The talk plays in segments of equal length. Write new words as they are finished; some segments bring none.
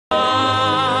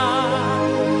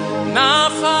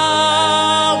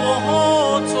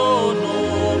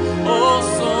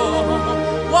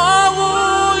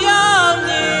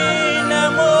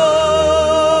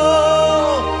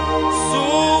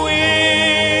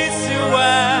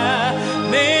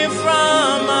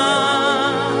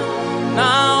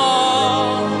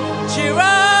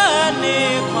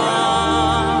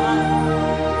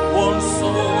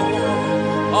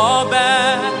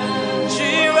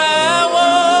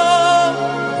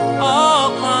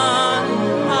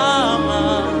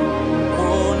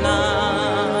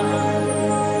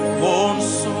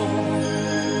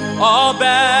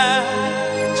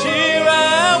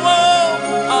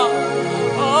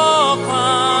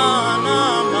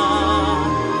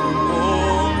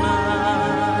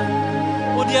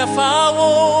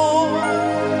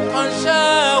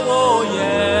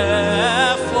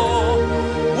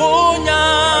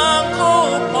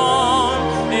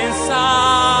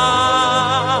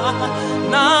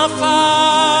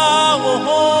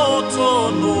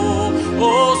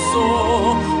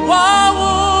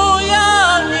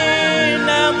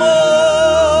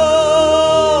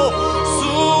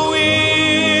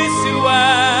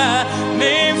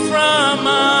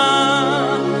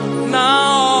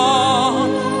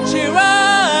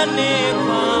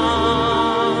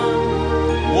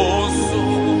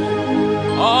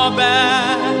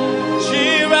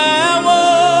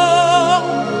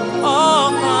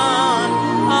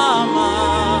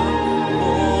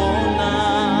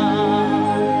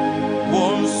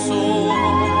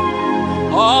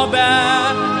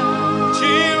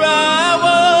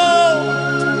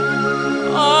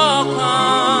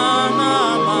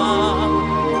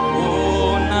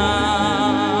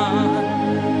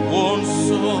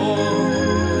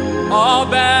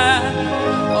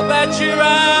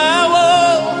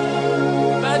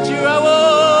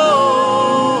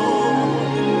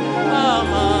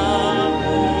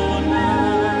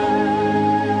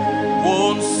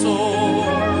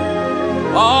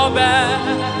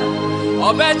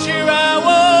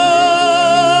Obechirawo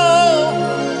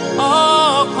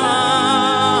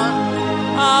Okwan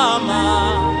Ama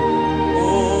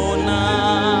Ona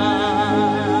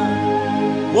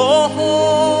Woho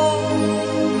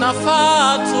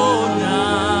Nafato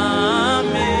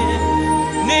Nyame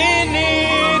Nini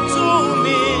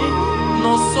Tumi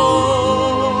No So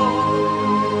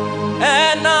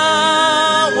Ena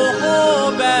Woho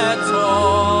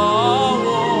Beto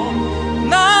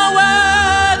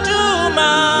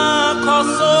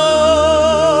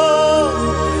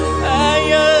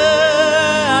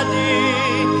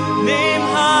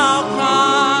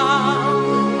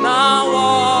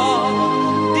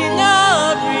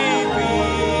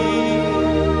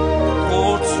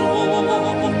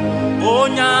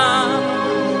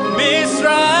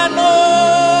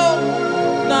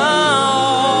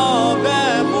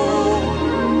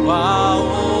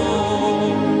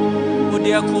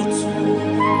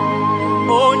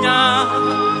Onya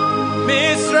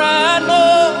Misrano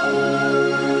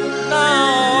na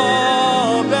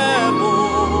bebo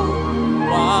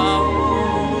wow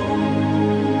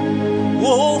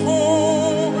wohu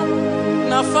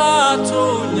na fato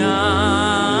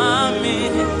nyame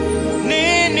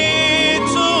nini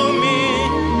tumi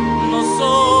no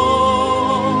so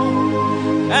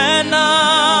ena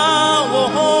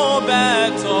wohu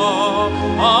beto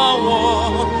owo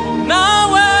na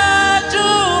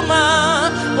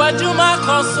Wajuma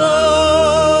koso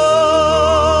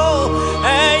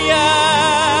eya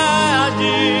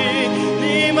di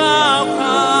ni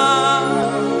maka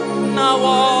na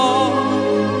wo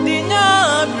dinya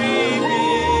bibi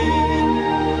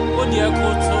odie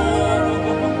koto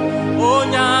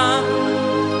onya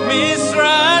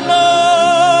misrano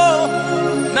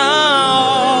na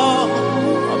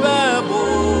obebo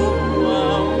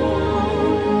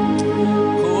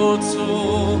koto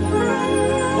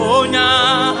onya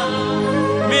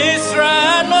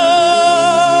Misrano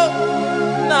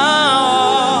na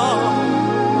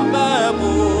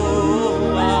babu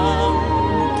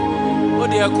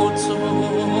odia koto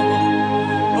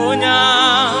onya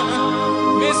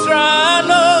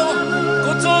Misrano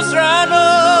koto srano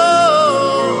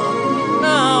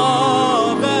na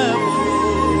babu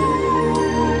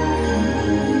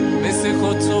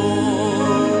misikoto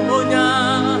onya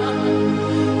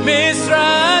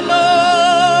Misrano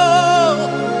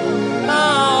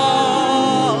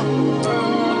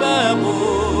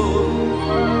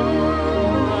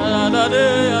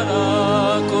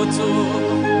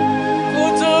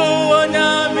Kutu onya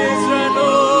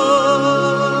Misrano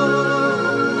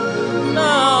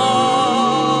na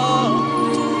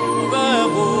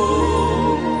bebo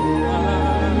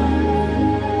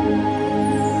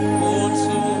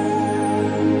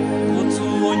kutu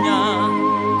onya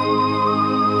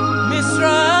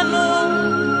Misrano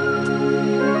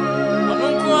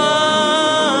onunkwa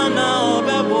na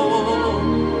bebo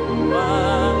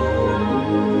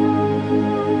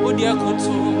odia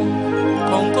kutu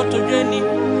konkoto jeni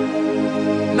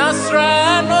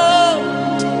Nasrano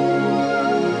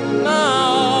na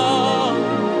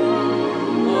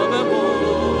obebo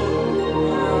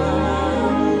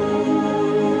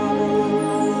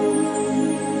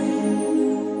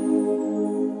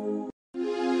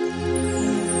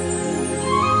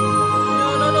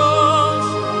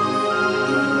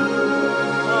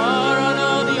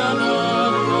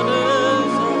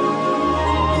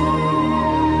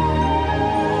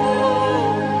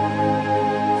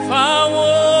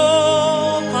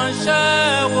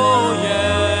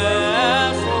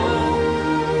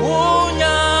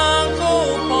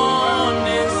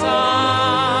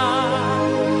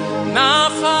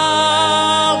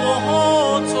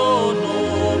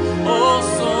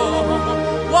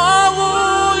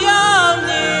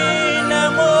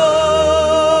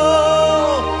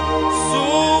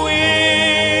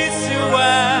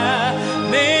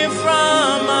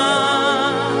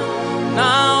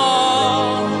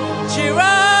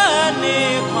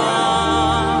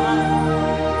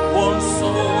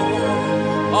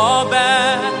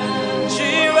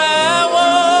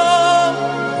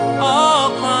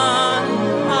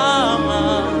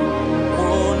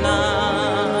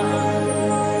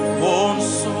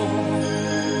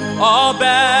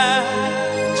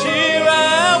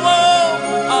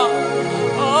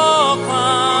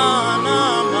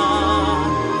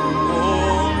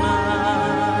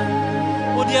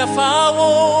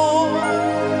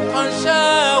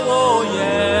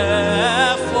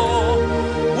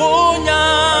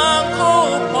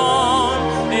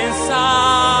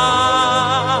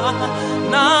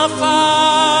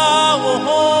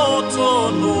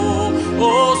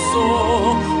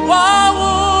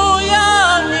Wow, yeah,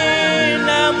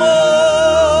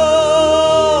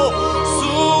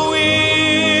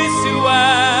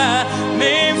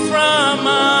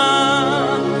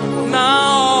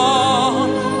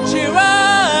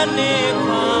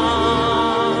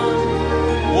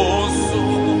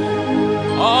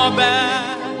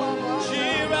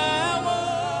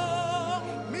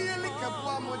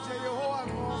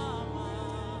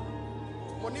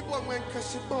 Money boy when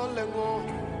Kashibol and go.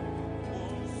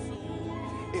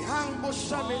 A hang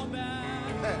bushane.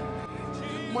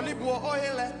 Money boy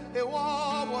oil, a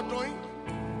war doing.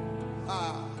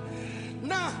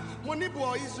 Nah, money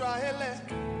boy Israel.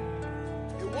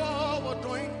 A war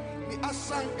doing. Me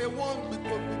asang a one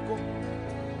because.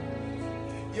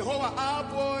 Yehovah our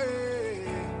boy.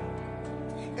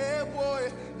 Hey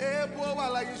boy,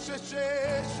 while I used to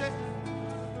say.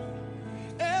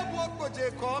 They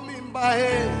call me by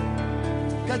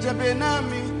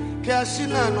Kajabenami,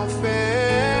 Kashina no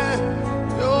fair.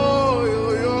 Yo.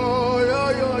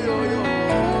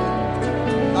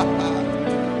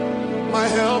 My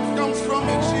help comes from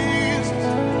me, Jesus.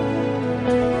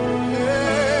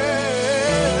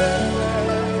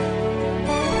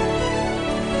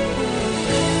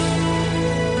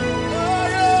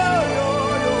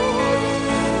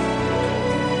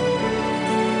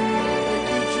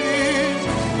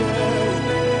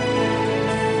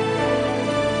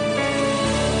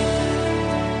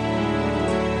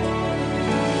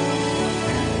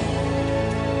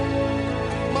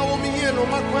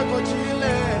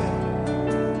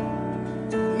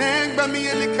 Mi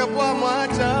elikabwa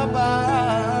mwajaba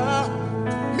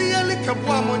mi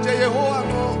elikabwa moje Yehowa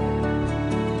ngo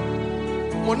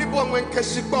moni bo ngwen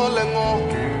kashikole ngo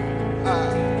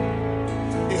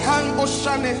ihang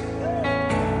oshane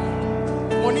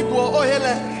moni bo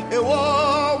ohele ewo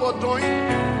wodoin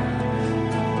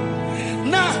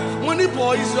na moni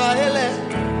bo Israele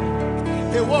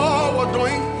ewo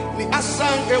wodoin ni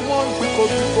asang ewo biko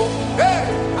hey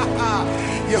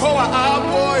Yehowa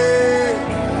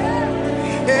aboy.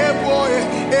 Hey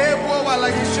boy, while I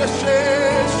used to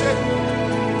say,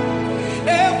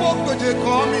 hey boy, could you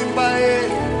call me by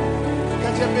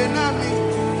Kajabenami,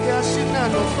 Kashina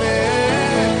no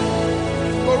fair.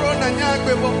 Corona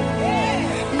Nyagbebo,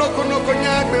 Noko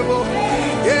Nyagbebo,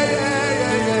 yeah.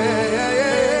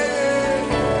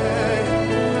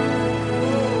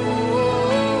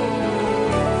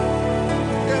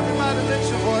 Everybody let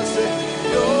your voice say,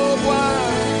 yo, boy.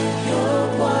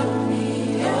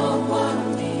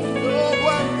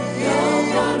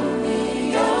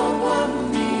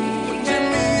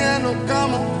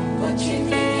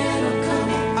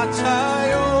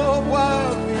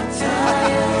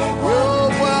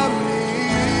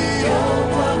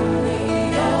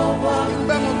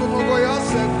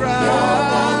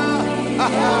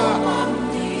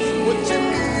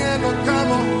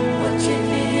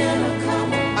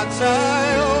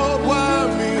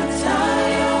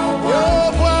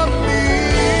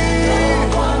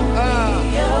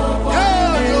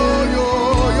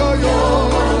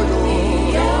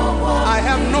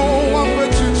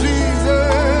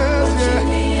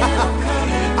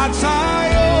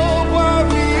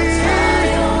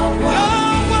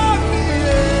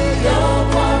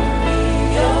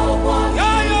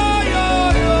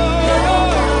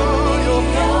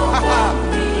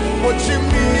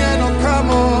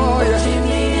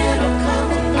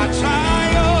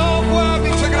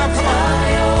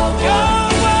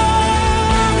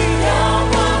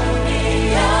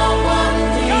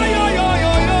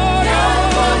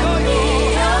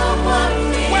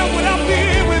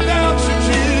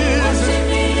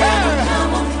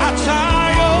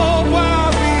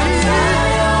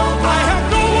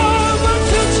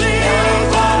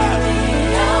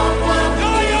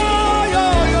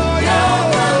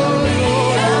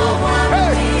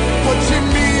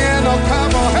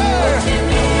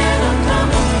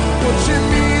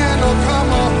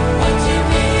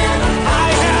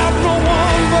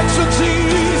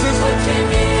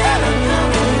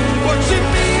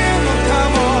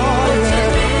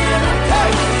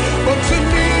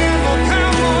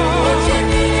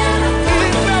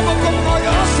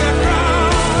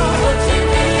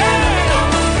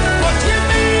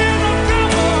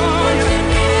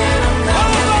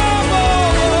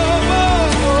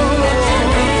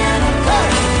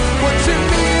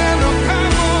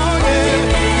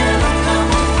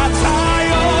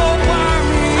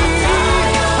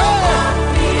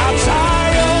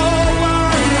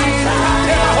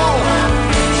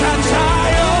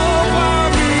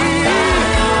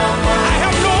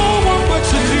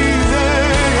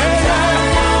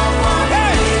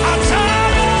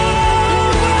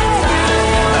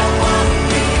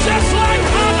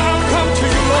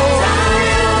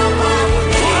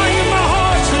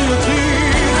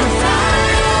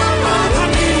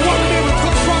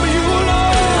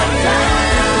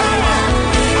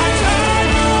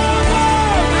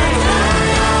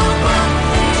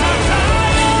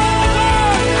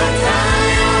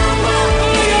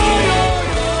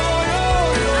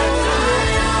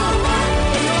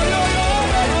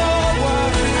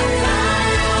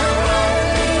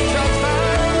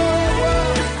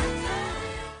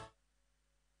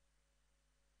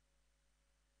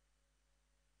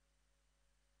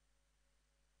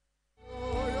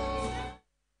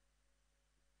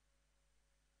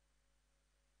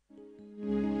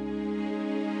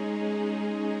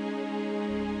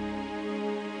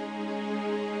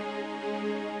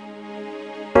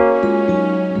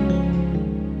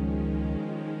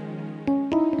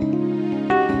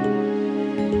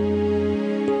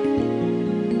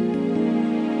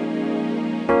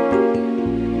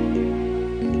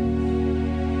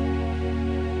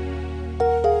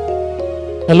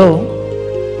 Hello.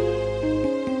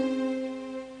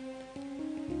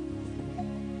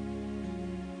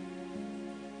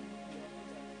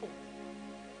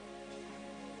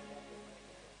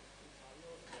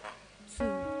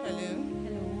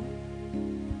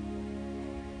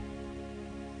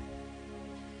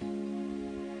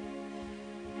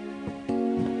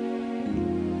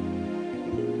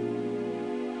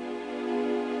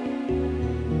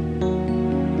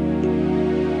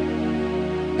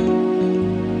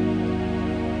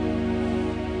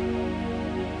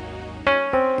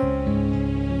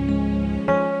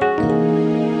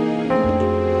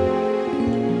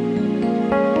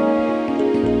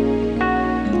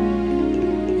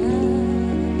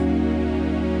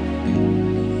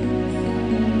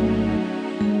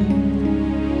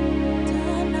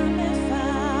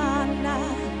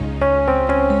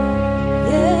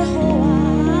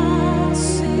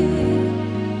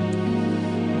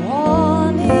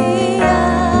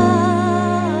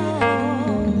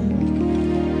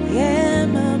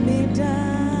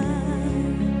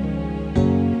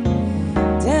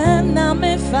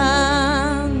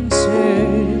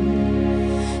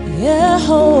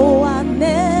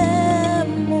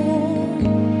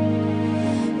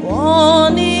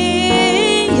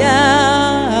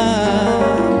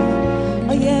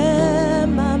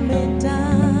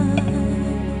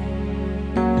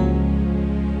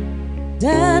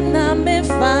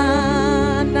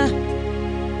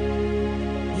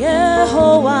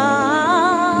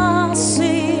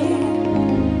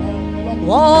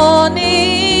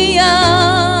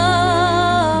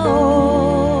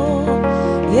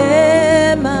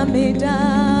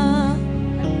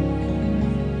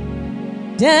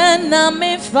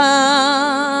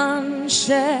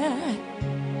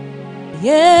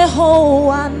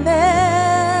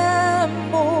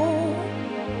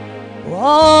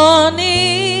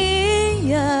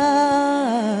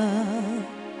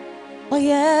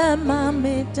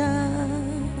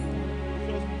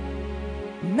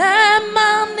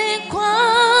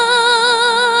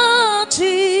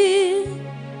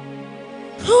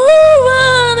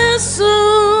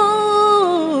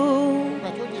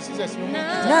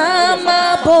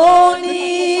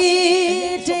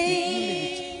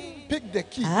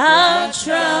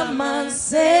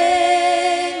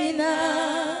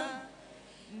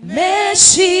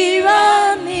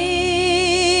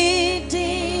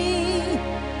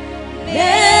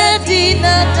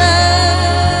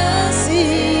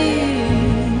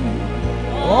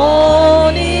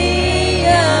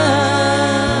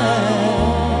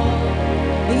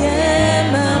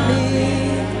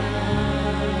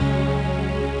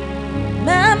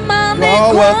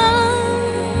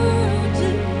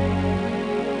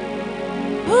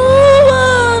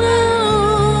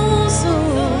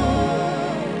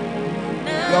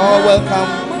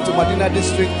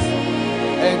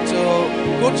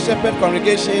 Sheperd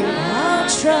congregation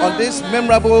on this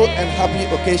memorable and happy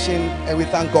occasion, and we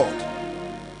thank God.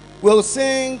 We'll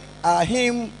sing our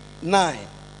hymn 9,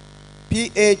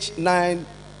 PH 9,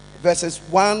 verses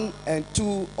 1 and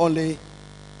 2 only.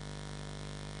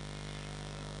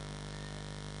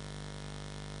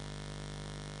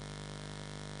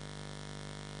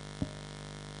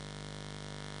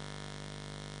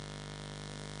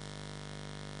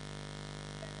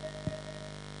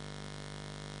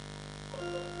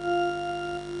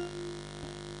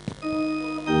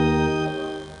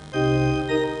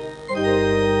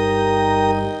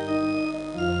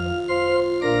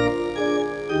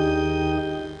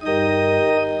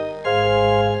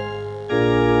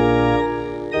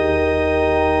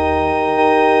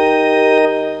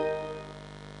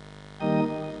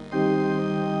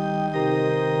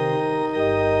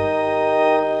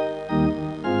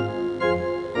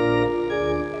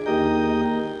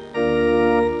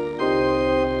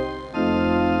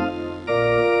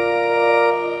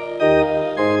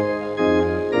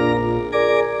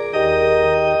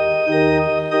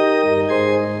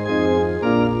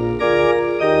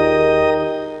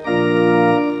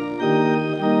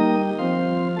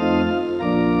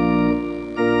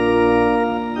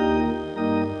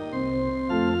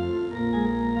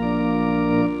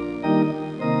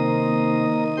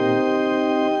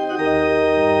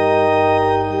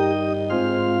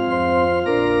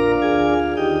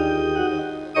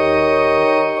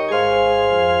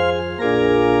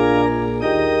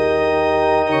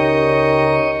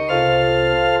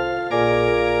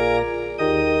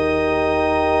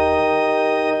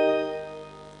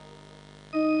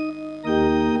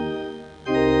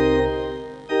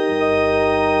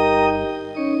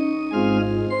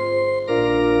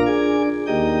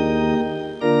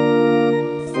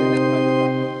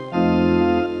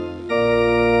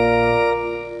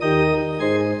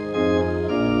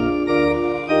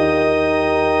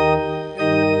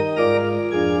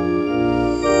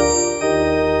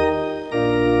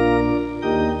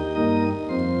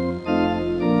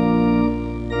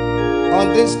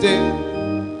 this day,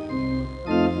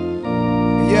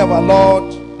 the year of our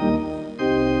Lord,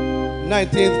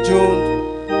 19th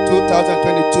June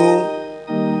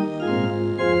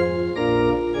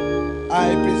 2022,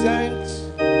 I present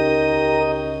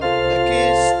the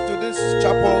keys to this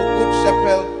chapel, Good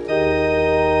Sheperd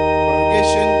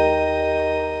congregation,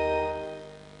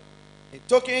 a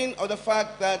token of the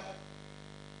fact that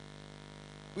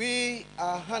we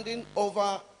are handing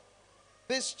over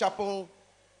this chapel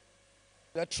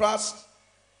the trust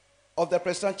of the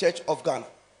Presbyterian Church of Ghana.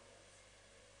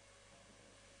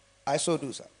 I so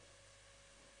do, sir.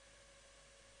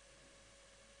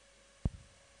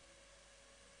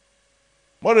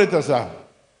 Moderator, sir,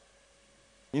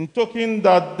 in token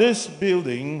that this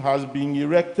building has been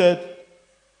erected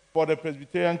for the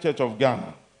Presbyterian Church of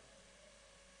Ghana,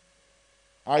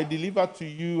 I deliver to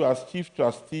you as Chief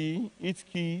Trustee its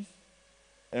keys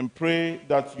and pray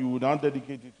that you will now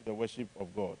dedicate it to the worship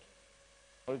of God.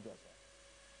 Moderator, sir.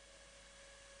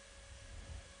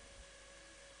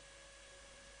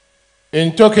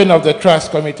 In token of the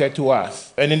trust committed to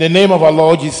us, and in the name of our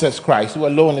Lord Jesus Christ, who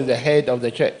alone is the head of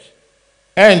the church,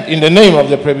 and in the name of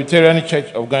the Presbyterian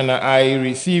Church of Ghana, I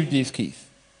receive these keys.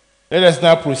 Let us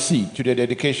now proceed to the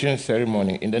dedication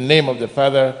ceremony. In the name of the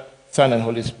Father, Son, and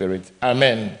Holy Spirit.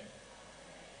 Amen.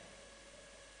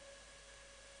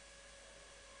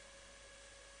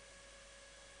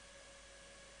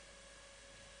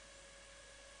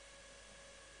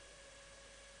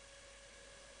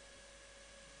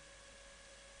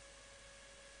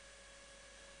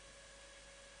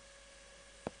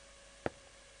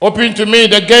 Open to me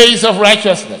the gates of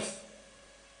righteousness,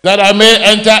 that I may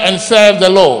enter and serve the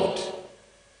Lord.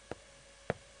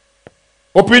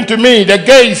 Open to me the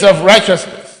gates of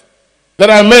righteousness,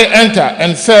 that I may enter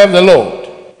and serve the Lord.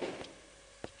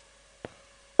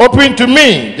 Open to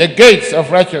me the gates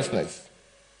of righteousness,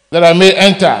 that I may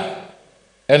enter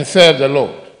and serve the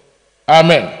Lord.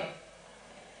 Amen.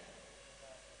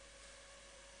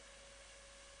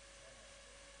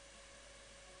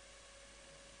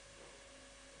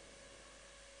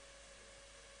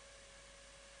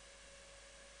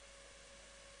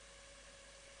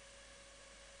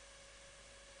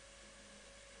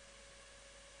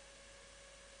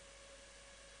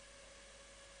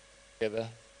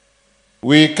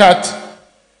 We cut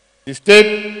the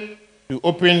step to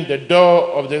open the door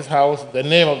of this house, in the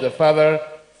name of the Father,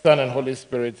 Son, and Holy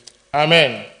Spirit.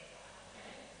 Amen.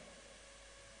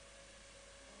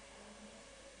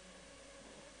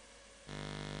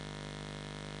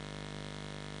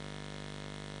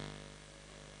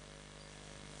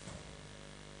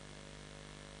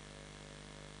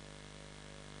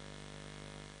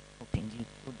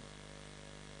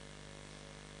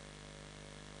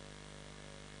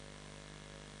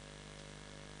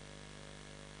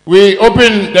 We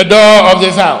open the door of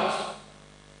this house,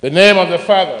 in the name of the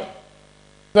Father,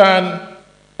 Son,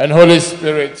 and Holy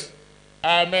Spirit.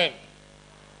 Amen.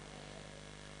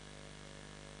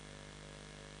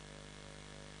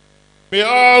 May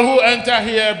all who enter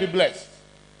here be blessed.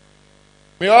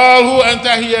 May all who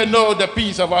enter here know the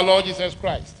peace of our Lord Jesus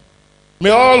Christ.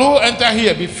 May all who enter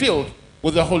here be filled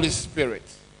with the Holy Spirit.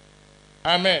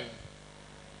 Amen.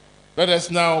 Let us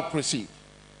now proceed.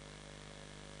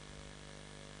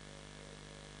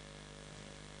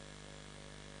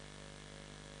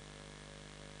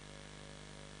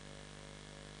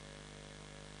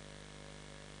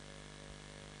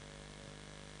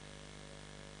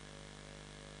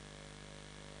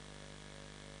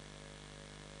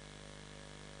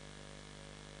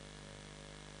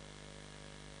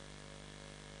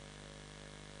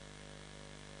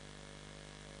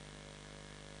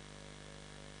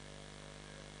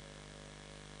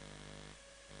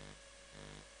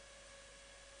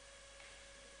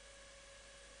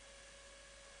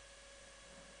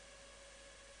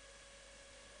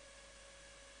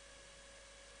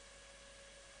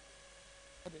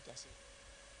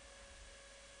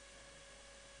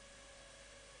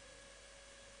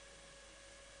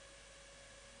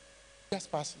 Just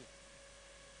pass it.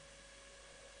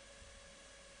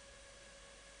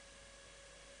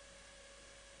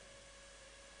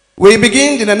 We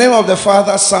begin in the name of the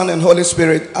Father, Son, and Holy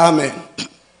Spirit. Amen.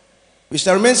 We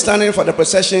shall remain standing for the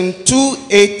procession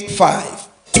 285.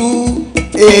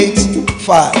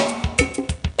 285.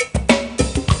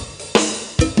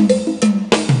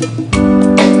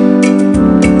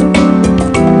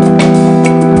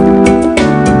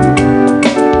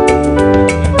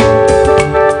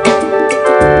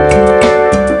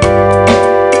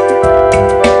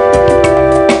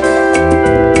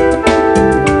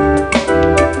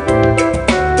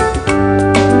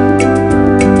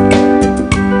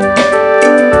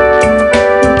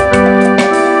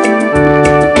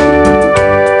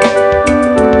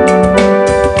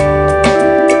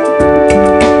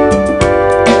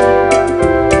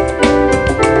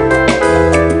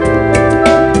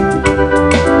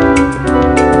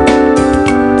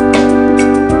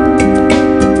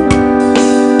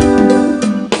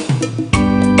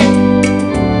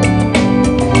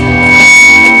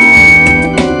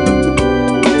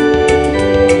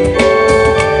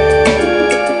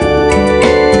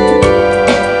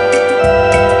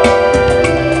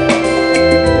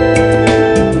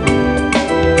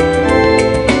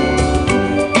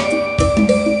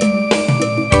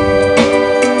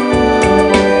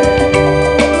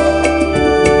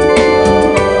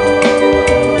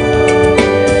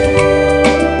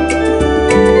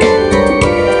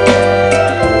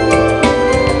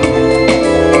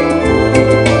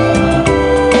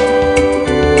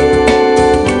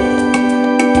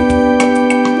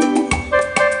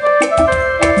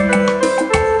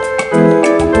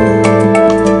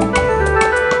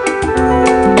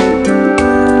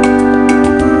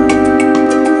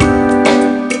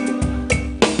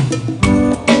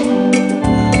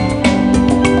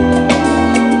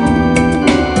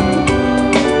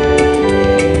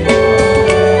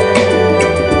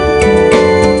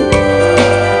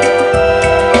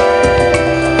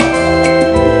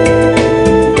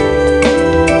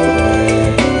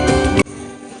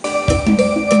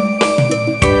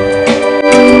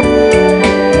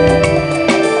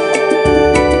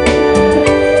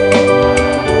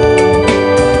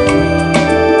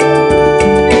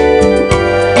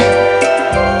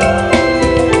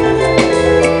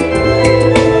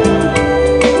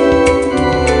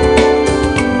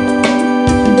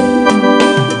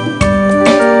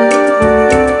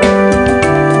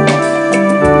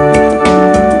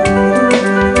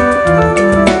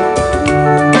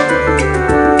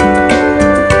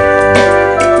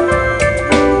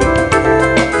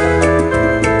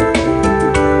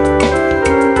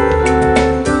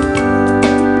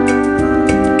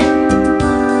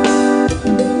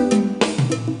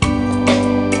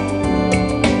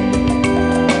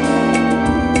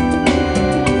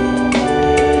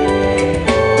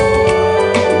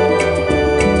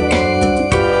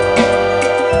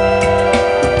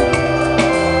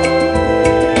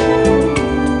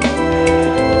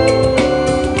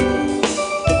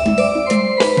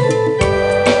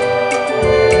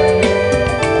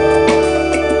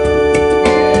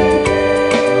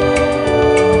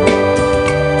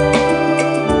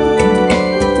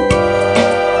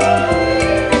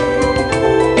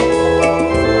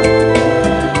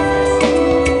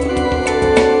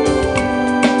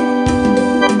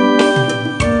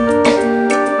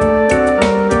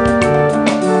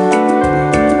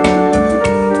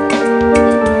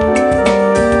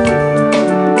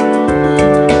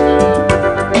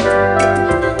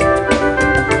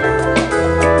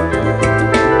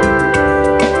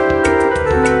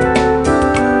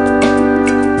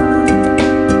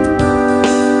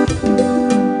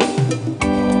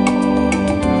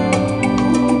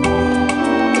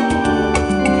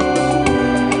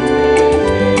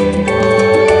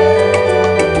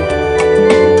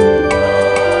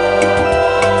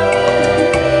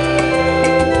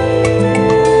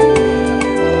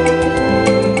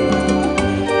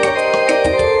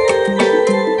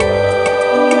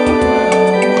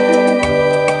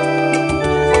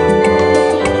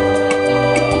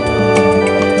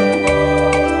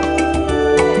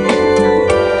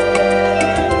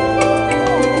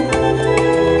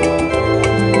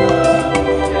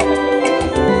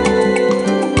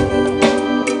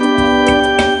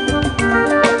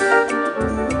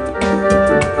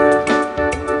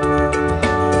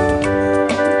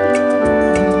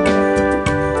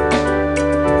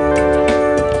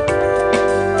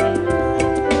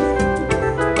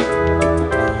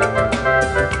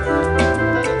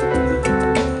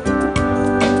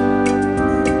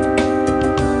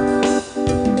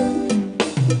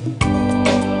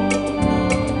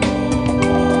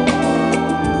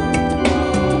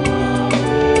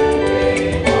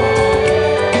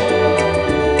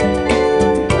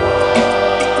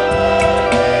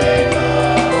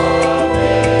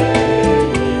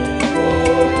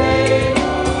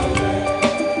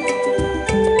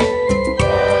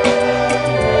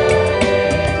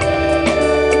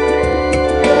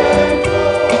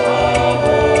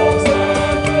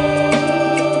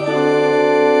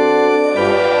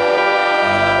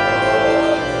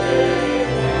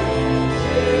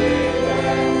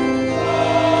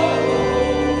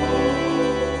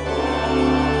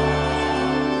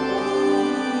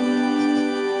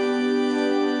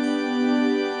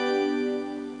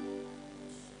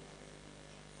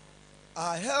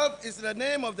 12 is the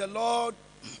name of the Lord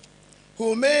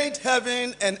who made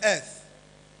heaven and earth.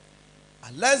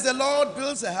 Unless the Lord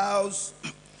builds a house,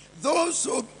 those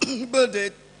who build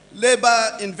it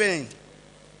labor in vain.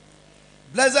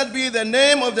 Blessed be the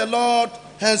name of the Lord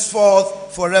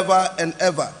henceforth, forever and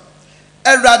ever.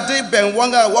 Erade ben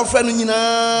wanga wafra no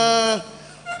nyina,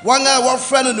 wanga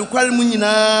wafra no nukware mu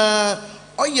nyina,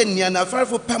 oye nia na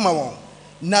farfo pema won,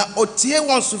 na otie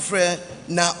won sufre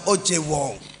na oje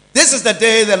won. This is the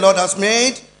day the Lord has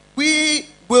made. We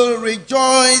will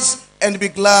rejoice and be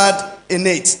glad in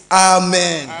it.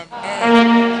 Amen.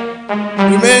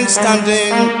 Amen. Remain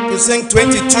standing to sing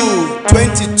 22.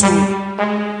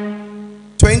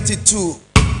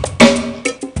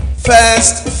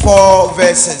 First 4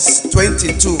 verses.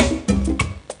 22.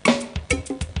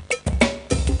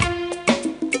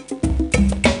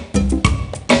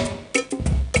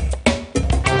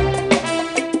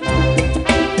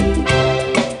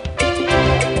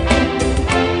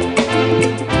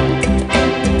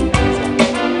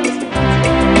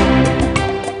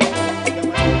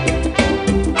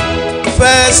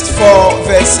 First 4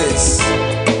 verses.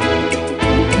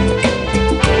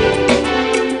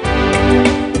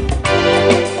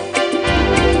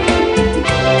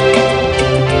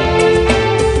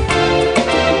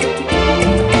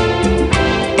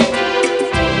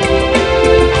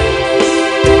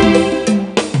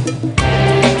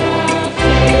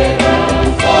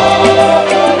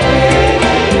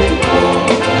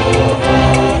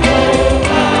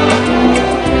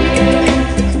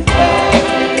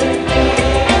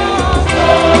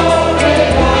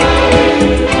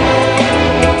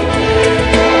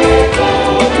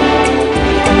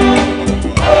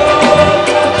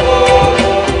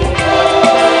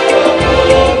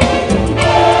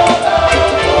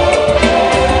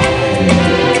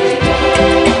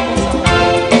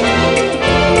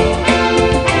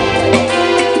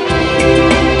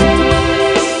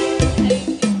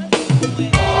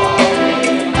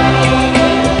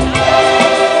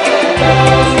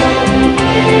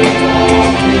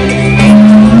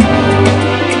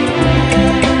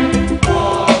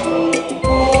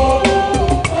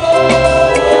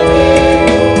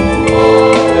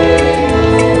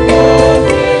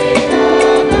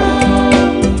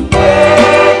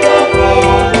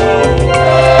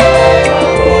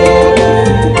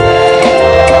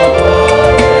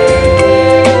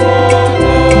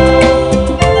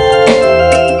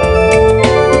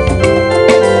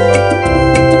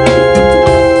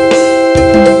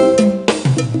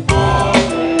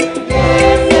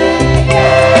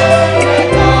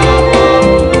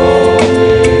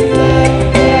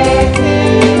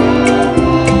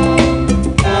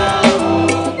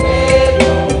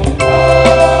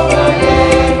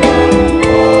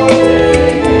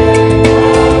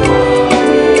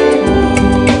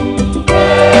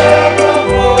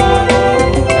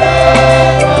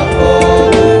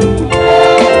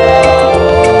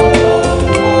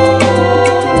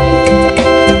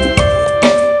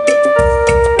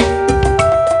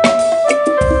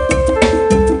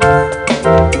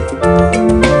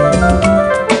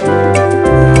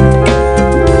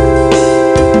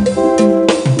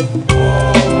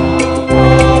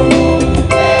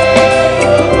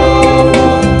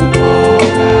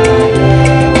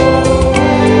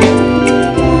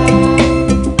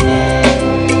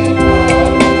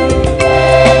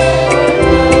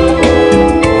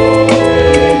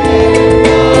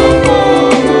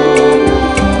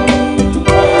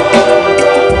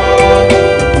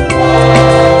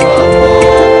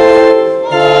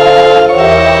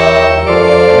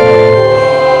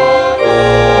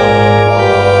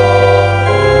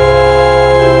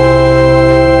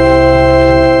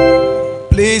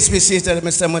 Please be seated,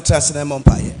 Mr. Mutas and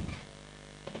Mompaye.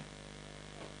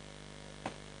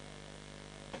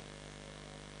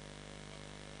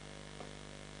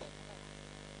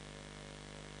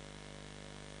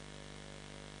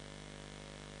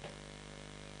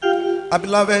 Our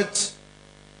beloved,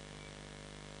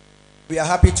 we are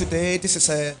happy today. This is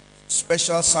a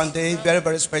special Sunday, very,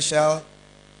 very special.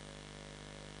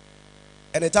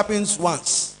 And it happens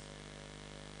once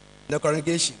in the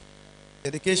congregation,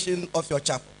 dedication of your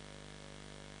chapel.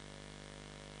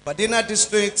 Medina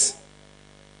District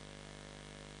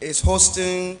is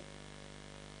hosting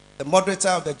the moderator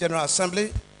of the General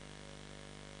Assembly,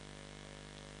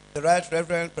 the Right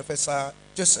Reverend Professor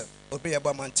Joseph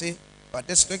Obiabamanti, our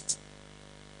district.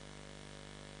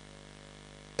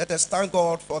 Let us thank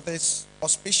God for this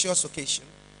auspicious occasion.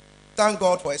 Thank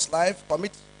God for his life.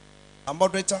 Commit our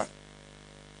moderator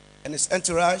and his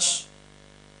entourage,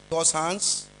 God's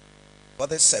hands, for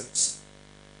this service.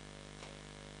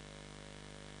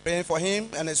 Praying for him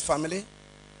and his family,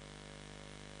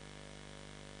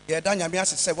 Ye da nyame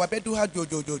ase se wabedu ha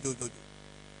jojojojojo.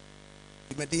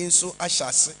 Imedin so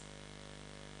ahyase.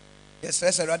 Ye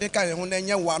stress erade kan ho na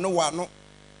nya wano.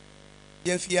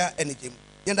 Ye fia enegem.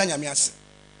 Ye da nyame ase.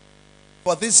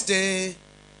 For this day,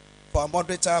 for our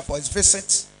moderator, for his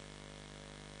visit,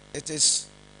 it is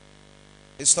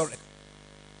historic.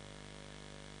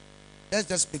 Let's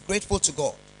just be grateful to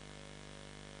God.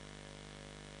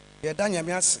 Ye da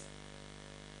nyame ase.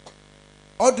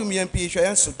 Odum ye mpi hwe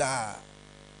enso da.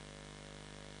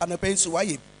 Anopen so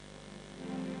waye.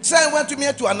 Say want to me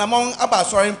to anamon aba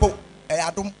sori mpo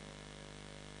adum.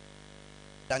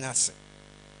 Danyase.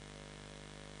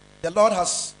 The Lord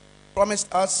has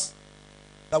promised us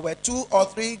that where 2 or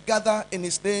 3 gather in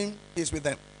his name, he is with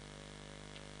them.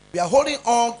 We are holding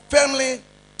on firmly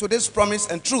to this promise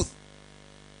and truth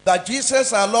that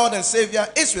Jesus, our Lord and Savior,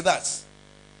 is with us.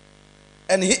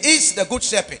 And he is the good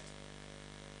shepherd.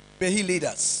 May he lead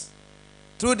us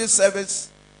through this service,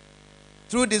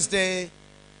 through this day,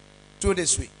 through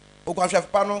this week.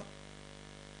 Okwafyafpano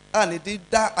ani di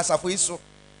da asafo iso.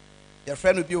 Your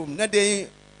friend will be na dey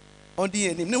on the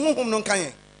enim. Ne honhom no kan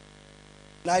yen.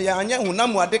 Na ya anya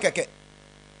hunam ade keke.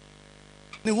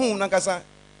 Ne honhom na kasa.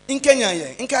 Inkenya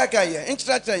yen, inkaka yen,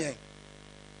 inchiracha yen.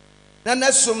 Na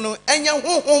nasom no enya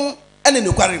honhom ene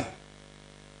nokwarem.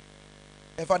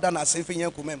 E Father na senfi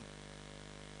yen kumem.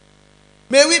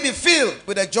 May we be filled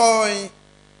with the joy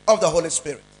of the Holy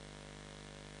Spirit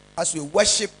as we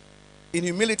worship in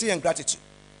humility and gratitude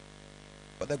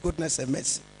for the goodness and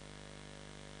mercy.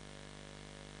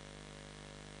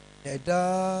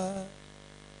 Yeda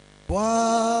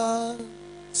one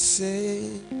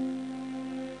say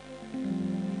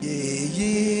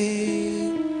ye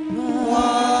one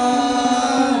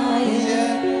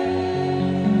yeah.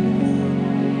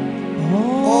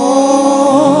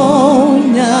 Oh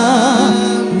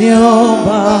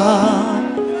nyoba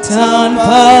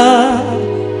tanpa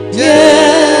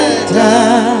yeda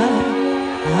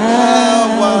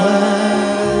awasi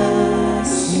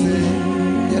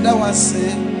yeda wasi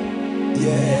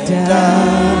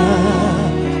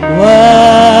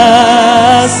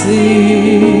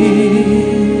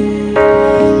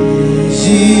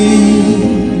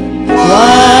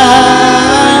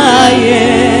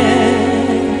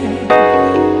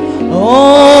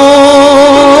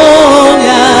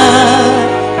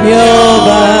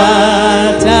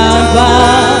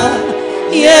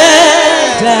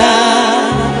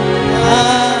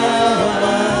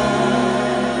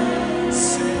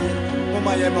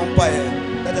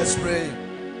Let us pray.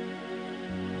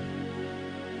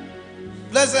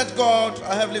 Blessed God,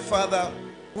 our Heavenly Father,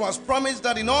 who has promised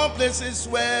that in all places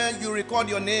where you record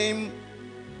your name,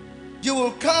 you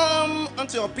will come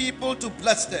unto your people to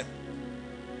bless them.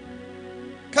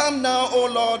 Come now, O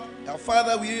Lord, our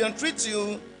Father, we entreat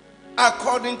you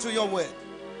according to your word,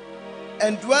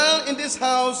 and dwell in this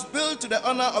house built to the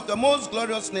honor of the most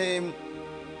glorious name,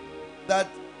 that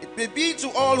it may be to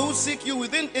all who seek you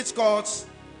within its courts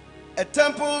a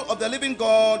temple of the living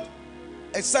God,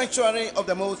 a sanctuary of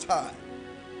the Most High.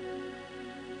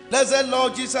 Blessed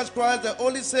Lord Jesus Christ, the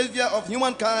only Savior of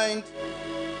humankind,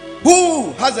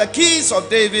 who has the keys of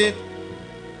David,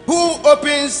 who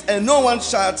opens and no one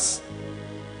shuts,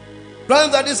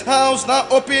 grant that this house now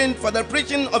open for the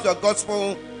preaching of your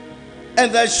gospel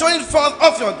and the showing forth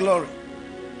of your glory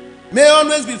may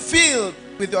always be filled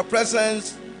with your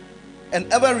presence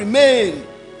and ever remain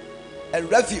a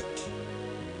refuge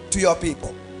to your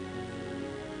people.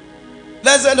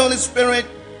 Blessed Holy Spirit,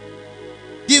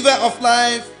 giver of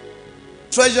life,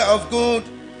 treasure of good,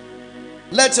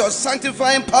 let your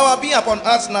sanctifying power be upon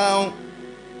us now,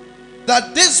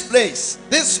 that this place,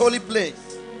 this holy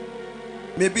place,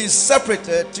 may be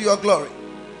separated to your glory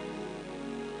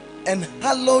and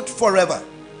hallowed forever,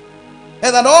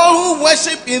 and that all who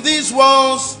worship in these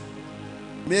walls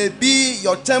may be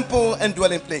your temple and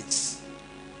dwelling place.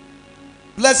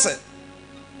 Blessed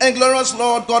and glorious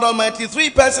Lord God Almighty, 3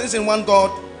 persons in one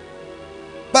God,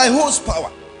 by whose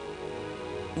power,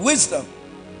 wisdom,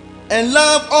 and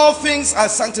love all things are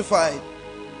sanctified,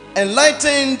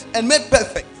 enlightened, and made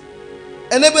perfect.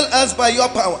 Enable us by your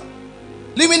power,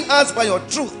 living us by your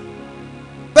truth,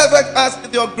 perfect us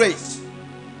with your grace,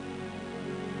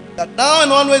 that now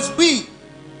and always we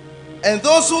and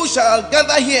those who shall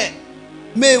gather here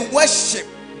may worship,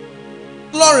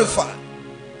 glorify,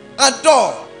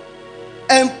 adore,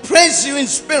 and praise you in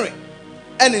spirit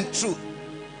and in truth.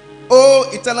 O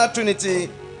eternal Trinity,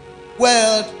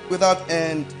 world without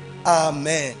end.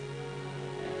 Amen.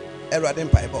 Eradin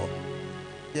Bible.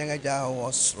 Yenga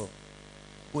wasro.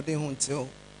 Udi huntil.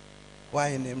 Why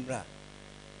in Imbra?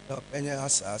 Dok enya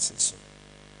asasiso.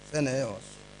 Sene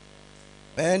os.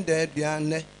 And dead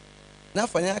beyond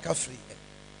nothing I can free.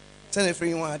 Send a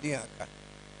free one idea.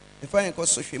 If I ain't got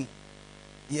so shame,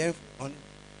 yeah, on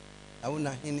I will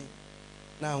not hear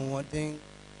now one thing,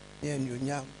 yeah, and you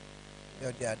yam,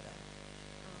 your dad.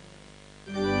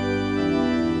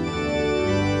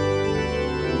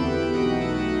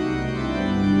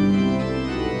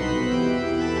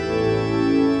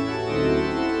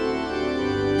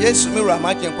 Yes, Mira,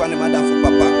 my can call him for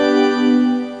Papa.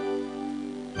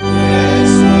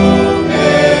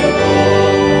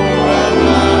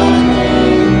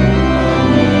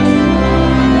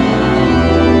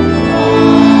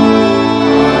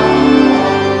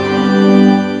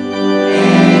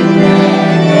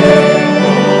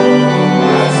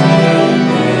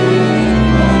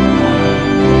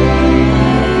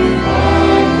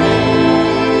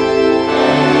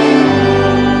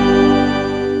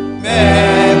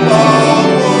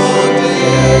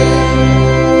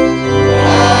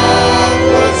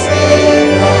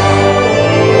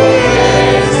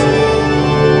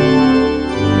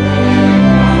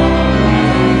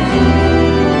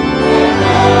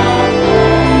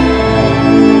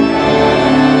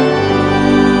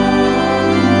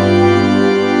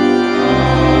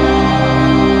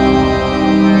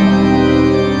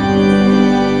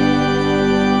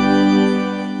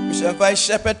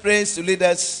 Sheperd praise to lead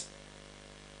us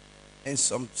in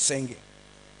some singing.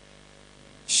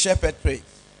 Sheperd praise.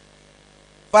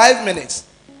 5 minutes.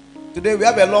 Today we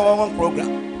have a long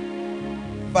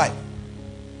program. 5.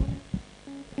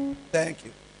 Thank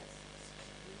you.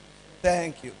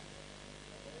 Thank you.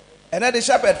 And at the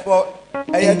Sheperd for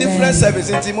a different service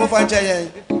in Timothy.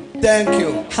 Thank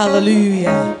you.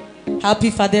 Hallelujah. Happy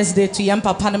Father's Day to Yam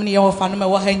Papa Namni Ofanuma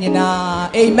Wahanyina.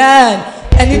 Amen.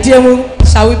 And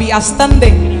shall we be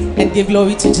outstanding and give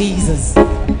glory to Jesus?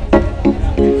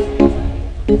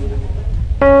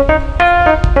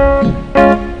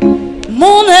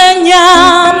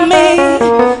 Munanyame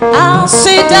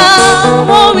asida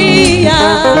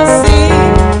woriasi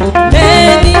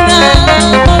medina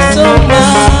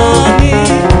osomani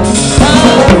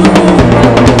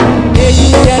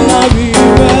eyena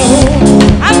riwe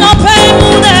anope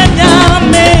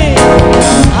munanyame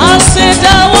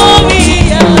asida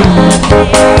woriasi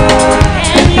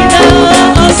medina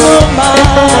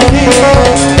osomani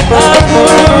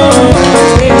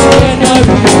eyena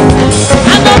riwe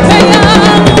anope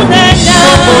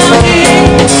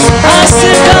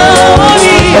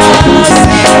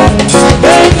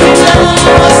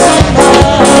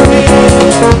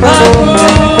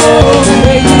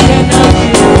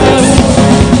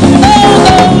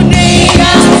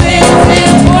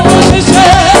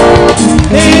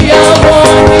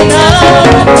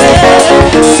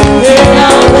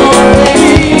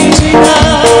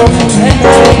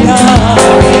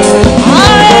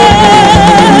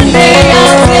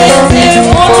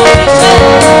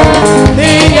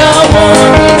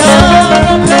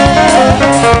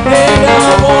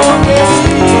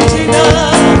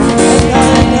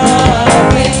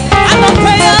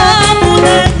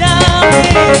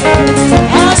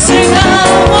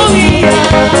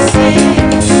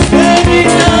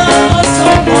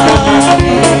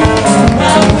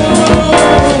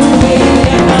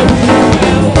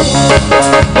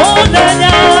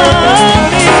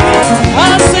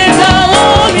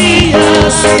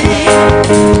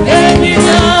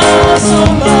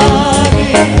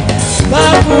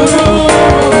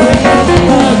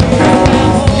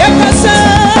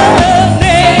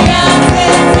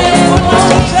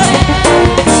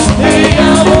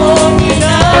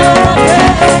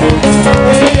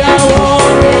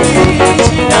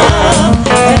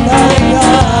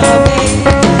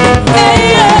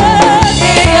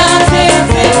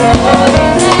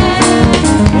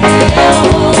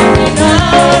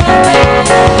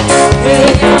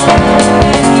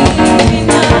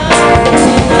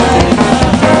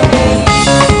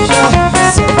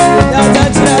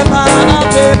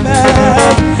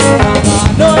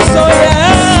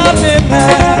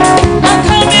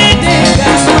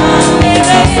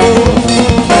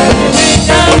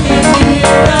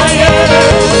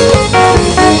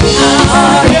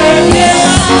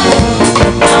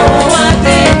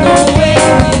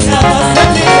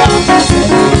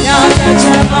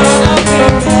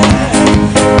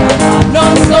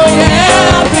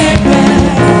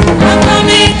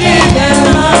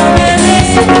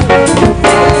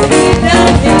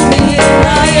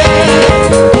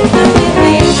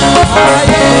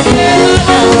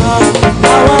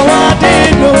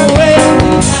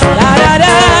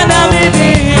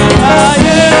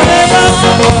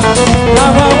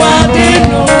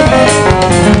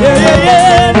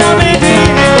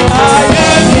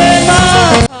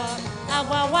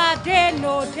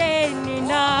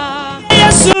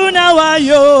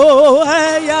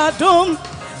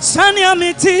Sanya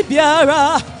miti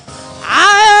biara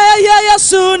aya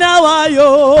Yesu na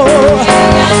wayo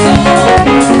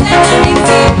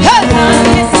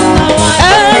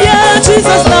aya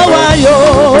Jesus na wayo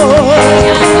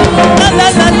la la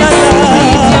la la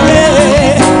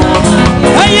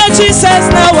aya Jesus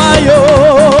na wayo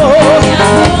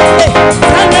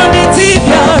Sanya miti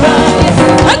biara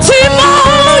atimo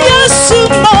Yesu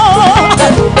mo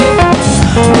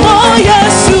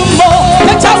Yesu mo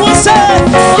let I will say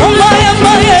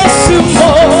Yesu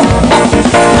mo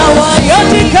na wayo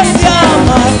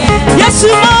dikasiama Yesu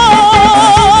mo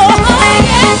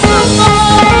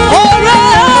ore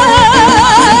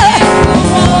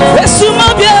Yesu mo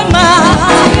biema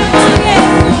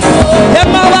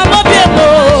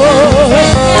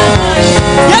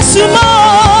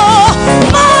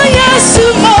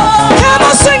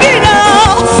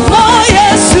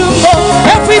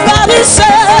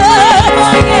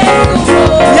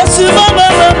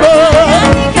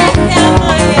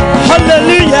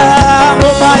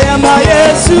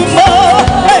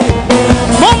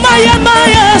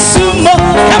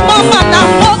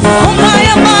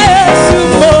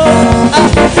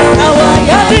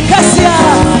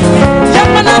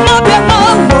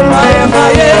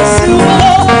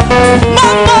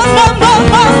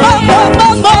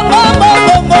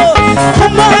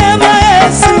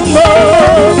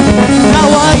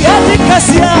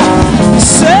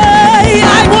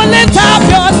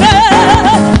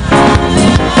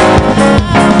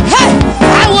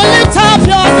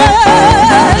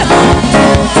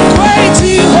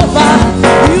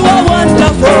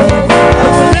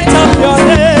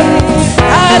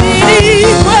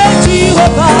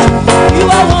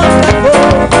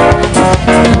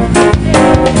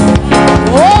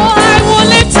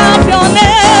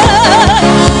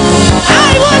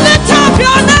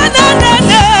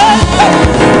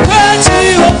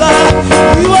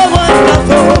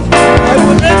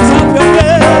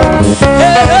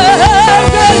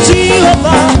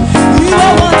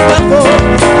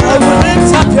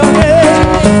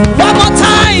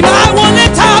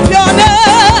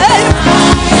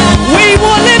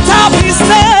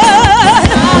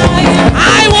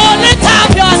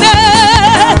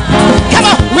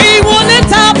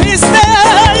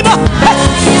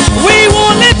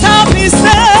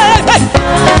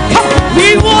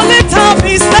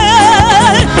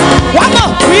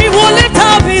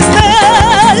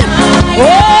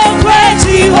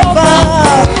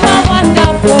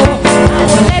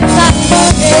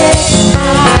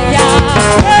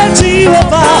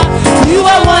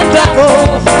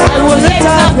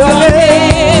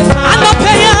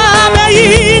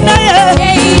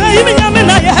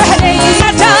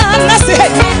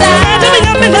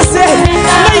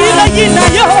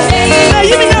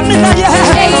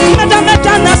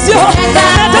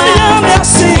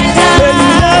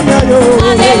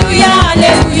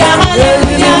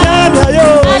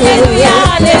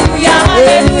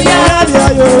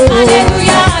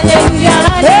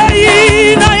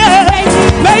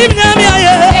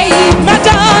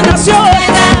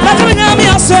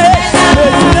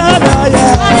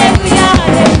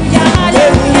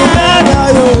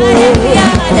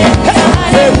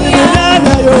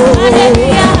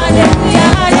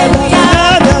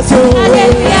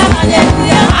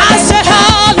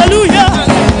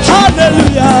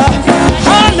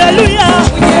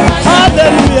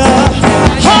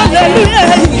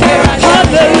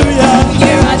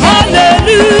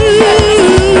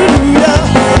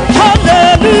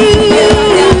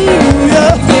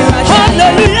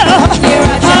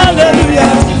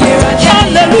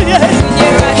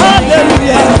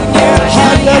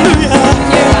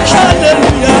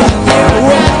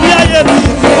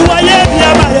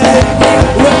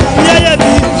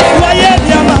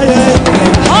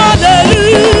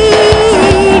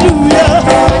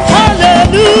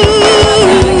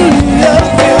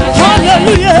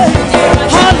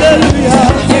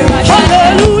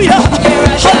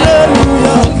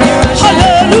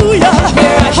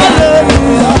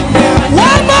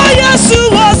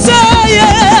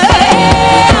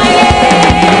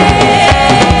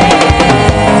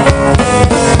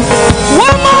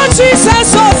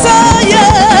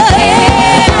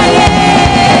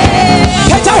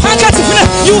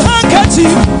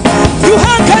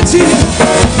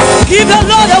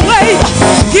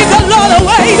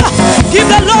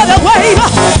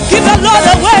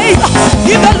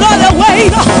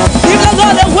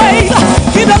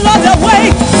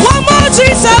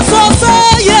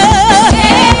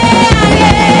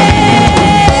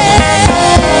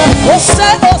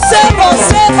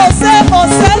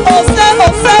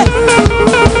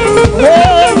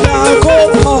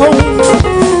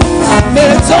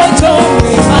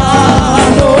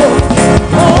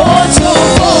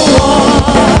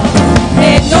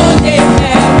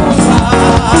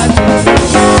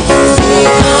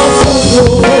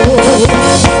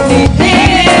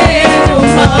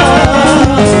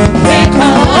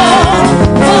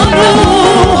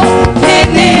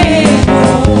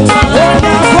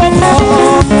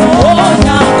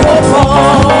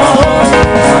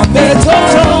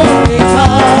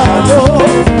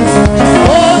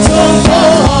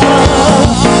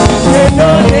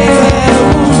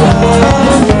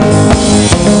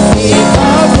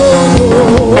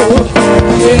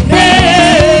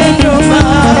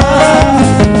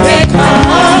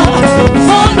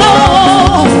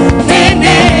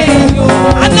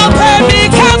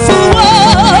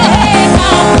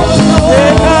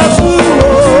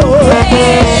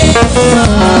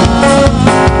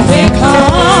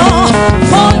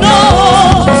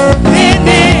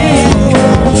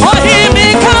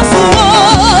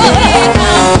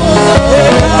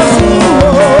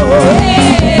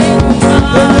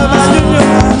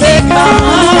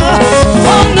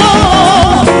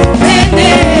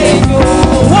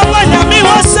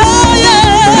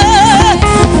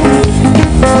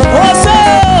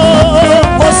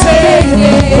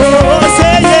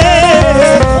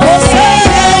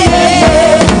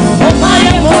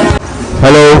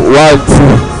 1,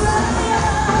 2.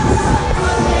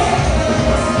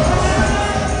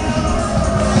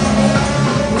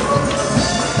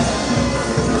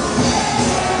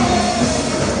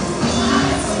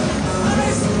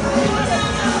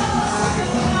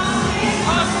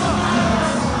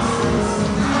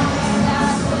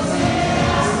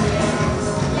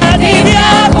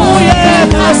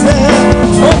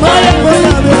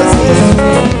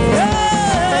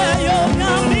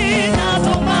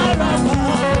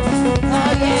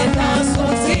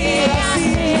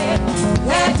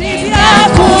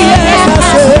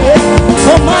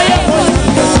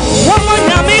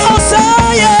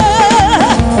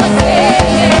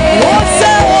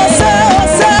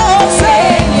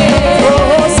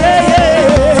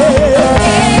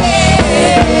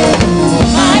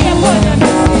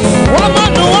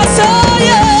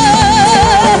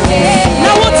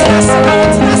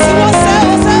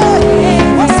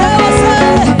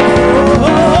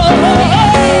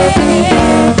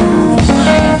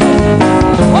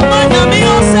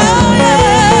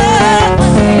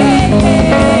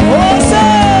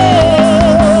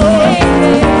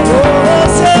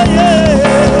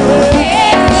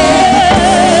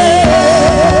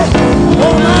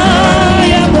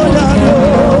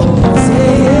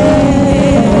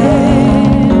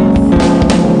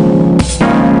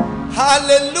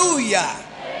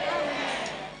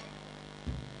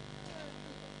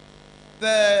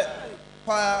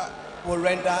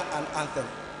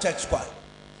 Church choir.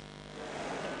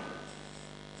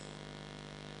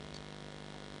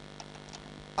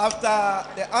 After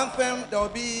the anthem, there will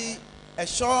be a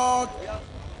short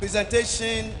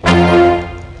presentation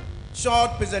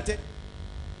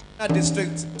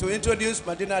district to introduce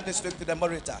Medina district to the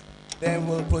moderator. Then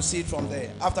we'll proceed from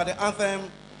there. After the anthem,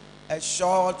 a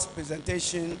short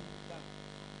presentation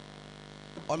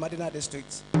on Medina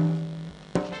district.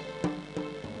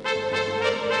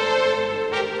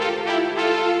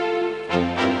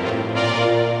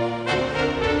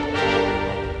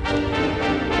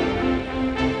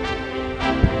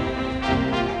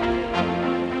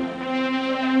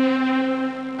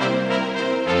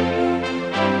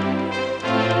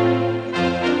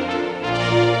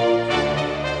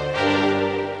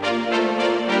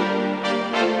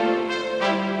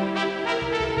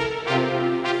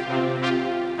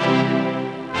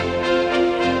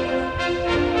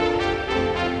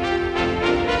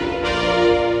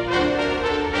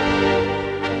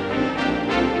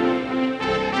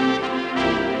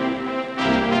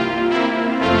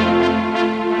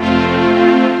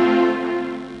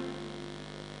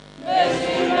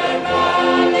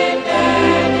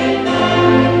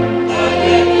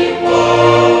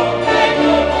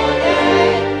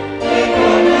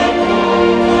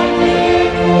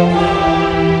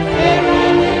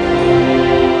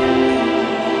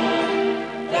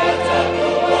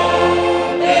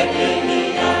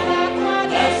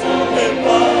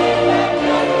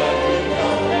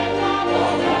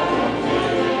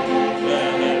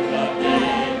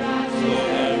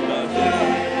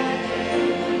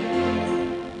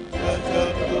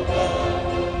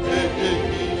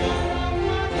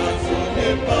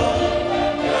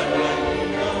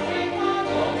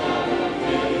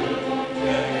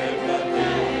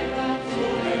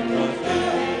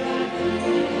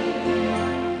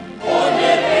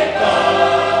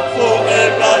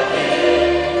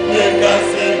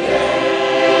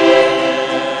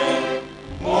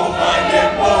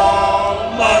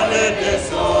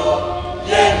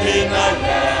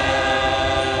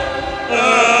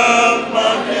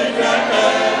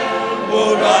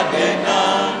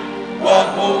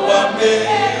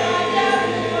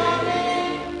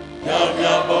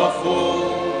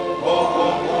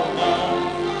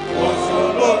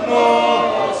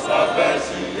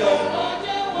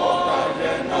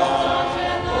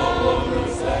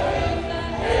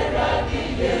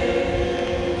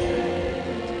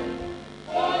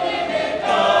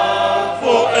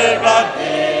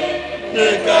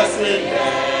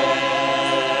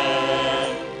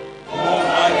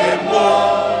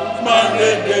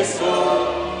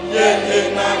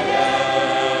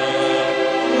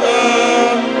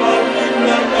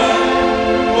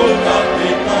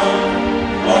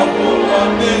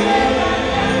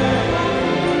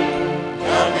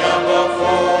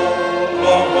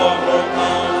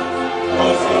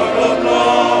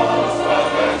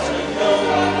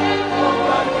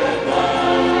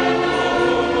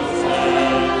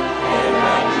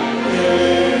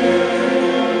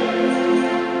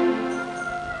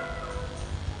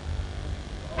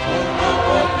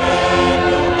 Okay.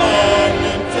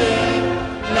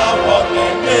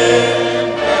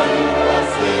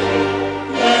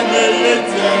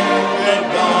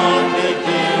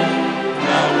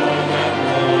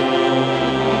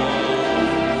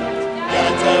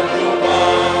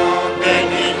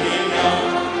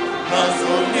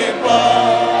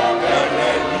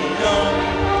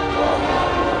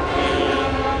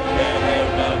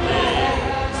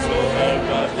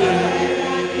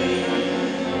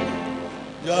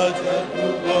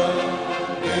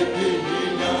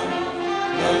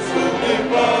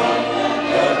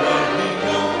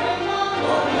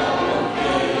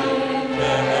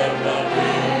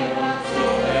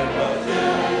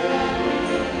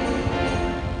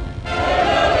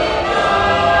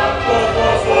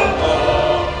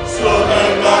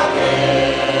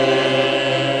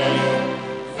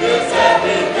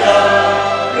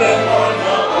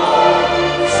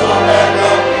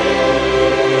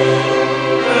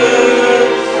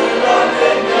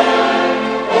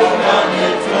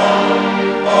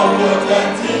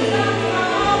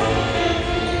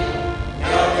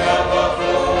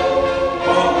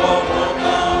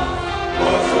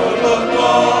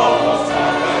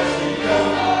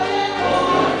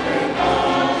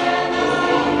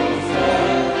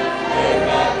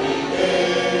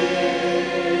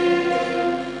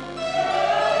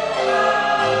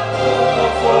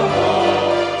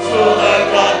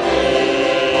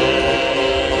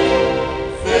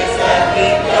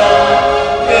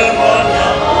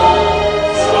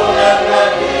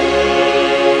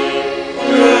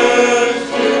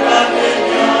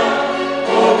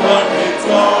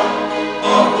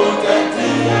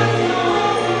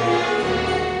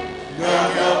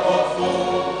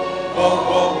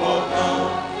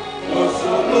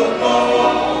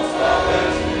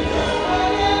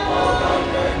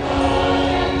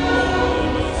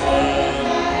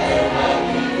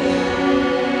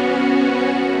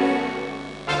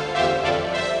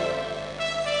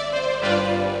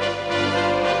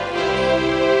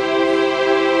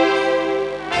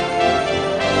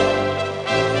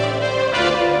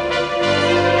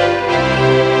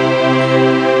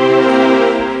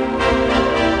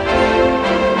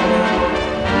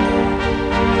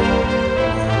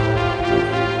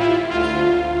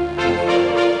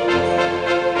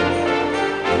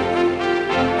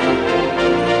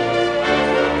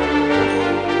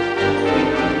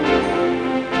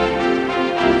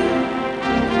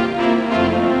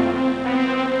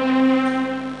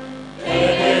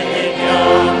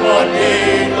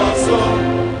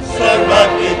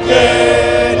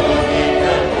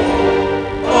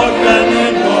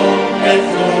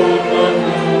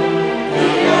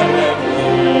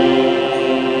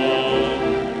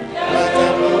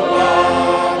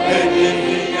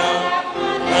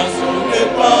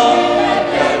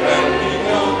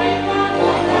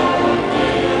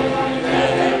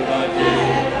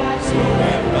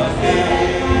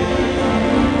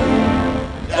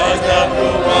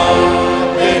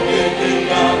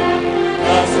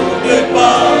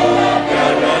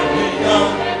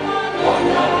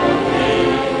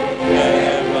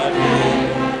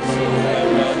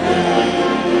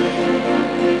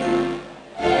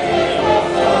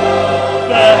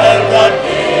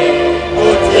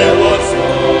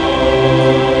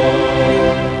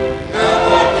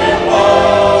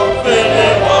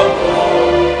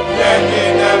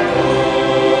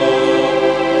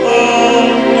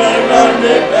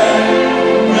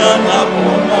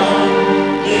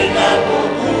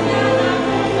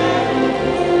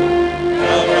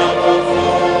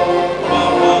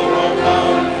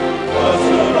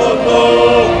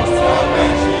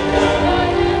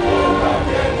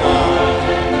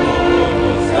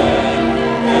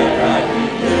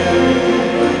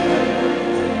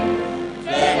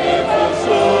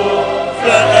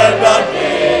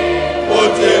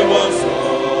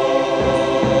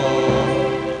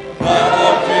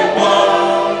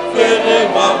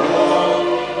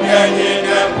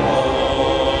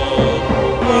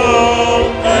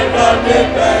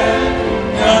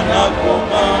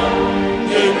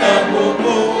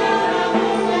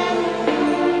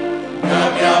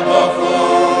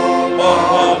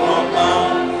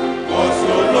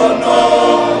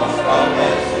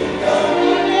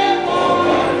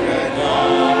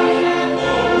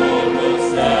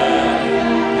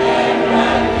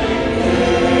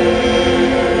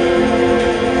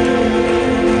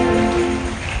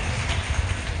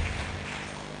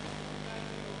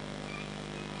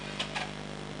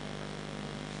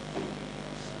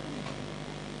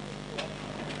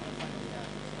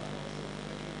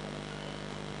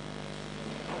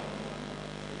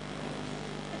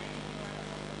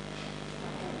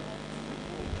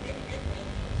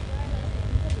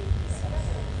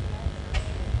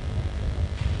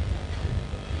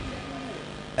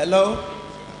 Hello?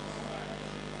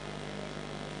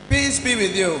 Peace be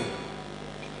with you.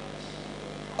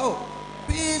 Oh,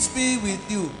 peace be with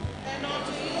you.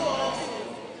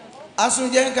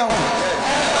 Asunjenka wa.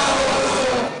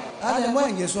 Ade mo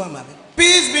enye so amame.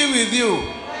 Peace be with you.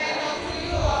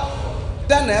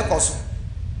 Dan na ekoso.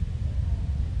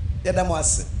 Yeda mo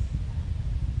ase.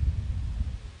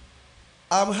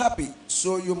 I'm happy,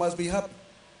 so you must be happy.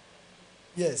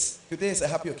 Yes, today is a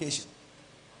happy occasion.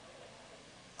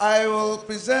 I will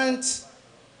present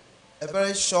a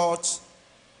very short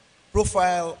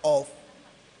profile of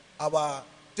our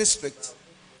district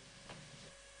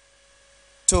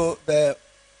to the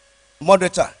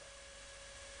moderator.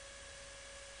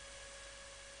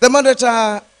 The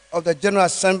moderator of the General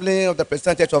Assembly of the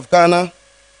President Church of Ghana,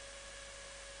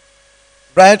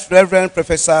 Right Reverend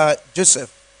Professor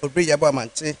Joseph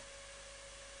Obriyabo-Amante,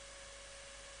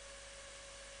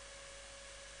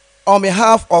 on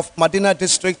behalf of Madina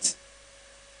District,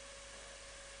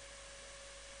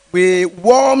 we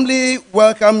warmly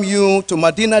welcome you to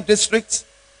Madina District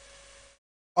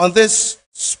on this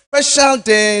special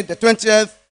day, the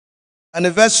 20th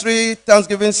anniversary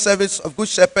Thanksgiving service of Good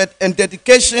Shepherd and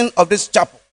dedication of this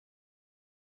chapel.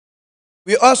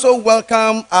 We also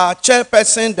welcome our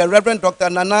chairperson, the Reverend Dr.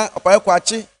 Nana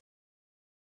Opayokwachi,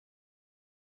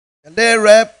 the lay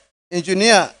rep,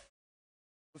 engineer,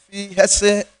 Kofi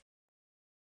Hesse,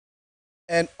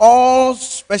 and all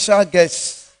special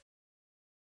guests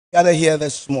gathered here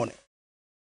this morning.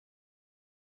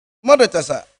 Moderator,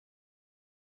 sir,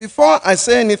 before I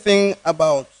say anything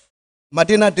about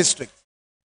Madina District,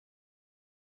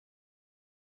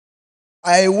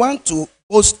 I want to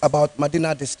boast about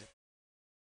Madina District.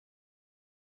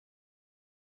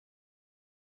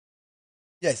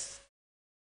 Yes,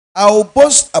 I will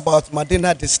boast about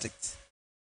Madina District.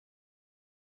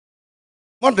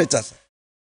 Moderator, sir,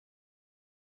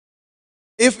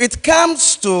 if it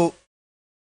comes to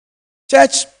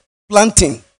church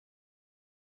planting,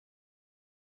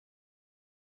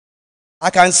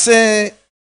 I can say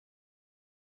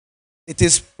it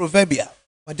is proverbial.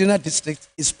 Madina District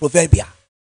is proverbial.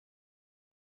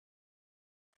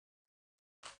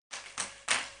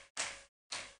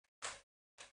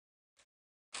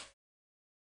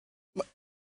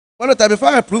 Before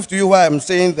I prove to you why I'm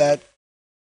saying that,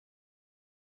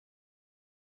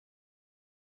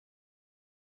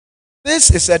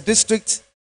 this is a district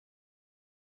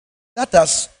that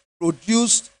has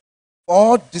produced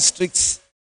 4 districts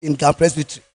in Ghana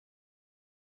Presbytery.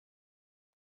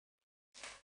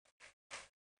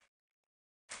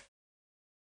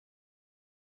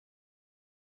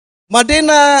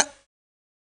 Madina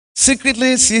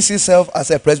secretly sees itself as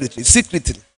a presbytery.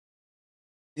 Secretly.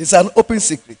 It's an open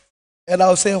secret. And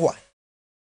I'll say why.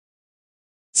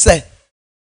 Say,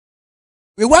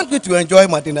 we want you to enjoy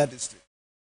Madina District.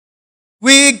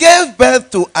 We gave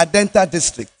birth to Adenta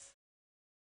District.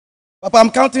 Papa, I'm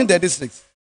counting the districts.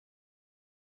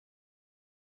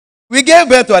 We gave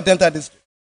birth to Adenta District.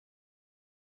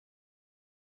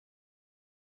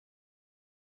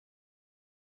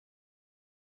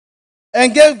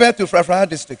 And gave birth to Frafraha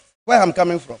District, where I'm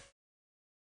coming from.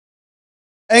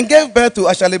 And gave birth to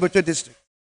Ashalebocho District.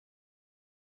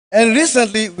 And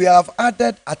recently, we have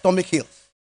added Atomic Hills.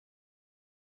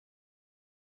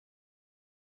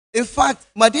 In fact,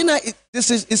 Madina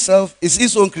District itself is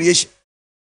its own creation.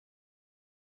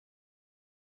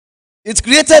 It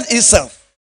created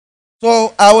itself.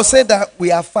 So I will say that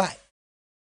we are 5.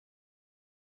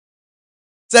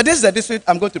 So this is the district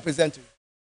I'm going to present to you.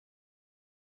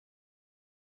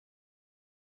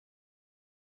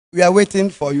 We are waiting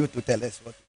for you to tell us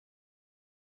what.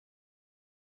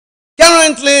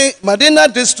 Currently,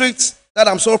 Madina District, that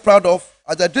I'm so proud of,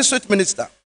 as a district minister,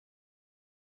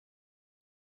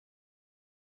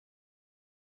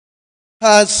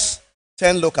 has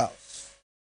 10 locals.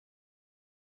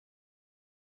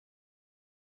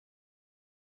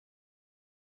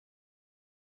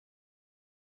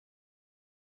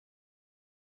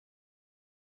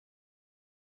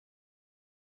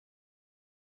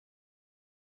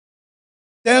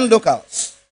 Ten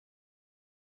locals,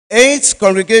 8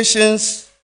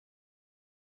 congregations,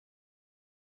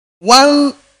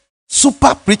 1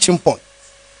 super preaching point.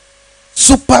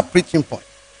 Super preaching point.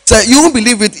 So you won't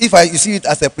believe it if you see it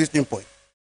as a preaching point.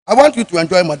 I want you to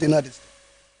enjoy Madina District.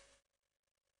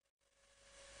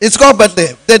 It's called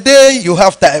Bethlehem. The day you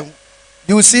have time,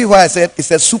 you will see why I said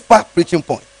it's a super preaching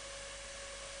point.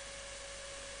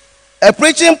 A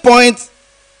preaching point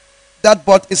that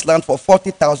bought his land for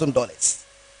 $40,000.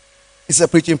 It's a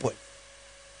preaching point.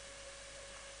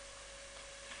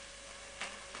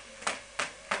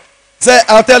 So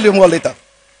I'll tell you more later.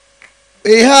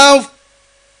 We have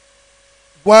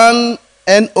one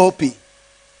NOP.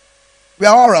 We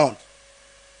are all around.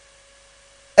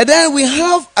 And then we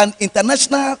have an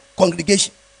international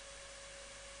congregation.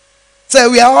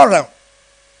 So we are all around.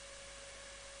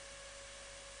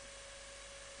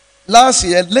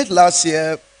 Late last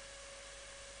year,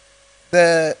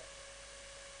 the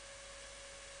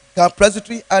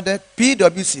Presbytery added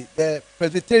PWC, the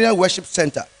Presbyterian Worship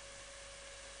Center.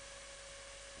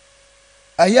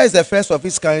 And here is the first of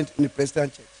its kind in the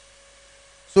Presbyterian Church.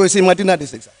 So it's in Medina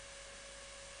District.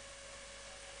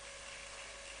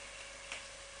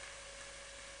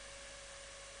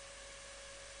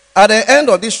 At the end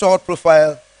of this short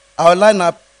profile, I will line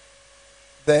up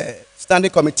the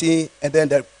standing committee and then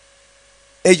the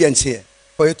agents here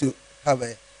for you to have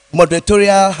a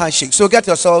moderatorial handshake. So get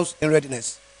yourselves in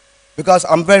readiness because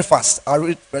I'm very fast. I'll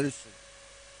read very soon.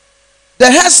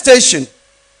 The head station,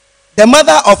 the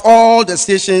mother of all the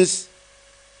stations,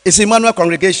 is Emmanuel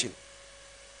Congregation.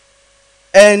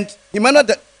 And Emmanuel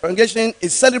Congregation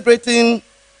is celebrating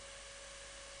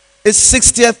its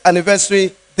 60th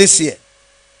anniversary this year.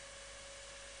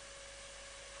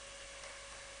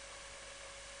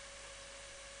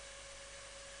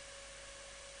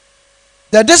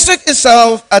 The district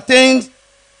itself attained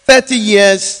 30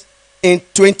 years in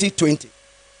 2020.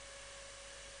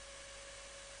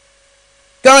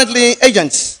 Currently,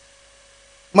 agents.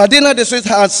 Medina District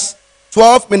has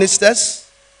 12 ministers,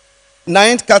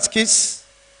 9 catechists.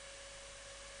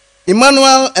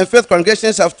 Emmanuel and Faith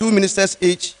congregations have 2 ministers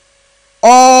each.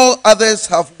 All others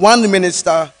have 1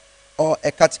 minister or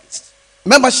a catechist.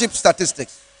 Membership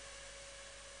statistics.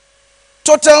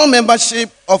 Total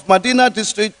membership of Medina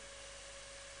District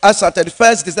as at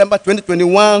 31st December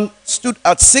 2021 stood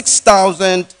at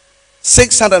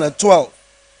 6,612,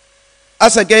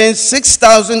 as against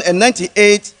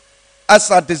 6,098 as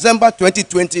at December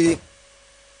 2020,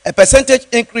 a percentage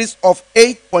increase of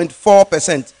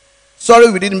 8.4%. Sorry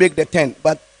we didn't make the 10,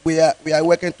 but we are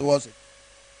working towards it.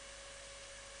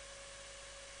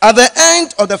 At the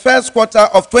end of the first quarter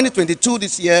of 2022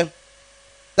 this year,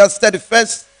 that's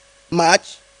 31st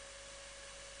March,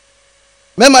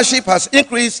 membership has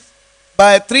increased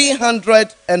by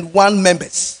 301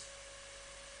 members.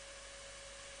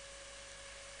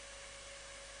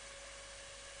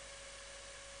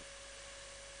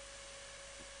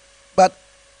 But,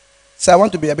 so I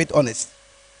want to be a bit honest.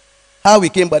 How we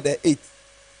came by the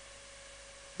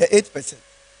 8%.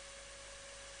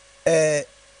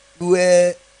 We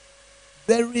were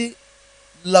very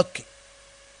lucky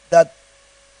that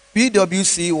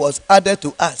PWC was added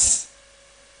to us.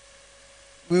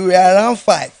 We were around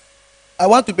 5. I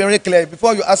want to be very clear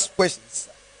before you ask questions.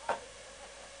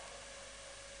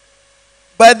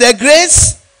 By the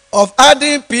grace of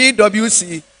adding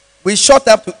PWC, we shot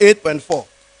up to 8.4.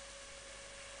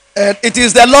 And it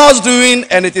is the Lord's doing,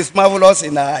 and it is marvelous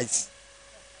in our eyes.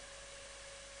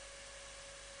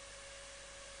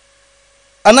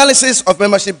 Analysis of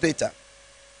membership data.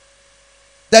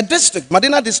 The district,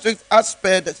 Medina District, as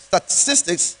per the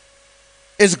statistics,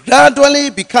 is gradually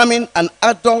becoming an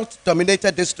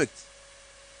adult-dominated district.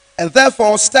 And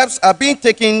therefore, steps are being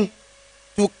taken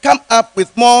to come up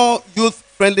with more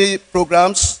youth-friendly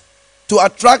programs to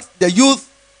attract the youth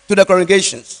to the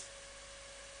congregations.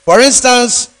 For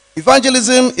instance,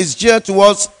 evangelism is geared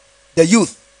towards the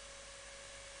youth.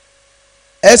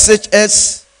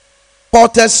 SHS,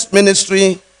 Porter's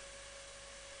Ministry,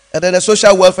 and then the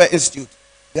Social Welfare Institute.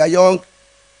 They are young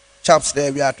chaps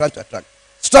there we are trying to attract.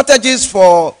 Strategies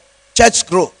for church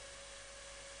growth.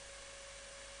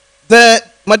 The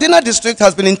Medina District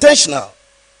has been intentional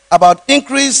about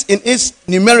increase in its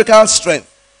numerical strength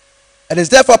and is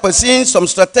therefore pursuing some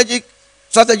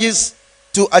strategies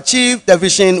to achieve the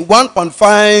Vision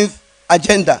 1.5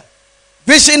 agenda.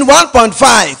 Vision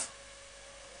 1.5.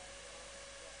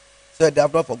 So they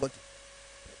have not forgotten.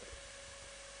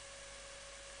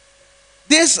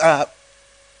 These are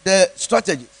the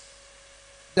strategies.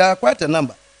 There are quite a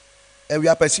number, and we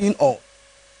are pursuing all.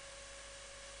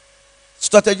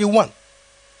 Strategy 1.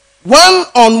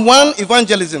 One-on-one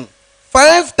evangelism.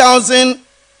 5,000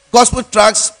 gospel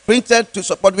tracts printed to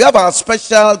support. We have our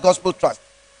special gospel tract.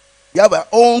 We have our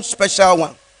own special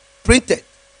one, printed,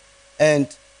 and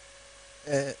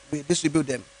we distribute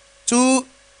them. 2,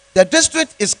 the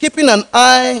district is keeping an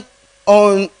eye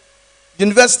on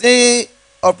University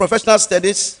of Professional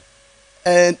Studies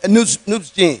and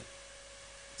NUBSG. It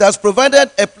has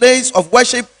provided a place of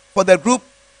worship for the group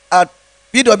at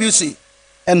PWC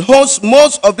and hosts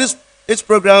most of its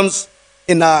programs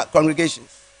in our congregations.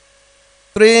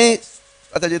 3,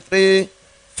 strategy 3,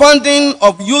 funding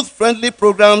of youth-friendly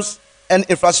programs and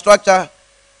infrastructure.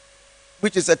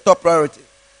 which is a top priority.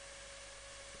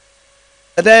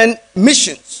 And then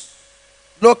missions,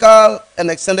 local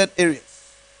and extended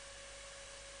areas.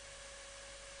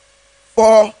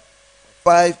 4,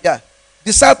 5, yeah.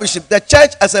 Discipleship, the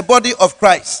church as a body of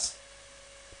Christ.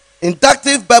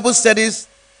 Inductive Bible studies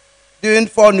during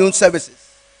 4 noon services.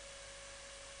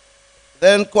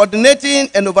 Then coordinating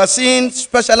and overseeing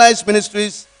specialized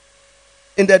ministries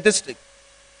in the district.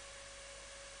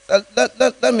 So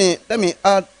let me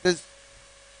add this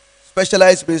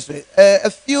specialized ministry. A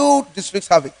few districts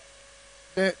have it.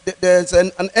 There's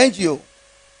an NGO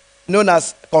known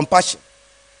as Compassion.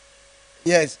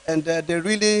 Yes, and they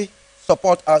really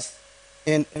support us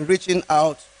in reaching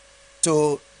out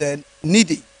to the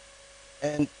needy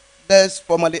and less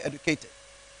formally educated.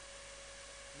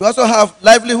 We also have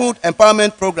livelihood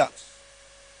empowerment programs,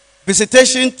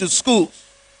 visitation to schools.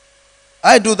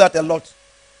 I do that a lot.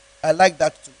 I like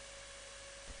that too.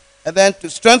 And then to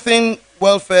strengthen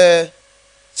welfare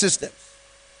systems.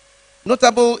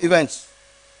 Notable events.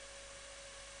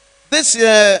 This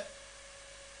year,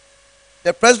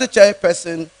 the President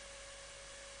Chairperson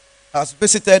has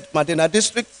visited Madina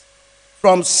District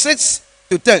from 6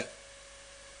 to 10.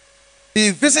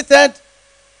 He visited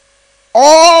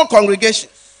all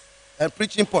congregations and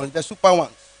preaching points, the super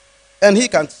ones. And he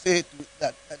can say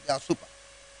that they are super.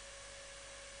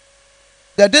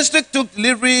 The district took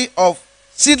delivery of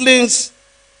seedlings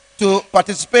to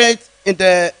participate in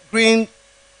the Green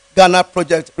Ghana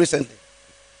project recently.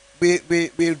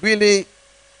 We really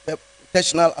were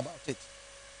intentional about it.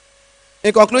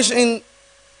 In conclusion,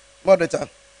 moderator,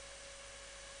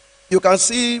 you can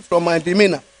see from my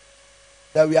demeanor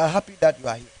that we are happy that you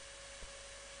are here.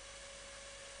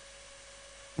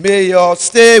 May your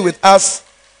stay with us,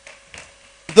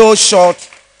 though short,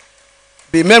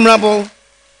 be memorable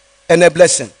and a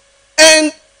blessing.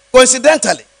 And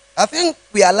coincidentally, I think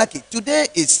we are lucky. Today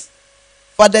is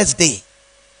Father's Day.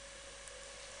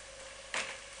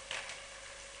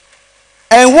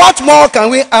 And what more can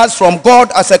we ask from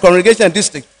God as a congregation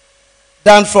district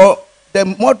than for the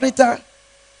moderator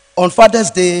on Father's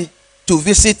Day to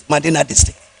visit Madina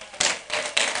District?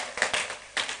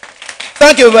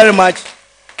 Thank you very much.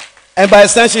 And by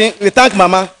extension, we thank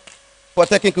Mama for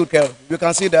taking good care of you. You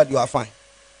can see that you are fine.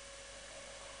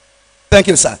 Thank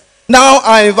you, sir. Now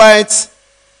I invite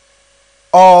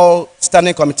all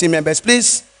standing committee members,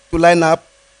 please, to line up,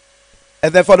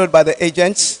 and then followed by the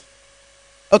agents.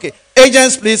 Okay,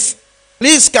 agents,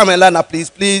 please come and line up,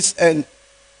 please, and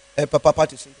Papa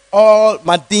participate. All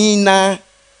Madina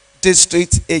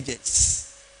District agents.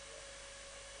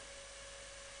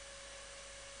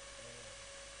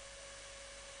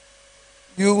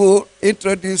 You will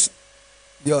introduce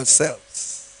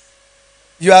yourselves.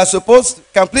 You are supposed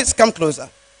to please come closer.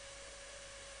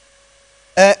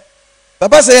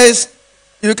 Papa says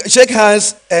you can shake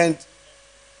hands, and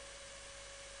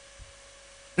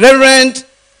Reverend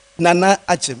Nana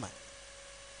Achima.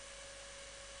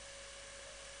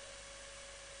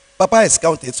 Papa is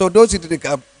counted, so those who didn't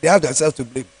come, they have themselves to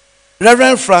blame.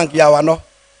 Reverend Frank Yawano.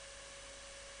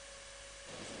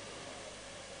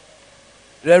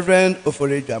 Reverend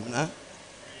Ofore Jamna.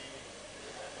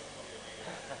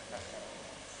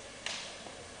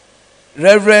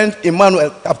 Reverend Emmanuel,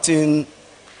 Captain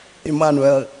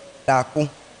Emmanuel Daku.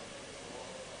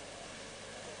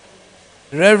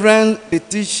 Reverend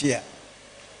Letitia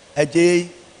Ajay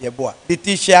Yeboah.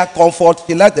 Letitia Comfort,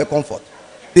 he likes the comfort.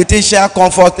 Letitia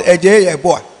Comfort Ajay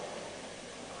Yeboah.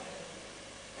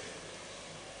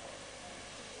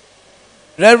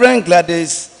 Reverend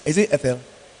Gladys, is it Ethel?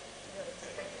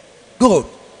 Good.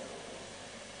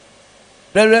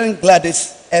 Reverend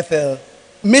Gladys Ethel,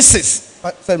 Mrs.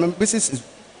 Sorry, Mrs. is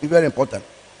very important.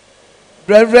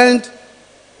 Reverend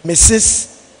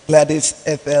Mrs. Gladys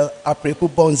Ethel Apreku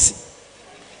Bonzi.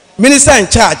 Minister in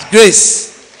charge, Grace.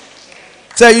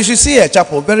 So you should see a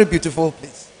chapel, very beautiful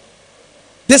place.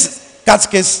 This is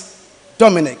Catechist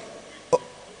Dominic.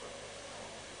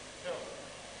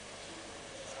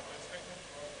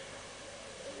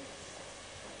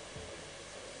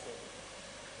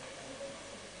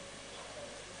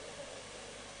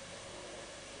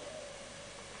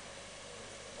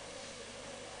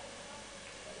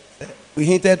 We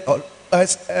hinted,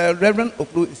 Reverend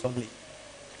Oklu is on leave.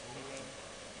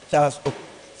 Charles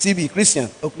CB, Christian,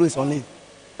 Oklu is on leave.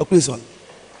 Oklu is on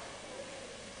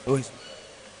leave.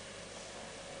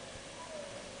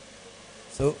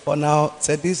 So for now,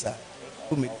 say these are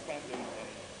 2 minutes.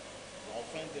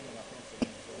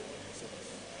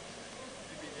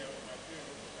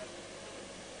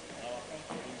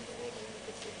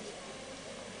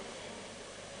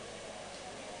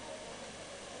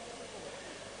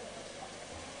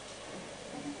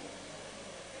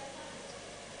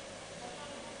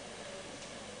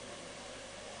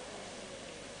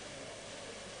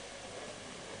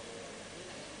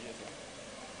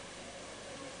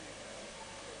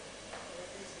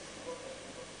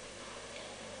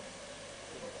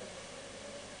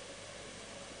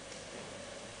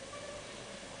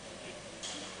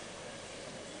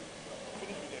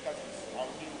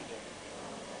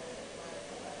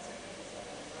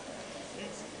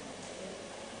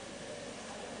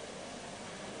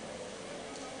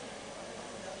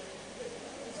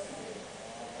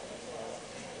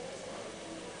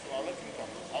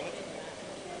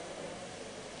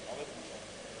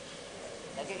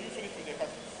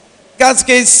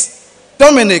 Catechist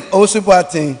Dominic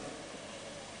Osubuatin.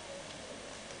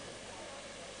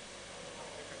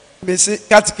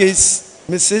 Catechist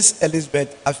Mrs.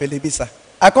 Elizabeth Afelibisa.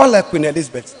 I call her Queen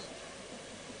Elizabeth.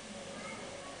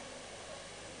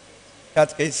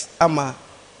 Catechist Amma.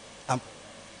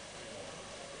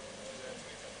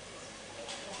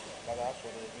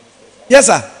 Yes,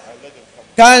 sir.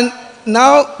 Can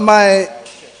now my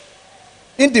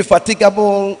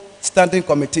indefatigable standing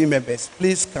committee members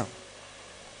please come?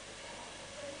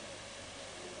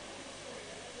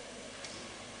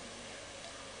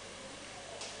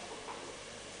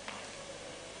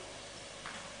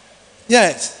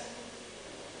 Yes.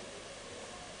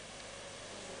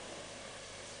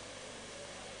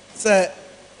 So,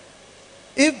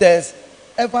 if there's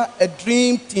ever a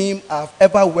dream team I've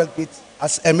ever worked with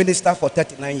as a minister for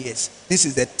 39 years, this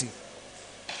is the team.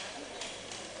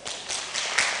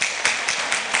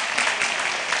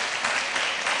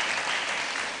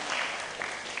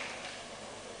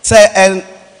 So, and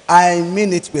I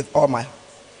mean it with all my heart.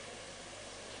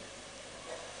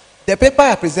 The paper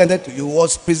I presented to you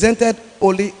was presented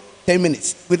only 10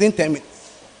 minutes, within 10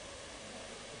 minutes.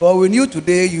 But we knew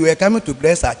today you were coming to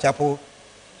bless our chapel,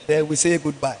 then we say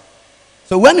goodbye.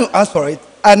 So when you asked for it,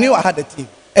 I knew I had a team.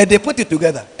 And they put it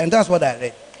together, and that's what I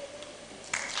read.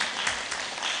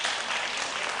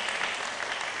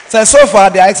 So far,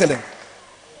 they are excellent.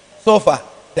 So far,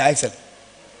 they are excellent.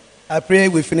 I pray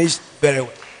we finish very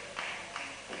well.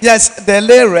 Yes, the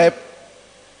lay rep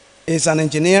is an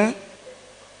engineer,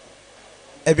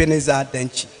 Ebenezer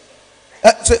Denchi.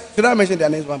 So, should I mention their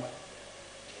names one by one?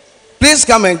 Please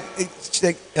come and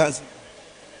shake hands.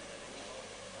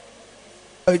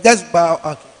 Just bow.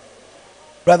 Okay.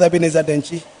 Brother Ebenezer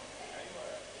Denchi.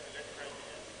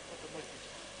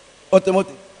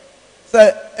 Automotive. So,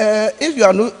 if you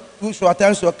are not too short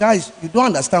time, so guys, you don't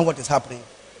understand what is happening.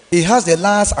 He has the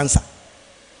last answer.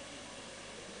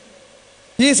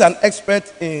 He is an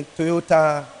expert in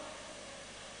Toyota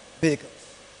vehicles.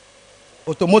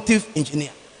 Automotive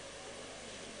engineer.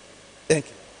 Thank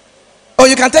you. Oh,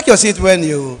 you can take your seat when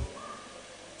you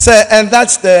say, and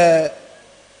that's the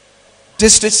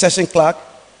district session clerk,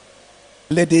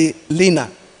 Lady Lina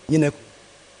Yineku.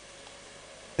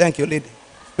 Thank you, lady.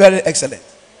 Very excellent.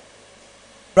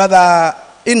 Brother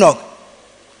Enoch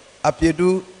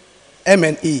Apiedu,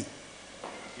 M&E.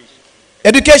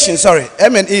 Education, sorry.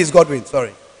 M&E is Godwin,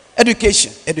 sorry.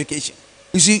 Education.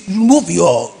 You see, remove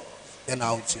your, then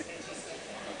I'll see.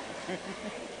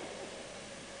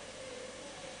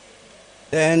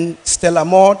 Then Stella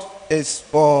Maud is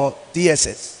for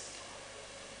DSS.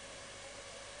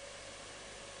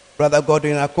 Brother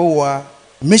Godwin Akowa,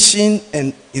 mission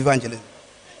and evangelism.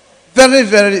 Very,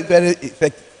 very, very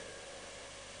effective.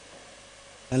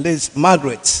 And Liz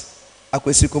Margaret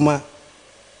Akwesikuma,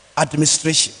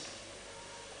 administration.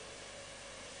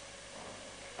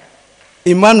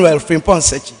 Emmanuel Frimpon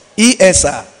Sechi,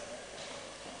 ESR.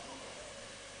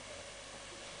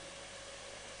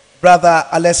 Brother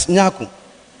Alex Nyaku,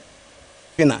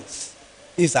 finance.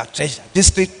 He's our treasurer,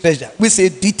 district treasurer. We say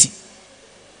DT.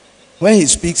 When he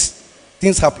speaks,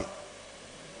 things happen.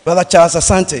 Brother Charles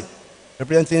Asante,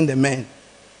 representing the men.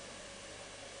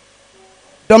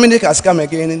 Dominic has come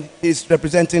again. He's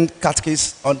representing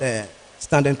Catechist on the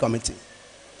standing committee.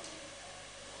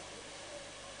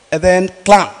 And then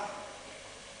Clan,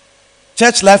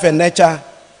 Church Life and Nature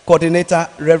Coordinator,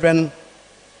 Reverend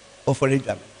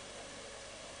Ofori.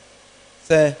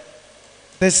 So,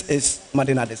 this is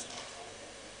Madina District.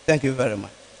 Thank you very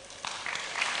much.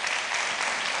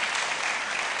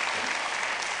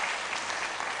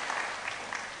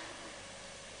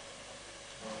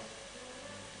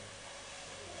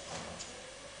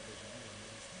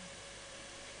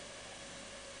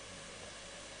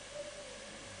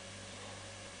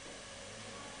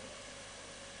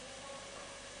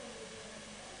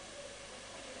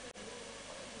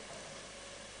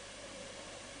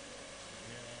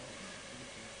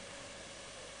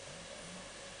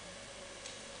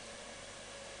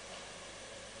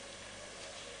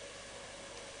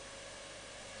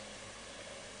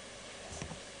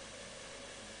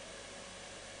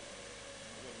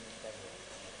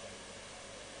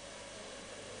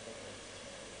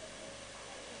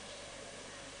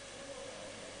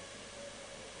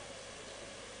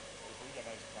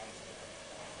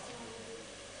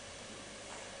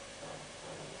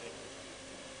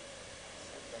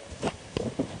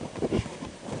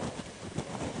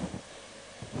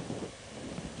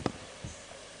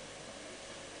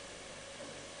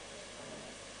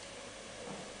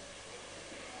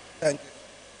 Thank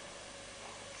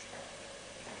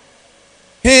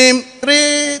you. Hymn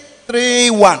 333.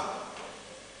 331.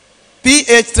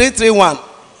 PH 331.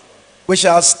 We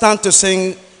shall stand to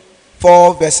sing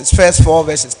 4 verses. First 4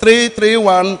 verses.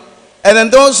 331. And then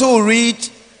those who read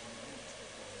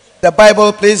the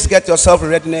Bible, please get yourself in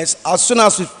readiness. As soon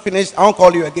as we finish, I won't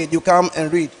call you again. You come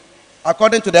and read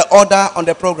according to the order on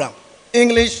the program.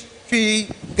 English, Fi,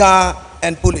 Ga,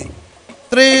 and Puli.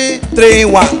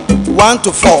 331. 1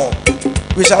 to 4.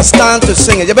 We shall stand to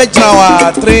sing it.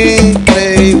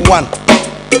 331.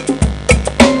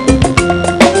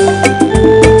 Thank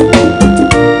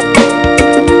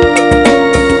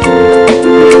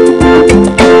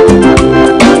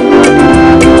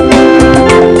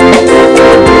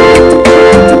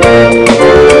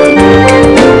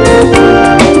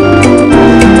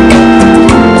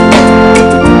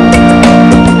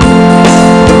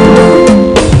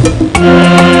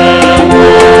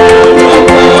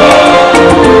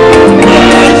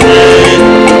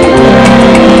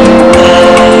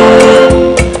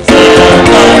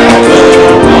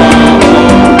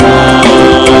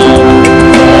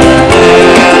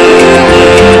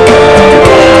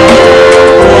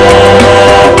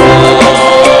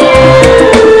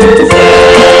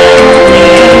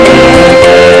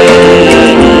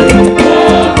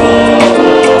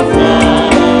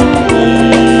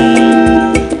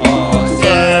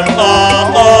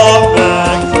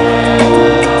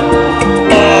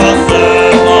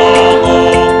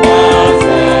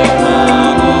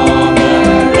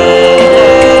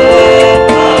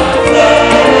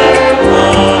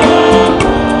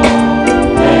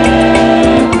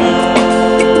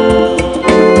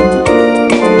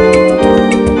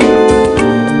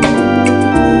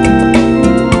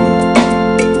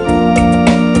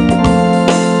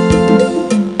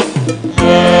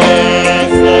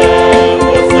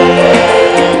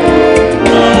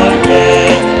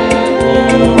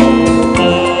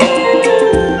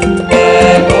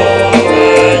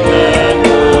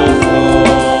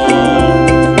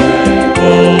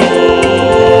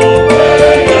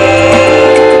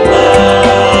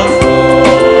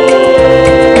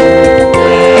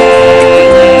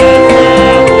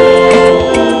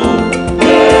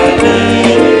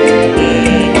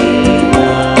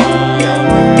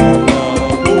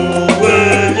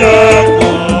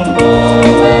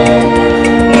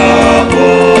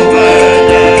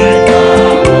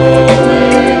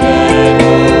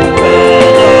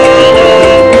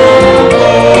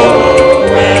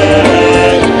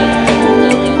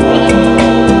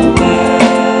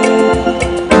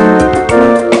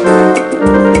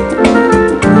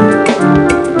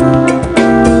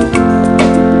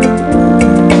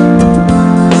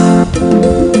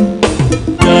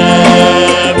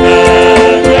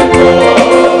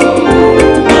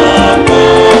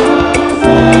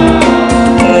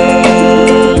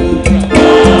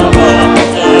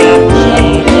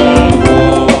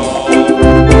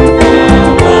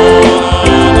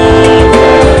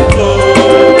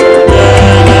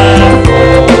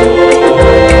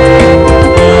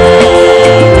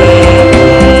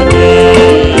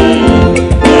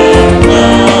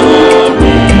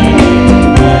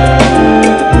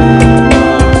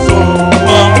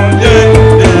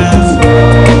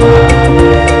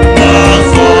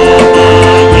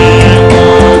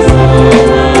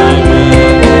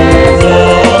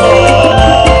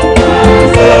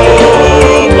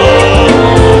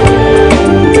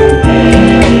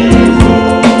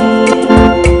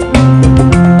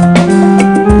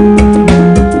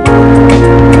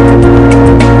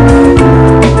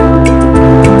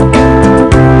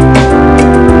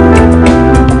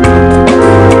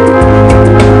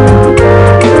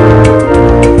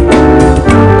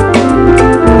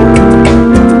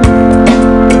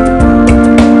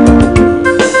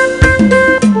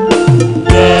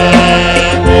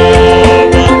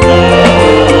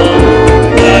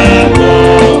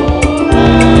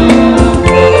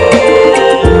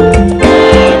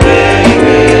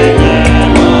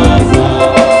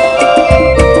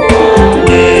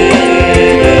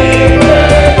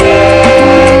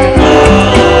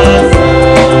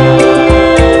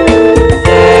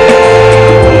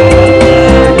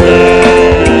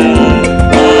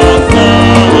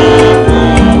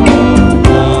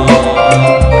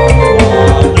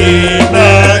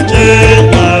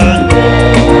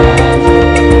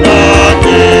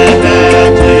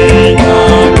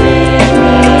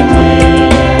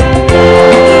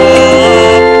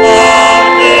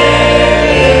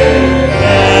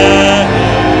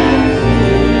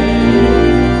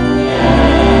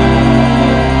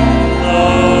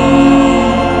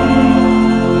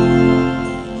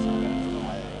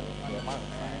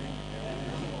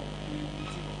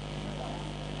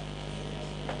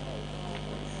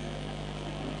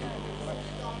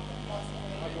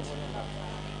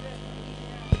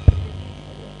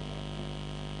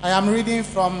I am reading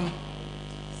from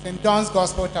St. John's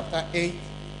Gospel, chapter 8,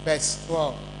 verse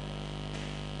 12.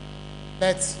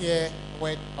 Let's hear the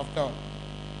word of God.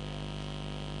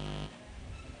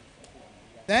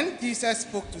 Then Jesus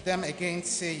spoke to them again,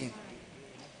 saying,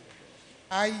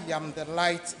 I am the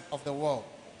light of the world.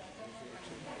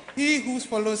 He who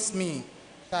follows me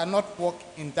shall not walk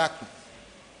in darkness,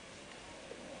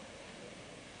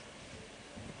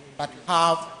 but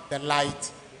have the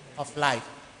light of life.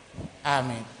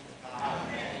 Amen.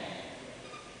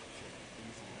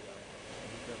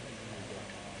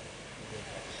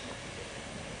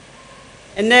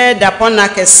 Ene dapona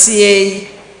kesie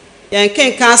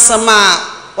yenken kansama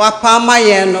wapama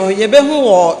ye no yebehu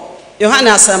wo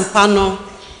Yohana asempa no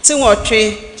ti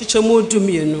wotwe chichomu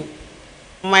dumienu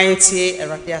maintie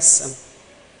erade asem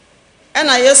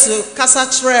ena Yesu kasa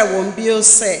kire won bio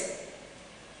se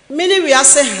mini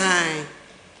wiase han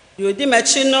yodi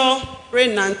machi no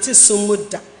renanti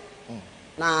sumuda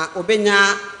na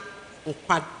obenya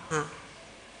nkwa.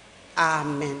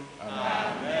 Amen.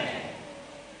 Amen.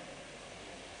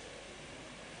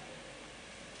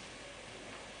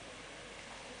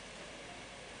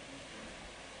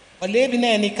 Olebi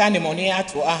na ni kanimoni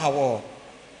atu ahawo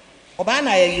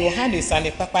obana ye Yohane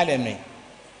sane papale me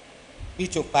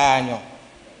bicho panyo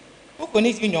uko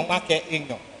ni tinyo make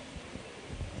inyo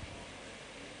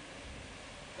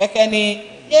ekeni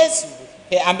Yesu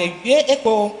ke amebie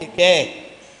eko eke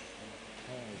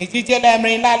ititele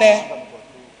mri lale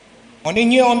oni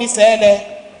nyi omi sele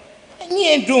nyi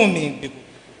edumi bibu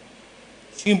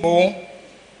chimbo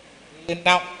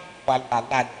na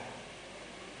walala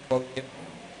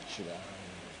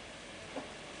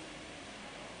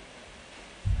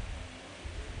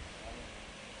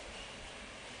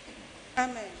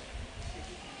Amen.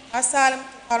 Asalam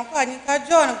karko ani ka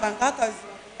John banka ka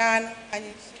zuyan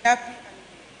ani shapi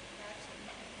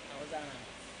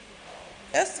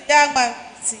Yesu ya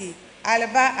si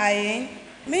alba ayin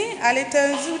mi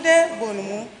alitanzude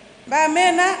bolmu ba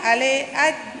mena ale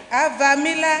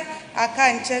avamila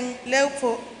akanchen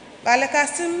lefo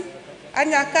balakasim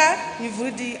anyaka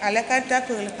nivudi alekanta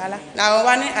kulkala na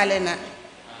wani alena.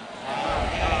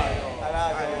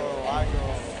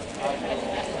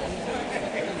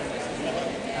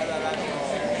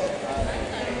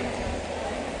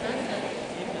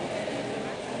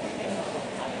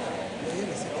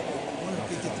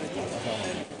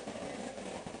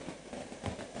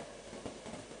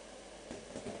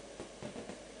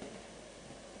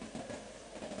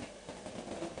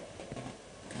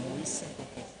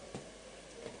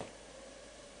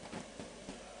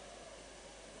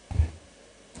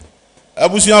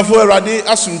 Abusuafo Awurade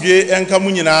asomdwe enka mu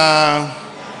nyinaa.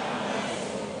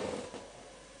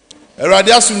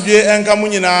 Awurade asomdwe enka mu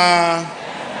nyinaa.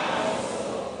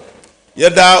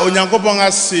 Yeda Onyankopɔn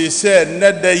ase se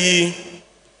nneda yi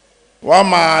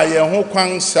wama ye ho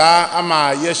kwan saa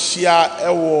ama ye hia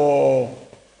ewo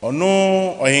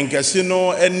ono ohenkese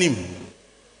no anim.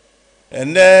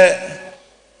 Ene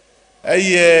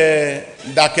eye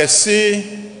dakese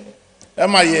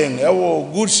ema yen ewo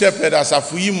Good Sheperd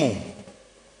asafo yi mu.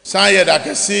 San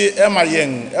dakese ema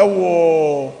yen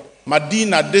ewo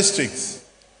Madina district.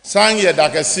 San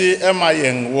dakese ema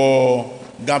yen wo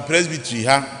Gan Presbytery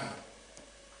ha.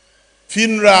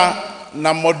 Finra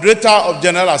na moderator of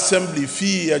General Assembly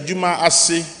fi adwuma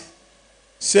ase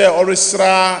se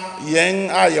oresra yen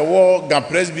a yewo Gan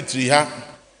Presbytery ha.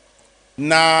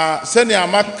 Na sene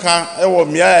amaka ewo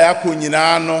mia ya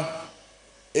konyina no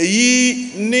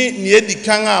eyi ni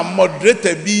edikan a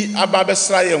moderator bi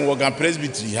ababesra yen wo Gan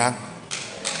Presbytery ha.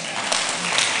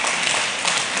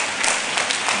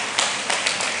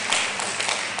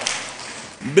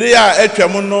 Bria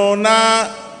etwam no na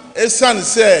esan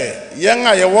se yen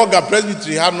a yewo Gan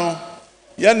Presbytery ha no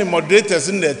yen ni moderators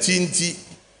na tinti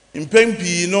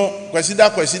impempi no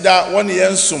kwasida woni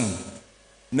yensom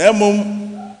na mom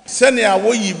sene a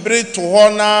wo yibre to ho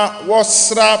na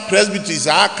wosra presbyteries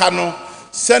aka no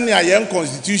sene a yen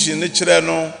constitution ne kire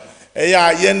no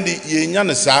eya yen di yenya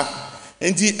ne sa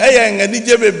enti eya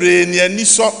nganije bebre ne ani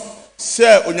so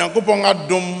se Onyankopon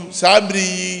adom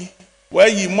sabri wa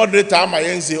yi moderator ama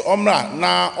yen se omra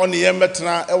na oni yen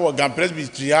metena ewo Gan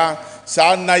Presbytery ha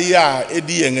sa na ya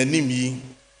edi yen anim yi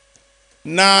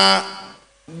na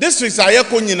districts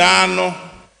ayeko nyina no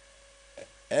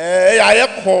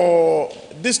ayeko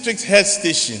district head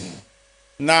station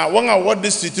na wanga what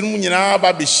district mu nyina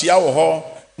ba be hia wo ho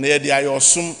na ye de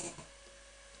ayosum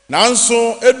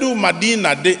nanso edu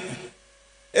Madina de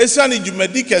esani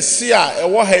jumadi kese a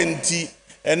ewo ha nti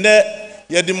ene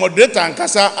ye de moderator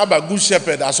ankasa aba Good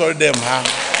Sheperd asori dem ha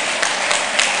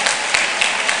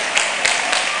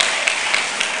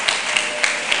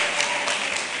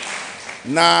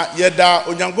na yeda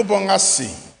onyankopon ase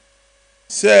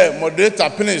se moderator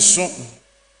peneso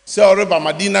se oreba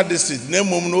Madina district na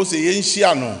mom no se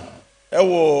yenhia no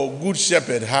ewo Good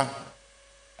Sheperd ha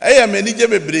eya manije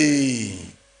bebre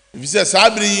vise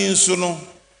sabri yinso no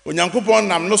onyankopon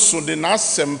nam no so de na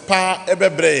sempa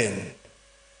ebebre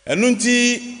enu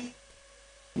nti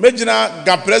mejina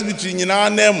ga presbytery nyina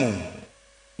na mu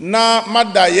na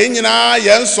mada yenyina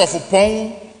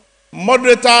yensofopon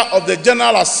moderator of the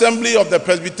General Assembly of the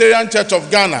Presbyterian Church of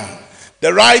Ghana,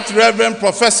 the Right Reverend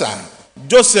Professor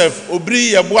Joseph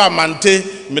Obri Yeboah Mante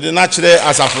Medenachre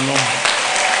Asafuno.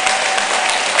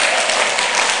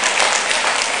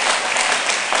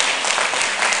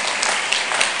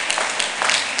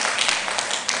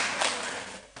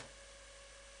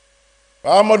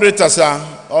 Our moderator,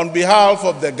 sir, on behalf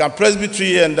of the Ghana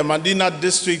Presbytery and the Madina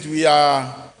District, we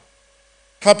are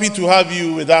happy to have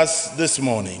you with us this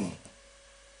morning.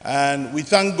 And we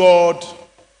thank God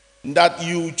that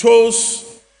you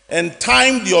chose and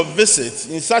timed your visit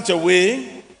in such a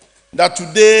way that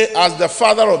today, as the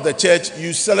father of the church,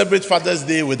 you celebrate Father's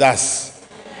Day with us.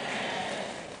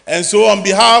 And so on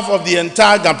behalf of the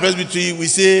entire Ghana Presbytery, we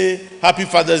say Happy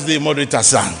Father's Day, moderator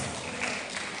son.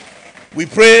 We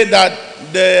pray that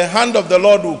the hand of the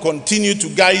Lord will continue to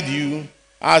guide you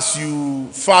as you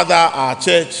father our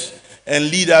church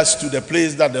and lead us to the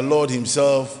place that the Lord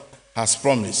himself has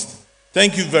promised.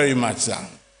 Thank you very much, sir.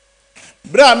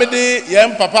 Bra me de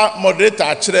yem papa moderator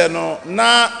akire no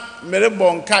na mere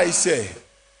bon kai se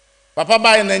papa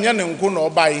bai na nya ne nko no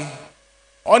bai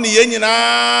oni ye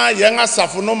nyina yen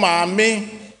asafo no maame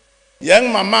yen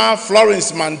mama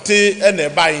Florence Mante ene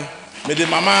bai me de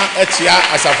mama etia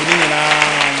asafo ni nyina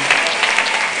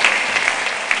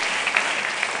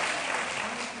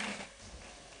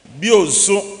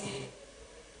bioso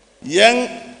yen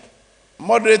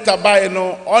moderator by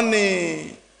no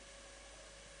only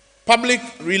public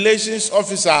relations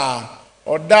officer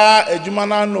or da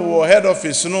ejumana no head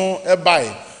office no e by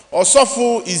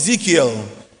Osofo Ezekiel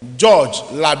George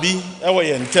Labi ewe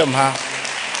yentem ha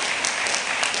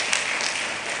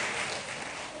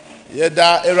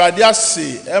yeda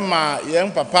eradiasi ema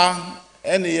yen papa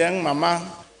ene yen mama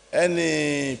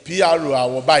ene PRO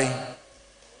awo by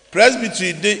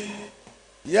presbytery de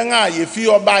yen a yefi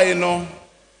obai no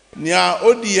nia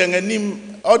odi yen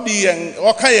anim odi yen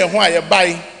oka ye ho aye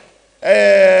bai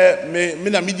me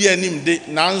na media anim de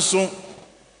nanso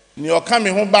ni oka me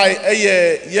ho bai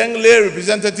yen lay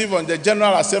representative on the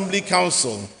General Assembly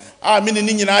Council me ni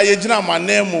nyina ye gina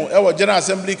manemu General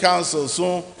Assembly Council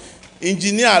so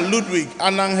engineer Ludwig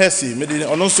Ananghesi me de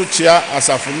ono so chia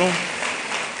asafo no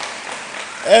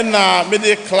me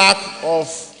de clerk of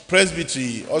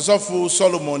presbytery Osofo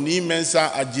Solomon ni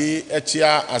mensa aje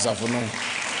echia asafo no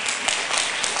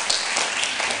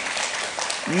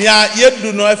nia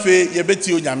yedu no afe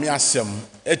yebeti onyame asem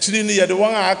echiri ni yede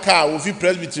won aka wo fi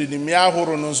presbytery ni me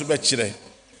ahoro no so be kire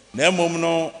na emom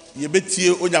no yebeti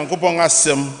onyankopon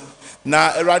asem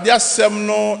na erade asem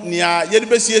no nia yede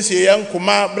besiesie ye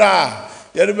nkoma bra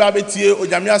yede ba betie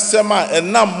onyame asem a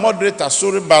enam moderator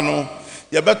soriba no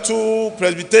yebeto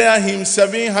Presbyterian hymn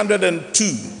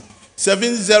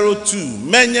 702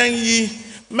 menyan yi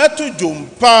meto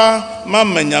jompa ma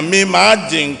manyame ma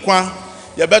agenkwa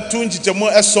yebeto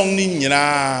nchichemo esong ni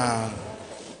nyina.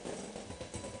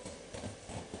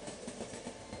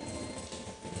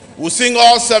 We sing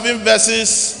all 7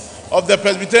 verses of the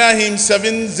Presbyterian hymn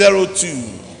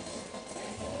 702.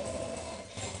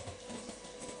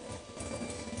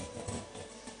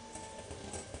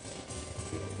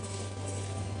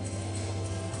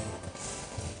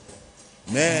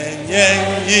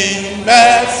 Menyen yi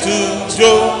metu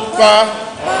jompa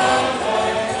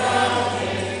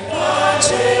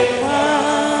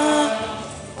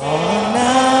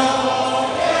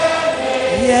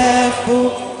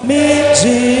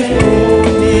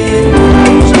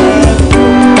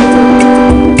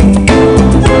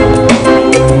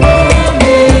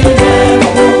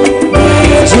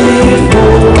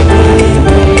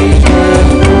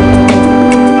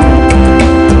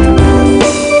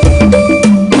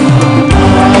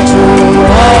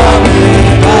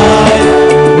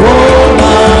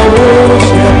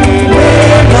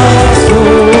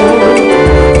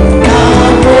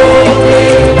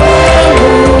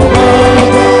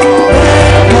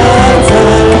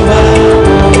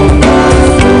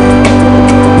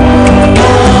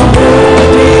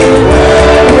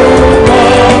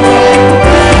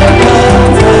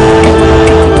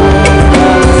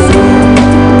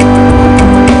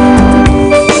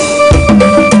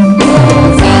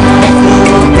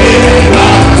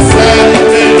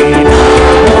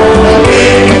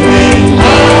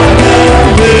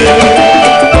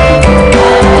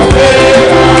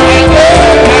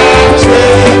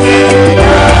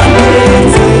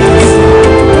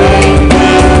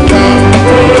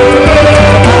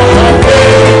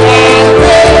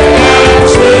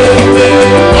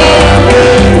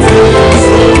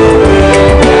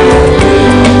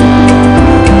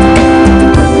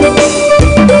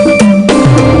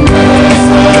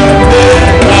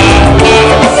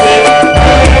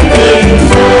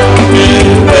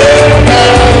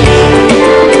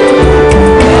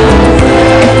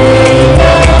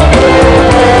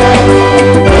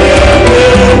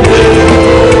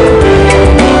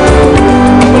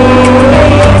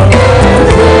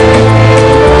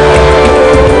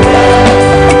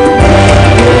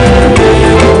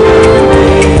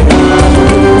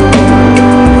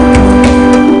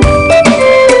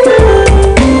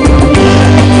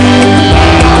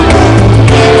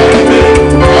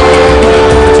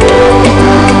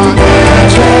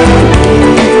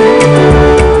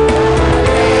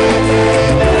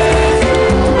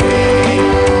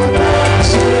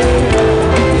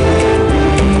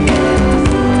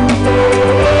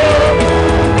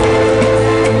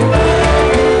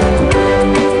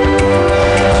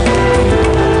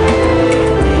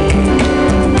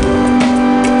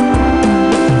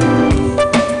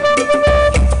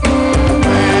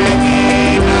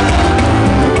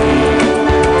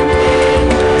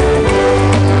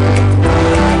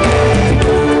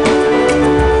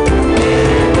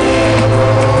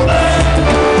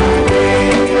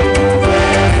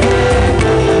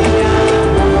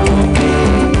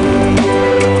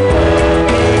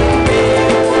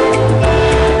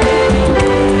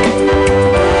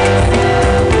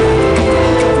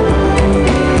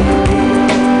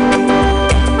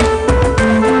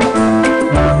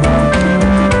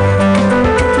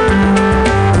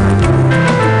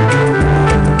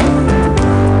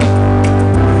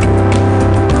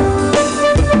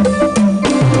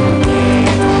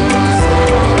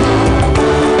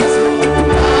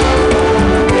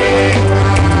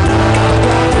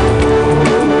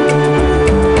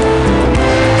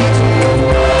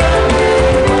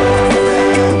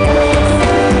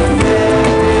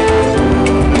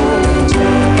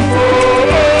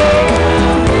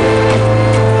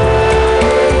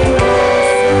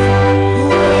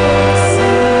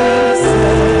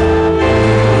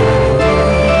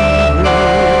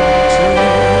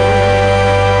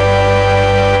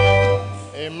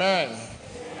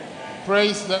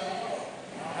Praise the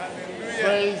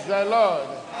Praise the Lord.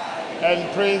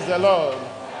 And praise the Lord.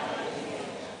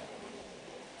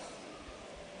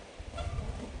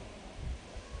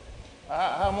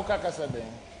 How much been?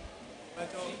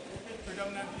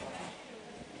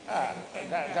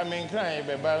 Coming crying,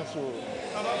 be bounce.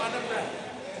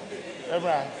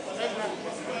 Ebra.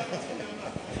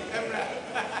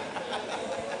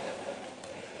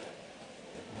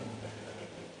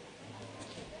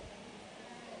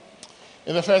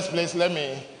 In the first place, let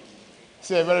me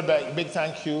say a very big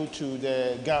thank you to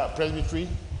the Ghana Presbytery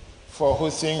for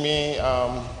hosting me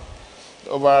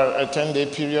over a 10-day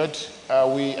period.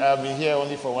 We have been here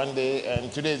only for 1 day,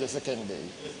 and today is the second day.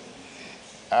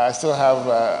 I still have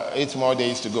 8 more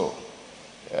days to go.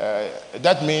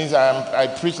 That means I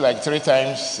preach like 3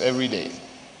 times every day.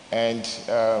 And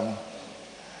so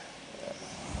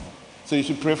you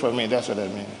should pray for me, that's what I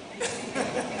mean.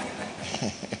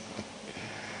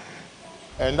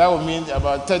 And that would mean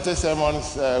about 30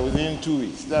 sermons within 2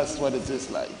 weeks. That's what it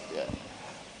is like. Yeah.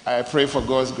 I pray for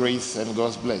God's grace and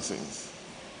God's blessings.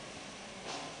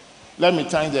 Let me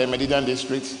thank the Medinan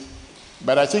district,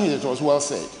 but I think it was well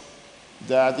said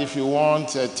that if you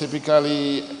want a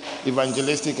typically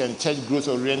evangelistic and church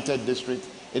growth-oriented district,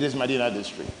 it is Medina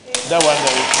district. That one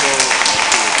there is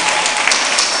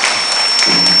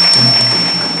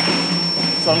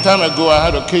no... Some time ago, I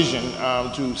had occasion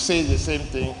to say the same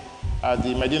thing at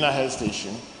the Medina Health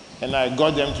Station, and I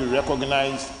got them to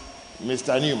recognize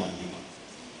Mr. Newman,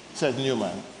 Seth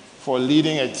Newman, for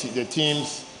leading the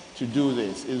teams to do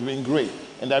this. It's been great.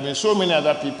 And there have been so many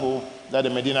other people that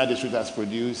the Medina district has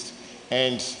produced.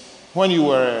 And when you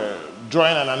were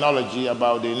drawing an analogy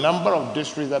about the number of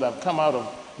districts that have come out of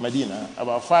Medina,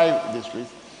 about 5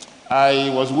 districts,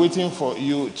 I was waiting for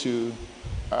you to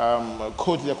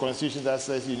quote the constitution that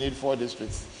says you need 4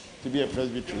 districts to be a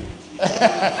presbytery.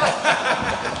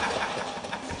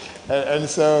 And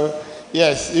so,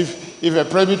 yes, if a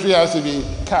presbytery has to be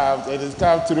carved and it's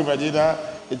carved through Medina,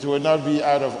 it will not be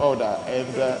out of order.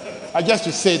 And I just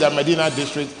to say that Medina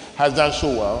district has done so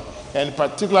well, and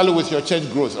particularly with your church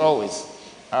growth, always.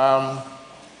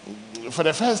 For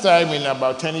the first time in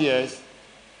about 10 years,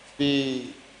 the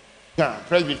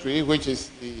presbytery, which is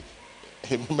the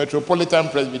metropolitan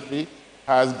presbytery,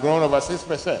 has grown over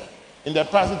 6%. In the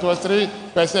past, it was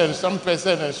 3%, some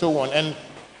percent, and so on.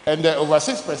 And the over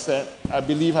 6%, I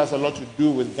believe, has a lot to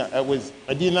do with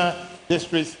Medina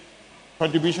district's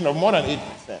contribution of more than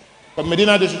 8%. But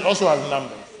Medina district also has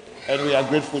numbers, and we are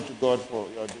grateful to God for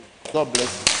your district. God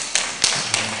bless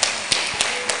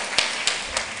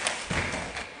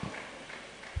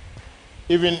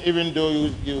you. Even though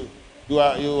you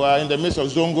are in the midst of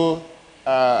Zongo,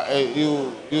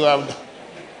 you have.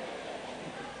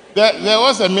 There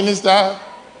was a minister at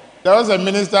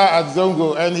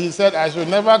Zongo, and he said I should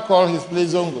never call his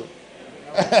place Zongo.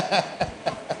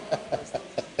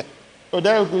 Oh,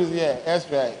 Dereku, yeah, that's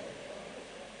right.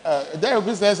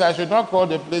 Dereku says I should not call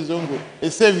the place Zongo.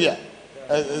 It's Savior.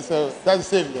 So that's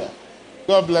Savior.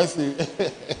 God bless you.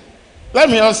 Let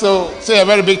me also say a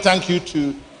very big thank you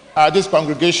to this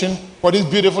congregation for this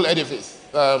beautiful edifice.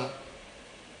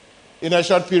 In a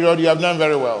short period, you have done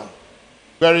very well.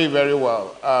 Very, very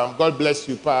well. God bless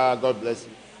you, Pa. God bless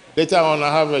you. Later on, I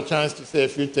have a chance to say a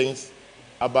few things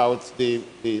about the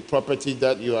property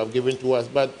that you have given to us.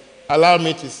 But allow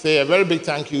me to say a very big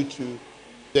thank you to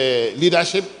the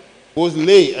leadership, both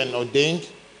lay and ordained.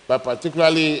 But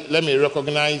particularly, let me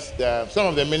recognize some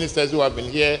of the ministers who have been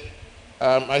here.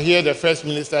 I hear the first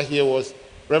minister here was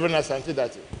Reverend Asante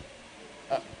Dati.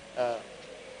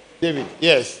 David,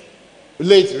 yes.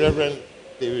 Late Reverend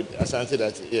David Asante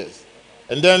Dati, yes.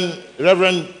 And then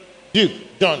Reverend Duke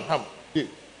John Ham. Duke.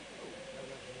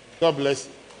 God bless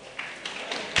you.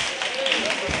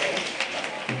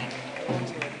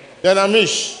 Then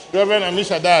Amish, Reverend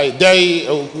Amish Adai, Dei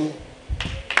Oku.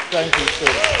 Thank you so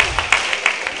much.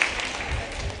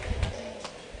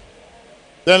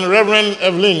 Then Reverend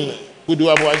Evelyn Budu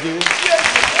Abuaji.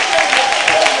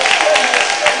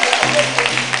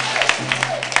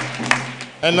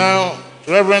 And now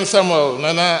Reverend Samuel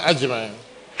Nana Ajiman.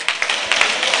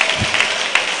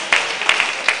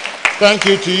 Thank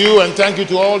you to you, and thank you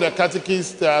to all the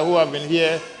catechists who have been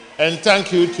here, and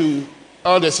thank you to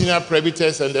all the senior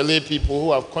presbyters and the lay people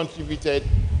who have contributed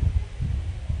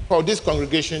for this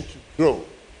congregation to grow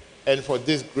and for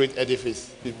this great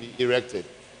edifice to be erected.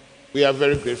 We are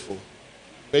very grateful.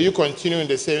 May you continue in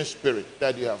the same spirit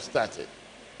that you have started.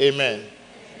 Amen.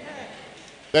 Amen.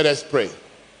 Let us pray.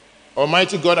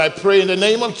 Almighty God, I pray in the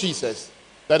name of Jesus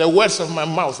that the words of my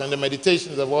mouth and the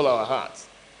meditations of all our hearts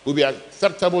will be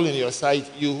acceptable in your sight,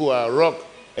 you who are a rock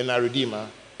and a redeemer,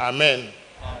 Amen.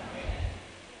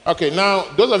 Okay, now,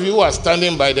 those of you who are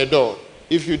standing by the door,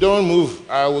 if you don't move,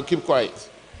 I will keep quiet.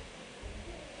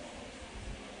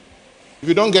 If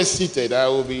you don't get seated, I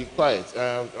will be quiet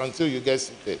until you get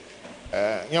seated.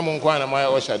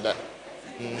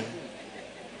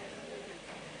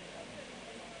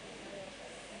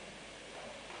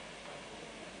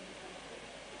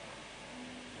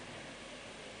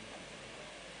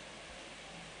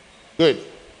 Good.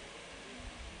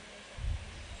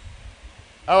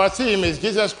 Our theme is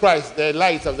Jesus Christ, the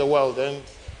light of the world. And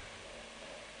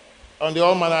on the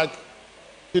almanac,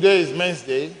 today is Men's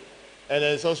Day, and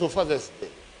it's also Father's Day.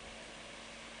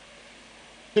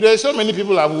 Today, so many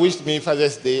people have wished me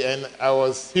Father's Day, and I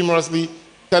was humorously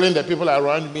telling the people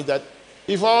around me that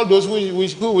if all those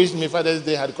who wished me Father's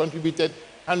Day had contributed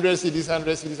 100 cedis,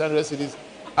 100 cedis, 100 cedis,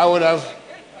 I would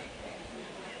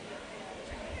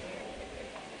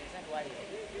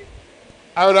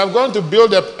have gone to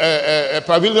build a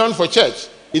pavilion for church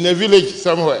in a village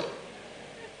somewhere.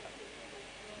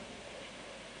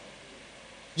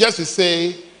 Just to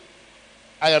say,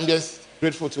 I am just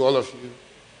grateful to all of you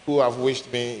who have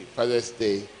wished me Father's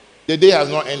Day. The day has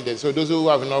not ended, so those who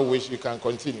have not wished, you can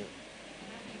continue.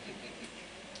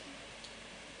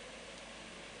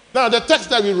 Now, the text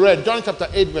that we read, John chapter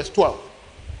 8, verse 12.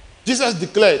 Jesus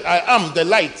declared, I am the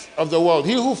light of the world.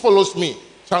 He who follows me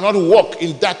shall not walk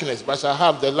in darkness, but shall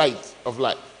have the light of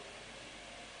life.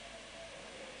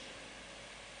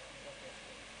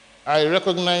 I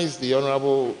recognize the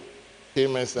Honorable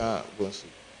Mesa Bonsu.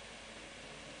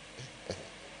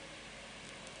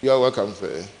 You are welcome,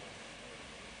 sir.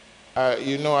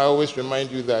 You know, I always remind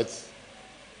you that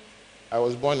I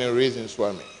was born and raised in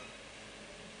Swami.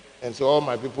 And so all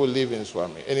my people live in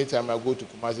Swami. Anytime I go to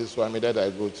Kumasi Swami, that I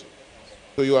go to.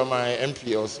 So you are my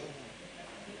MP also.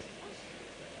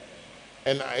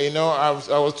 And you know, I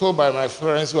was told by my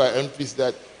friends who are MPs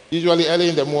that usually early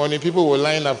in the morning, people will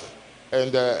line up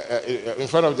and in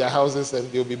front of their houses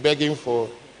and they'll be begging for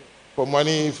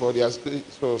money for their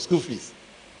school fees.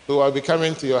 So I'll be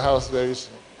coming to your house very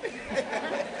soon.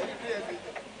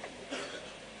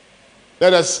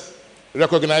 Let us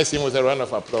recognize him with a round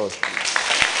of applause.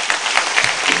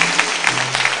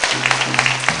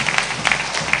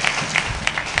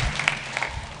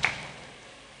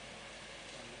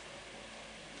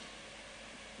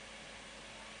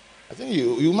 I think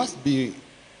you must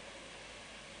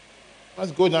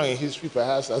go down in history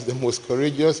perhaps as the most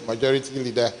courageous majority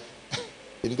leader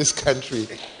in this country.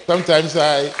 Sometimes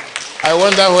I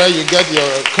wonder where you get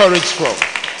your courage from.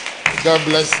 God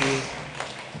bless you.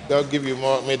 God give you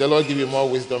more. May the Lord give you more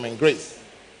wisdom and grace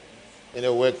in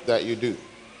the work that you do.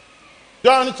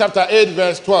 John chapter 8,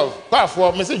 verse 12.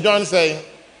 For Mr. John saying,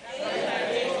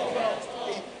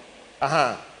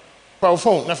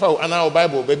 phone, and our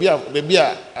Bible, baby,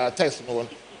 text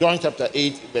John chapter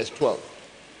 8, verse 12.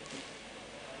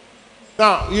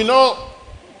 Now, you know,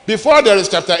 before there is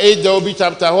chapter 8, there will be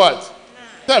chapter what?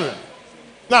 7.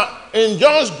 Now, in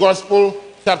John's Gospel,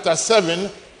 chapter 7,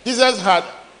 Jesus had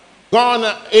gone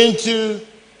into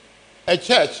a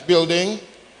church building,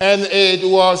 and it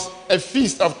was a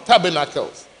Feast of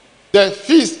Tabernacles. The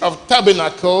Feast of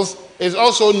Tabernacles is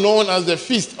also known as the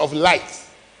Feast of Lights.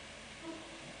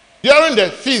 During the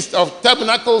Feast of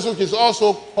Tabernacles, which is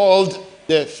also called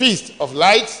the Feast of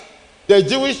Lights, the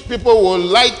Jewish people will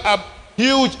light up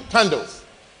huge candles.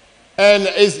 And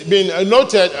it's been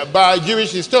noted by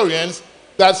Jewish historians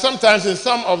that sometimes in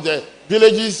some of the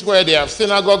villages where they have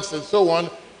synagogues and so on,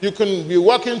 you can be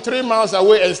walking 3 miles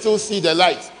away and still see the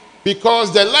lights.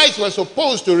 Because the lights were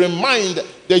supposed to remind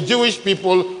the Jewish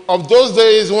people of those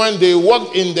days when they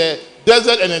walked in the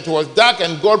desert and it was dark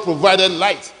and God provided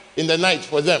light in the night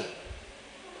for them.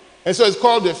 And so it's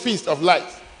called the Feast of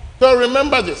Lights. So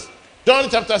remember this. John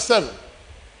chapter 7,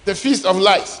 the Feast of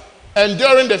Lights. And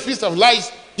during the Feast of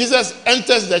Lights, Jesus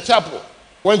enters the chapel.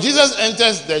 When Jesus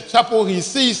enters the chapel, he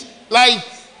sees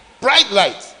lights, bright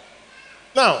lights.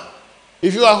 Now,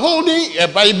 if you are holding a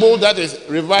Bible that is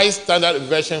Revised Standard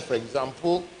Version, for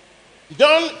example,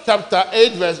 John chapter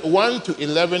 8, verse 1 to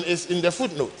 11 is in the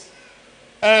footnotes.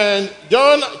 And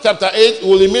John chapter 8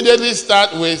 will immediately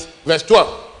start with verse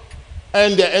 12.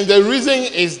 And the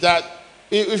reason is that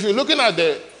if you're looking at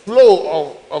the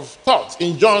flow of thoughts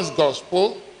in John's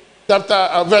Gospel,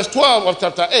 verse 12 of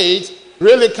chapter 8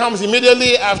 really comes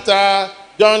immediately after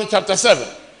John chapter 7.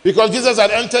 Because Jesus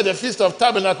had entered the Feast of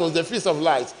Tabernacles, the Feast of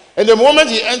Lights. And the moment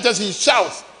he enters, he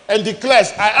shouts and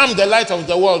declares, I am the light of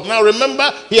the world. Now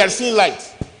remember, he had seen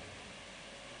light.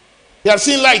 He had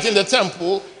seen light in the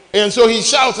temple. And so he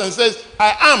shouts and says,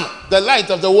 I am the light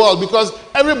of the world. Because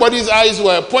everybody's eyes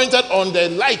were pointed on the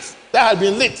lights that had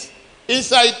been lit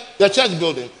inside the church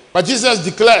building. But Jesus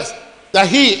declares that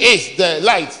he is the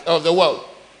light of the world.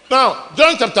 Now,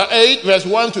 John chapter 8, verse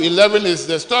 1 to 11 is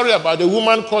the story about the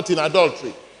woman caught in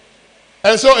adultery.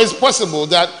 And so it's possible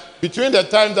that between the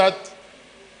time that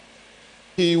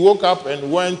he woke up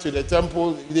and went to the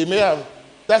temple,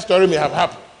 that story may have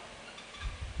happened.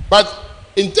 But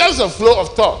in terms of flow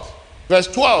of thought, verse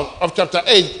 12 of chapter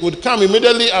 8 would come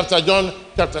immediately after John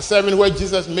chapter 7, where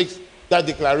Jesus makes that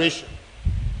declaration.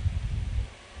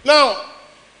 Now,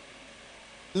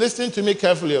 listen to me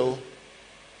carefully.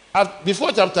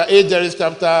 Before chapter 8, there is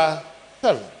chapter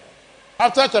 7.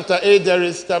 After chapter 8, there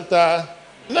is chapter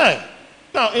 9.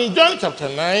 Now, in John chapter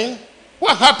 9,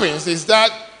 what happens is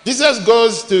that Jesus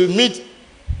goes to meet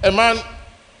a man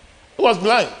who was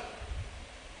blind.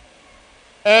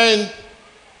 And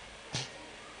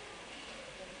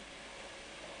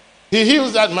he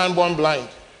heals that man born blind.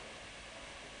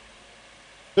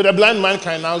 So the blind man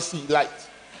can now see light.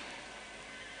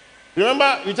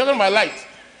 Remember, we're talking about light.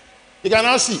 He can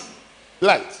now see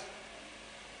light.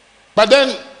 But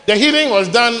then the healing was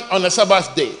done on the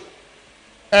Sabbath day.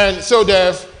 And so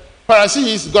the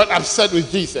Pharisees got upset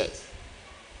with Jesus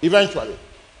eventually.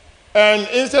 And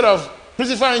instead of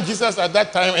crucifying Jesus at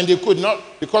that time, and they could not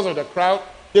because of the crowd,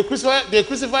 they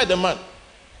crucified the man.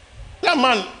 That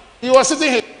man, he was sitting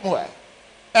here somewhere.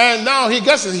 And now he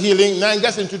gets his healing, now he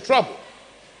gets into trouble.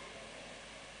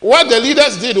 What the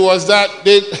leaders did was that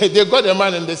they got the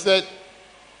man and they said,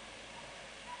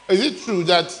 is it true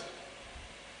that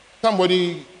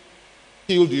somebody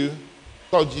healed you,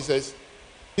 called Jesus?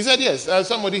 He said, yes,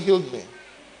 somebody healed me.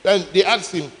 And they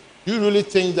asked him, do you really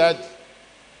think that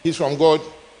he's from God?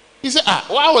 He said,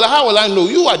 how will I know?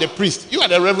 You are the priest. You are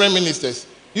the reverend ministers.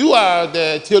 You are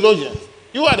the theologians.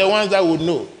 You are the ones that would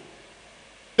know.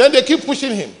 Then they keep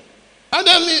pushing him. And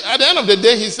then at the end of the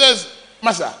day, he says,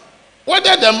 Master,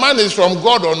 whether the man is from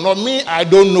God or not, me, I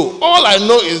don't know. All I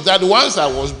know is that once I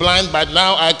was blind, but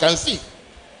now I can see.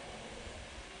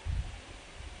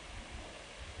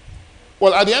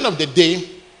 Well, at the end of the day,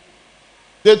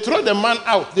 they throw the man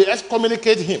out. They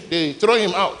excommunicate him. They throw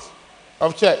him out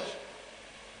of church.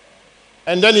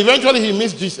 And then eventually he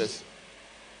meets Jesus.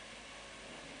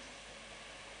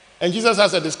 And Jesus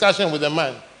has a discussion with the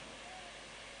man.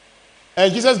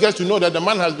 And Jesus gets to know that the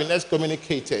man has been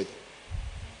excommunicated.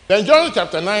 Then John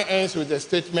chapter 9 ends with a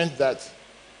statement that,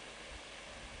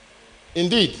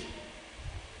 indeed,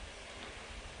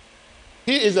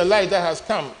 he is the light that has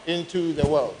come into the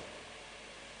world.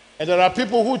 And there are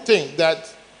people who think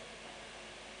that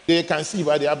they can see,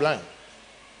 but they are blind.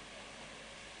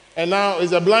 And now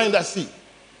it's the blind that see.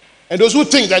 And those who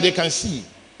think that they can see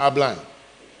are blind.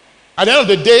 At the end of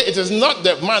the day, it is not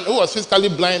the man who was physically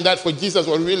blind that for Jesus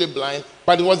was really blind,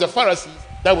 but it was the Pharisees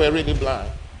that were really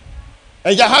blind.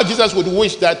 And how Jesus would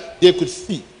wish that they could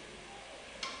see.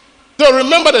 So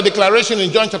remember the declaration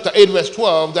in John chapter 8 verse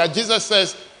 12 that Jesus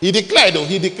says, declaring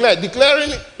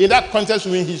in that context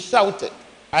when he shouted,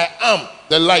 I am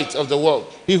the light of the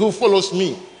world. He who follows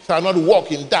me shall not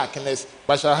walk in darkness,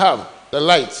 but shall have the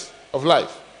light of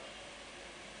life.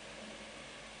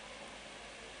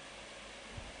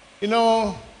 You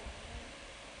know,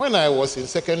 when I was in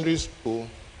secondary school,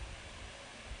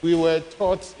 we were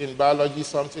taught in biology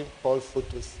something called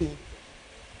photosynthesis.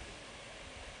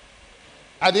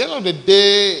 At the end of the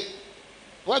day,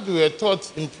 what we were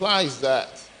taught implies that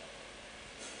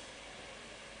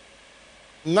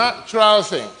natural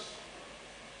things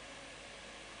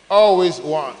always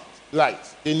want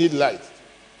light. They need light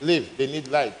to live. They need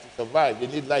light to survive. They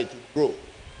need light to grow.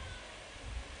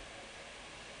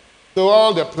 So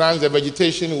all the plants, the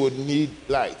vegetation would need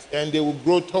light, and they will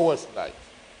grow towards light.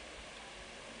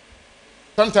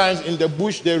 Sometimes in the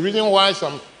bush, the reason why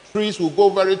some trees will go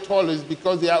very tall is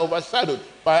because they are overshadowed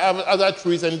by other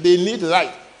trees, and they need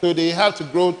light, so they have to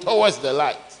grow towards the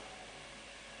light.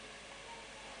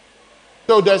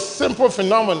 So the simple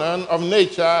phenomenon of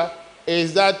nature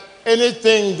is that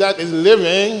anything that is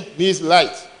living needs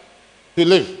light to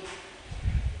live.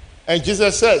 And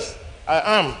Jesus says,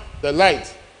 I am the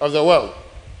light of the world.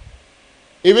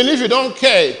 Even if you don't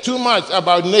care too much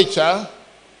about nature,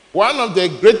 one of the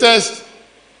greatest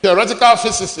theoretical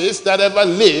physicists that ever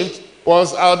lived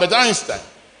was Albert Einstein.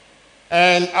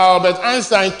 And Albert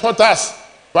Einstein taught us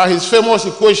by his famous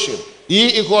equation,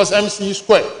 E equals mc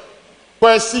squared,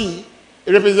 where c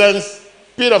represents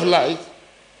speed of light,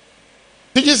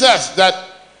 teaches us that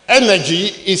energy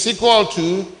is equal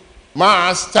to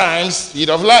mass times speed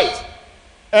of light.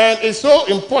 And it's so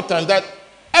important that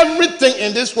everything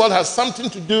in this world has something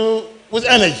to do with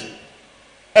energy.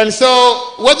 And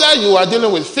so whether you are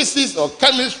dealing with physics or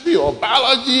chemistry or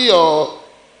biology or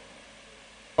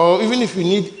or even if you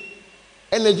need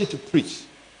energy to preach,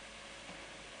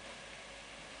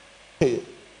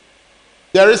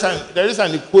 there is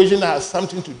an equation that has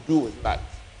something to do with light.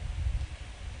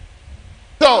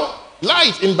 So,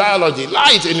 light in biology,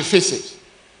 light in physics.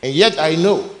 And yet I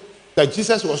know that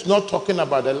Jesus was not talking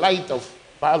about the light of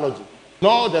biology,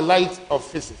 nor the light of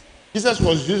physics. Jesus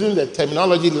was using the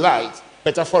terminology light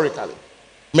metaphorically.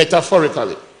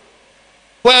 Metaphorically.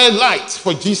 Where light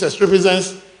for Jesus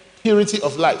represents purity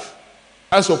of life,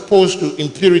 as opposed to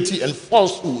impurity and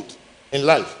falsehood in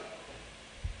life.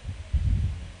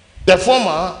 The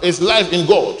former is life in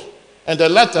God, and the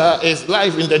latter is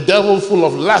life in the devil, full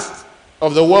of lust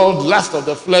of the world, lust of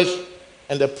the flesh,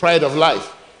 and the pride of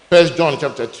life. 1 John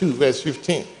chapter 2, verse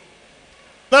 15.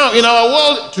 Now, in our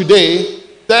world today,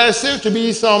 there seems to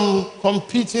be some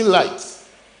competing lights.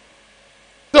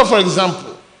 So, for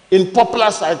example, in popular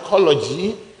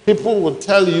psychology, people will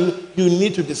tell you, you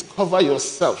need to discover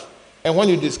yourself. And when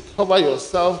you discover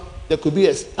yourself, there could be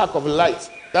a spark of light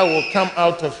that will come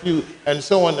out of you, and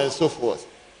so on and so forth.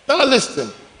 Now listen,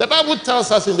 the Bible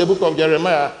tells us in the book of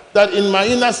Jeremiah that in my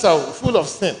inner self, full of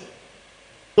sin.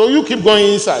 So you keep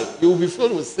going inside, you will be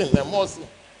filled with sin and more sin.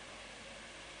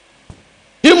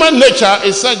 Human nature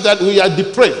is such that we are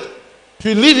depraved. If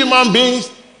you leave human beings,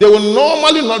 they will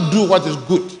normally not do what is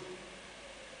good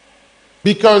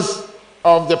because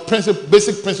of the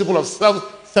basic principle of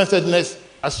self-centeredness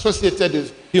associated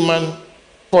with human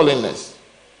fallenness.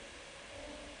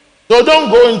 So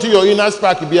don't go into your inner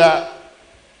spark.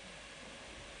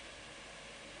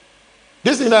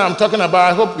 This thing that I'm talking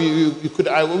about, I hope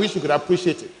I wish you could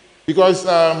appreciate it. Because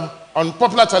on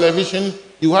popular television,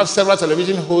 you have several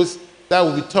television hosts that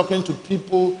will be talking to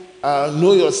people,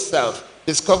 know yourself,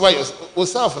 discover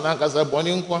yourself.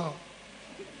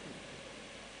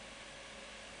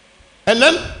 And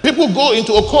then people go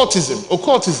into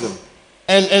occultism,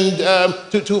 and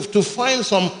to find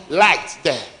some light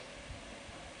there.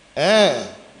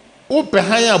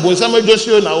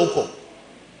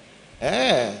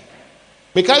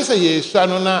 Because ye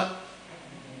shano na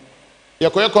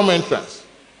yakoya common entrance.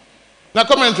 Na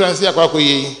common entrance ya kwa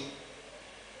koyi.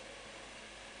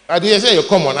 Adi say you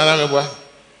common ana mebwa.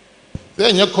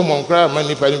 Say you common kra man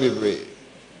nipa ni bebre.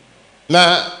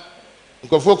 Na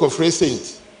nkofo ko free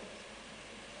saint.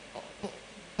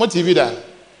 Mo TV da.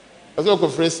 Oso ko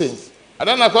free saint.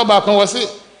 Adana ko ba kon wose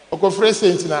ko free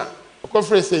saint na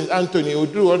Conference St. Anthony,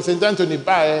 Odru, St. Anthony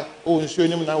Bae, oh, and show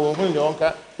him now, when you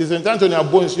uncle, St. Anthony are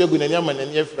bones, you're going to Yaman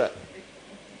and Yefra.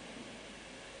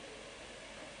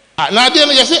 Now, then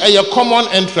you say a common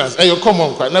entrance, a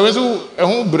common cry. Now, a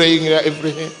home bring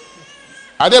everything.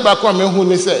 Are they back on me who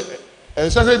they say?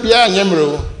 And so, be a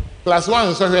Yamro, class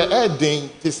 1, so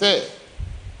adding to say,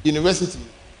 University,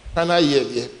 can I hear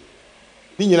you?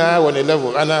 Nina on a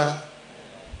level, Anna,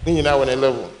 Nina on a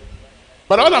level.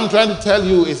 But all I'm trying to tell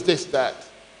you is this, that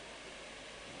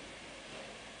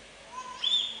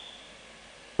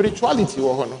spirituality,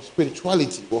 but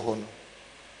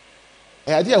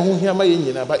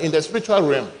in the spiritual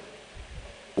realm,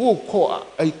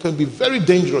 it can be very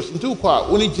dangerous.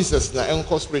 Only Jesus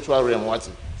na spiritual realm.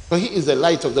 So he is the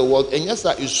light of the world. And yes,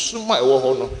 is suma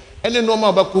and the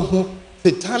normal baku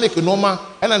satanic normal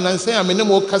and an answer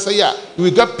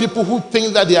we got people who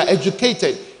think that they are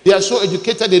educated. They are so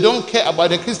educated, they don't care about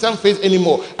the Christian faith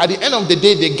anymore. At the end of the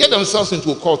day, they get themselves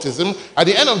into occultism. At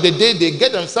the end of the day, they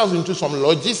get themselves into some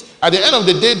logics. At the end of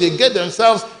the day, they get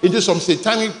themselves into some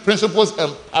satanic principles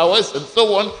and powers and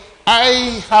so on.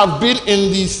 I have been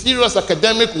in the serious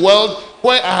academic world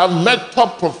where I have met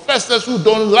top professors who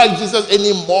don't like Jesus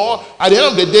anymore. At the end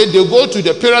of the day, they go to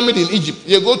the pyramid in Egypt.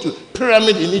 They go to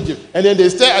pyramid in Egypt. And then they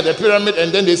stare at the pyramid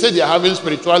and then they say they are having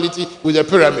spirituality with the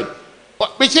pyramid.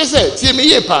 Which is it?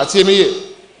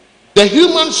 The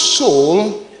human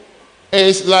soul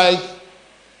is like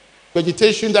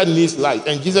vegetation that needs light,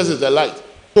 and Jesus is the light.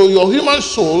 So your human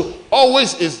soul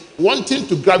always is wanting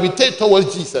to gravitate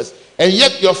towards Jesus, and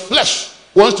yet your flesh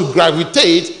wants to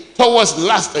gravitate towards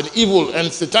lust and evil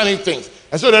and satanic things.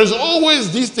 And so there's always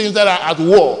these things that are at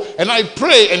war. And I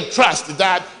pray and trust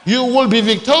that you will be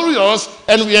victorious,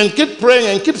 and keep praying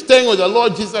and keep staying with the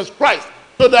Lord Jesus Christ,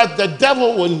 so that the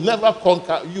devil will never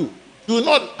conquer you. Do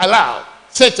not allow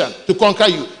Satan to conquer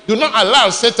you. Do not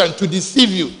allow Satan to deceive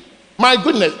you. My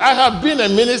goodness, I have been a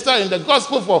minister in the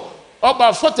gospel for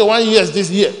about 41 years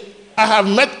this year. I have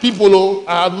met people,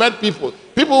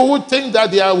 people who think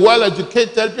that they are well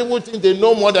educated, people who think they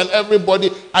know more than everybody.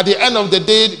 At the end of the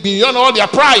day, beyond all their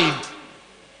pride.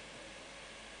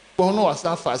 Because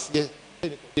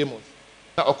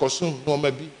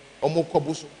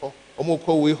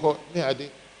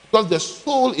the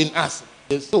soul in us,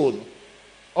 the soul,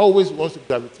 always wants to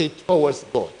gravitate towards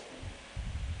God.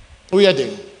 We are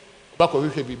then back of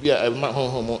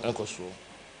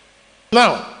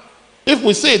now, if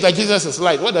we say that Jesus is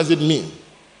light, what does it mean?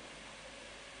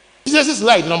 Jesus'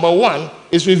 light, number one,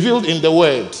 is revealed in the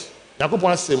word. The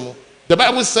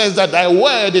Bible says that thy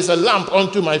word is a lamp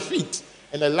unto my feet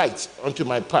and a light unto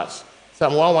my path.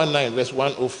 Psalm 119, verse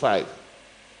 105.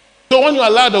 So when you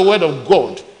allow the word of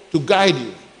God to guide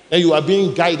you, then you are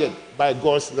being guided by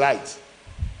God's light.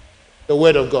 The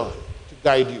word of God to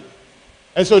guide you.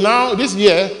 And so now, this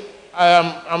year,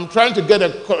 I'm trying to get a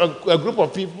group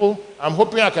of people. I'm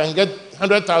hoping I can get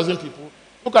 100,000 people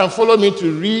who can follow me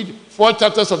to read 4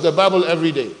 chapters of the Bible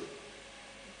every day.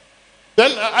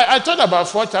 Then I thought about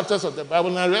 4 chapters of the Bible,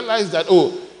 and I realized that,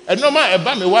 and no matter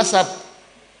about my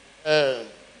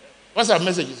WhatsApp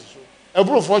messages, I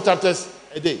brought 4 chapters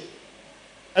a day.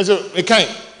 And so, I can't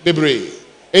be brave.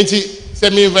 And he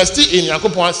said, me invest in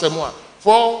Yakupon Samoa,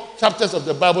 4 chapters of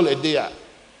the Bible a day.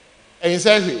 And he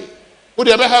said, would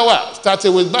you ever have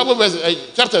started with Bible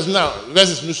verses, chapters now,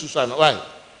 verses Nususana? Why?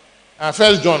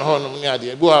 First John Horn,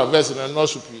 verses in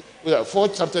North Supreme. We have 4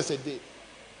 chapters a day.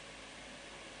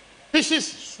 Fishes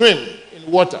swim in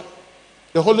water.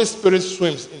 The Holy Spirit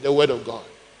swims in the Word of God.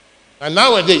 And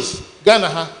nowadays,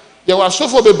 Ghana, there was so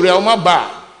for Bebrea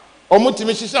Bar, or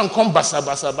Mutimishan come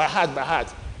basa by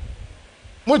heart.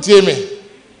 Mutieme.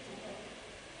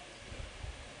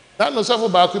 That no suffer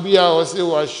Bakubia or say,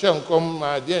 was Shem come,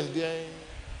 my dear,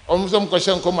 some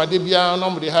question come, my dear,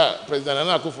 nobody had President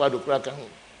Anakufado Kraka.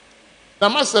 Now,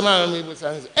 Master Man,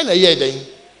 and a year day,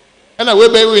 and I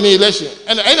will be winning election,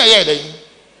 and a year day.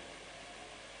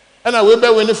 And I will be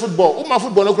winning football. My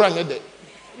football no crying a day.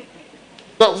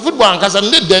 But football, because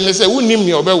I'm not then, they say, who name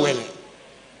me or be winning?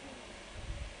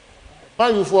 Why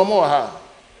you for more her?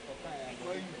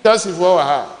 Chelsea for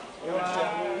her.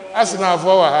 Arsenal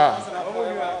for her.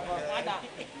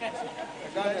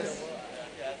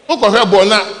 Look at her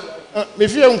bona. Me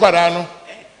fear Uncarano.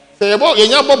 Say about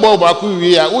your bubble back,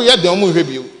 we are the only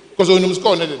review because we know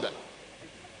score that.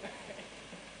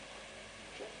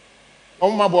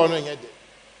 Oh, my boy,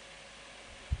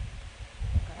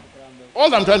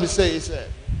 all I'm trying to say is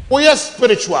we are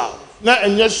spiritual. Now,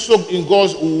 and you're soaked in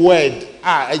God's word.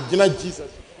 I Jesus.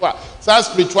 So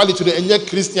spirituality to the and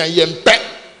Christian yempe.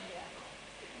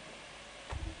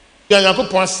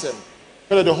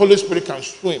 The Holy Spirit can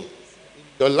swim in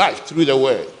your life through the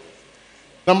word.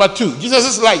 Number 2,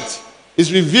 Jesus' light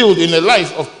is revealed in a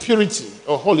life of purity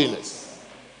or holiness.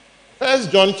 1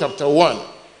 John chapter 1,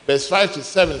 verse 5 to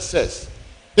 7 says,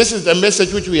 this is the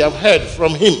message which we have heard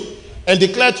from him and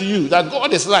declare to you that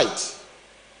God is light,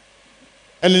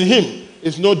 and in him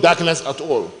is no darkness at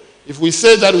all. If we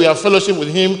say that we have fellowship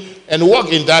with him and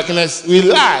walk in darkness, we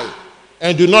lie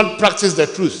and do not practice the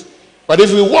truth. But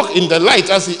if we walk in the light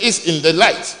as he is in the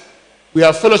light, we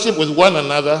have fellowship with one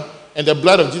another, and the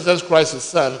blood of Jesus Christ, his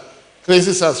son,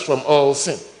 cleanses us from all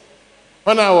sin.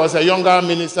 When I was a younger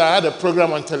minister, I had a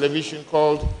program on television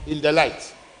called In the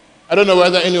Light. I don't know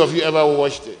whether any of you ever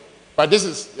watched it, but this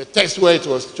is the text where it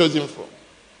was chosen from.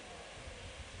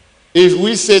 If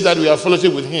we say that we have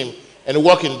fellowship with him and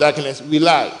walk in darkness, we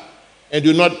lie and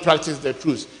do not practice the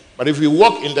truth. But if we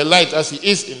walk in the light as he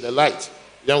is in the light,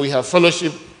 then we have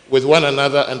fellowship with one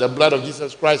another, and the blood of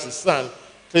Jesus Christ, his son,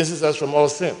 cleanses us from all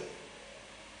sin.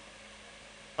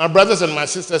 My brothers and my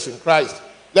sisters in Christ,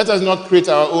 let us not create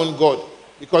our own God,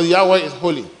 because Yahweh is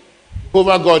holy.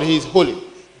 Over God, he is holy.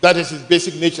 That is his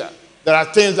basic nature. There are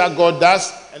things that God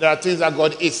does, and there are things that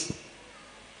God is.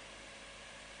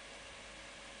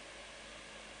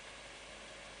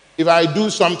 If I do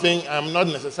something, I'm not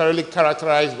necessarily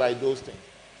characterized by those things.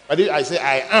 But if I say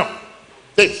I am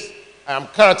this, I am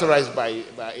characterized by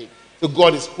it. So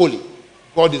God is holy.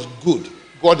 God is good.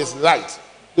 God is light.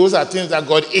 Those are things that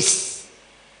God is.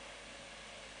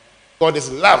 God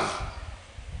is love.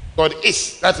 God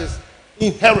is. That is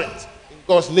inherent in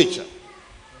God's nature.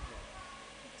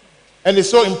 And it's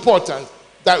so important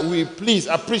that we please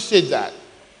appreciate that.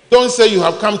 Don't say you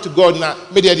have come to God now.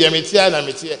 Then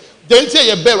tell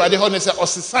your bear at the honor say or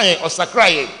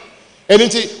sacrifice. And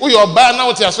into we your bar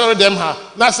now to sorry them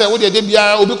ha. Now say what they be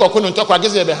obi kokono talk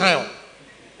against you behind.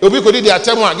 Obi could do their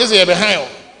term against you behind.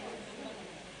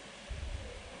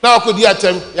 Now could you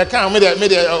attempt you can't made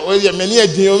many a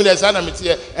deal with the son of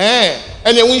it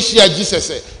and then we share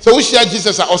Jesus. So we share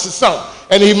Jesus as son,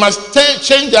 and he must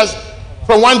change us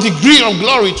from one degree of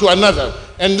glory to another.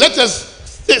 And let us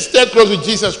stay close with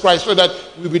Jesus Christ so that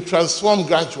we will be transformed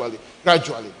gradually. That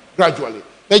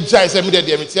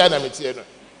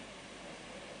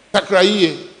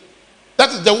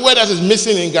is the word that is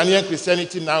missing in Ghanaian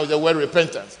Christianity now, is the word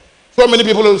repentance. So many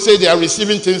people will say they are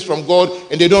receiving things from God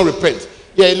and they don't repent.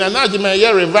 Yeah, in an argument,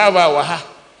 yeah, revival,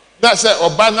 that's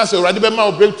a bad, that's a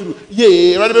radical breakthrough.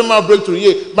 Yeah, radical breakthrough.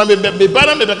 Yeah, but me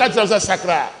banner me catch us a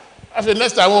sacra. After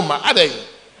next time,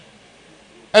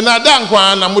 and I don't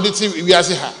want we are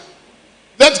saying.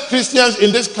 Let Christians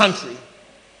in this country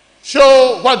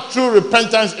show what true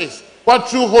repentance is, what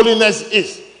true holiness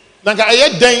is. Nanka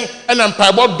aye den and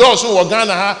empire doors who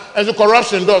Ghana ha and the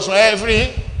corruption doors so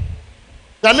every.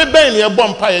 Na me ben ye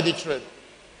bomb empire the trade.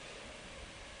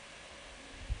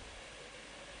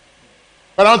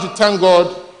 But I want to thank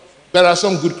God there are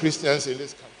some good Christians in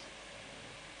this country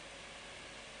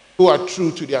who are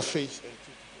true to their faith.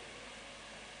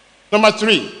 Number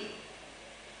 3,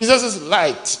 Jesus'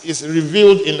 light is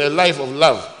revealed in a life of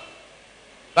love.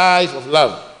 Life of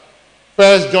love.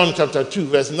 1 John chapter 2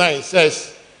 verse 9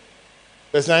 says,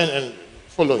 verse 9 and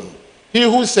following, he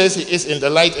who says he is in the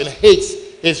light and hates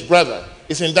his brother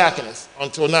is in darkness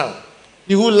until now.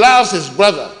 He who loves his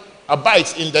brother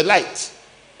abides in the light,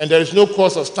 and there is no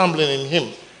cause of stumbling in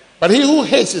him. But he who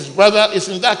hates his brother is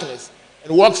in darkness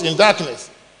and walks in darkness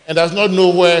and does not know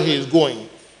where he is going,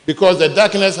 because the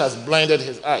darkness has blinded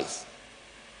his eyes.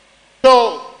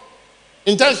 So,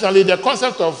 intentionally, the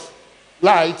concept of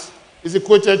light is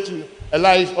equated to a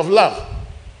life of love.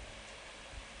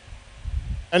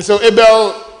 And so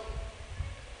Abel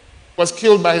was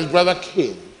killed by his brother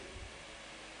Cain.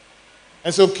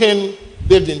 And so Cain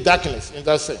lived in darkness in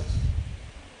that sense.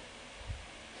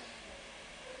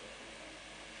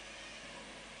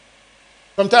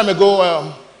 Some time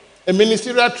ago, a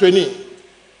ministerial trainee,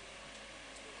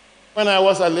 when I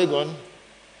was at Legon,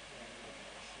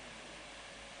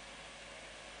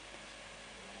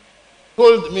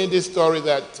 told me this story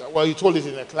that, well, he told it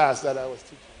in a class that I was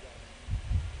teaching.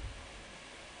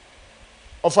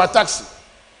 Of a taxi.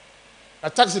 A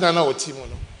taxi na na oti mu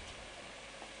no.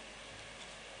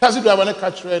 Taxi driver na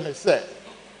catch and say,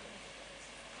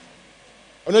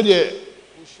 ono de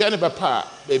share ne papa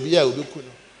baby a obeku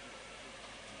no.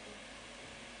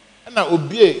 Na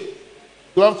obie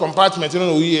glove compartment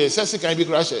no oyi say can be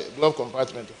crash glove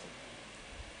compartment.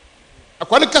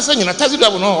 Akwani kasa nyina taxi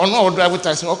driver no ono drive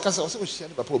taxi o kasa o say share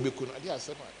ne papa obeku no ade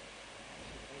asema.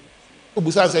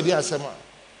 Obusa say ade asema.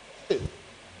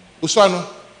 Uswano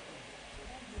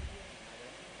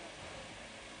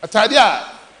atade a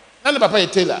na ne papa ye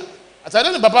tailor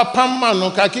atade ne papa pam man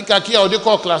no kaki a odi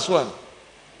call class 1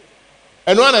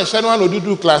 eno na hye no na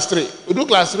odudu class 3 odu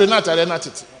class 3 na atade na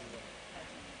tete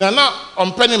na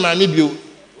ompani maami bio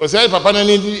o say papa na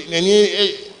ni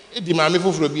edi maami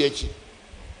foforo bi achi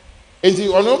enti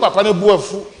ono papa na bu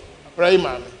afu akrai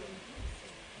maami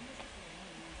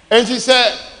enti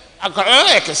say akara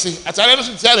na ekese atade no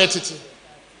so tia na tete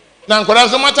na nkora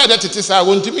so mata de tete sa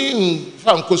wontimi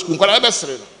fa nkosku nkora be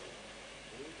sere no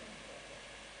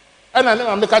ana ne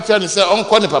ma me ka tia ne se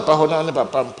onko ne papa ho na ne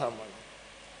papa mpam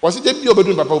wo se de bi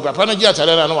obedu papa na gi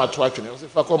atare na wato atwene wo se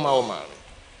fa ko ma wo ma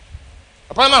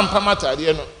papa na mpam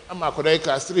atare no ama akora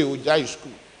class 3 wo jai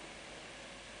school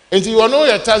enti wono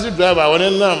ye taxi driver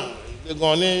woni nam the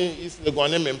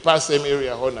gone me pass same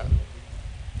area ho na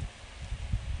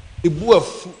ibu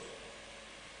afu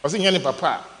wo se nya ne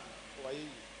papa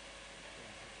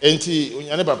enti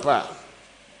unyane papa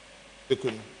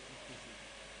ekunu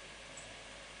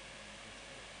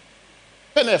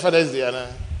pene Father's Day ana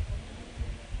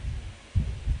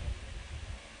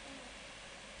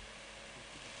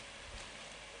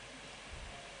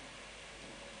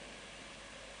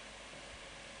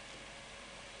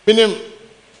minim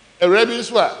erebi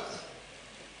so a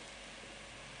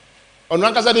onu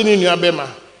ankasa de ni nua bema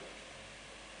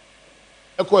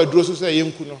eko aduro so say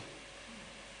yenku no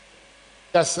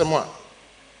Kasema.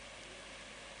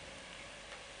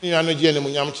 Ni anu je ne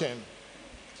munyam chen.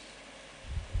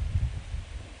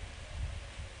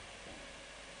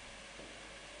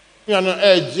 Ni anu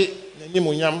eje ne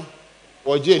munyam,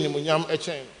 oje ne munyam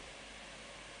echen.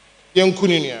 Yenku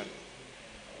ni nia.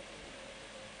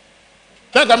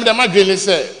 Na kam da madwene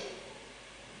se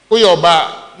wo ye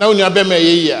oba na onu abema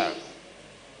ye yi a.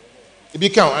 Ebi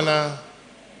kan ana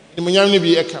ne munyam ne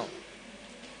bi e kan.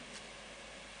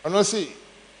 Ono si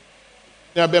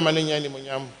I'm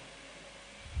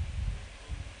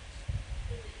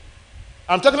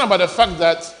talking about the fact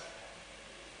that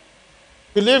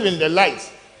to live in the light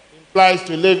implies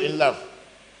to live in love.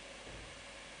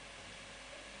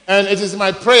 And it is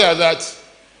my prayer that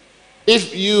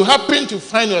if you happen to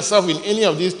find yourself in any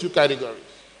of these two categories,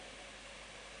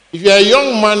 if you're a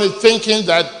young man thinking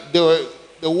that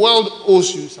the world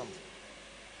owes you something,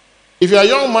 if you're a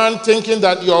young man thinking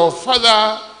that your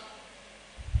father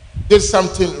did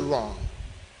something wrong,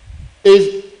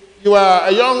 if You are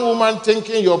a young woman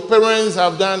thinking your parents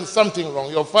have done something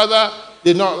wrong. Your father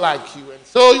did not like you. And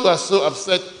so you are so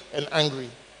upset and angry.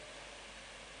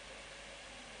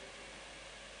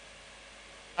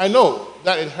 I know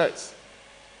that it hurts.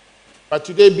 But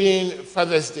today being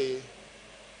Father's Day,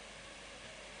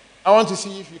 I want to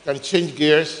see if you can change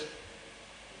gears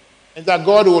and that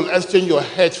God will exchange your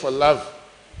hate for love.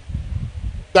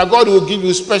 That God will give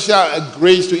you special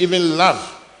grace to even love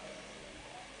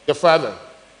your father.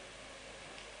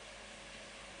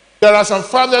 There are some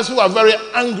fathers who are very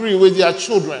angry with their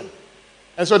children.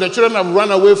 And so the children have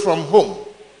run away from home.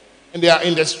 And they are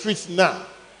in the streets now.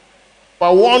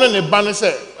 But one in the banner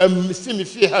said, see me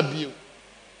fear have you.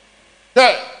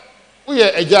 Hey, we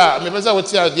are a jar. Maybe I will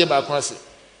tell you about Quasi.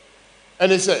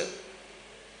 And he said,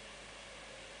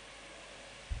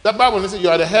 the Bible says you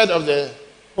are the head of the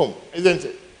home, isn't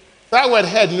it? That word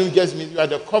head just means you are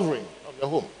the covering of the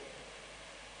home.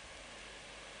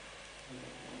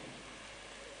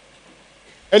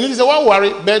 And he said, "Why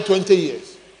worry? Bear 20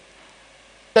 years,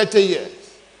 30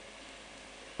 years.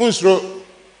 Who's wrong?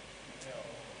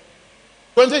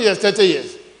 20 years, 30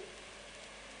 years.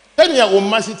 10 years, we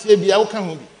must see TBI. How can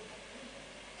we be?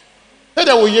 10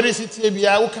 years, we hear see TBI.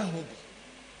 How can we be?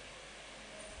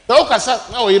 Now,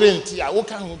 now we hear TBI. How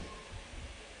can we be?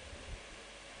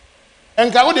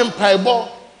 And ka wode mpaebɔ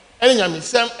ɛne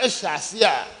nyamesɛm ɛhyɛ ase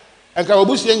a anka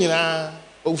wabusua nyinaa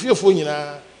ofiefo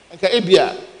nyinaa anka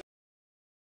ebia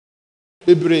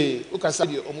bebree wokasa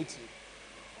deɛ ɔmo tie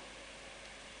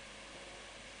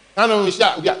nano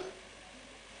hyɛ obia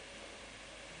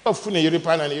afu ne yere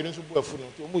pa na ne yere nso bu afu no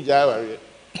to ɔmo gyaa awareɛ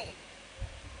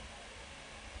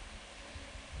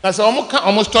na sɛ ɔmo ka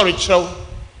ɔmo story kyerɛw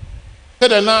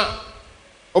sɛdeɛ na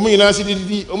ɔmo nyinaa si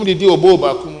didi ɔmo didi ɔbɔ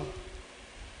baako mu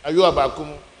ayo abaako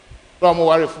mu na ɔmo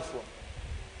ware foforɔ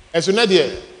ɛso na deɛ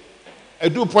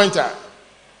edu pointer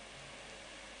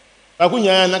baako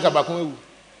nyaa na ka baako ewu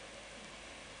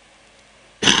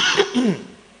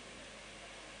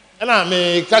ɛna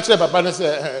me ka kyerɛ papa no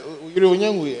sɛ yere onye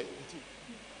nwuye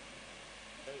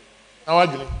na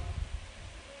wadwene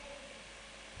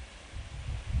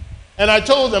and I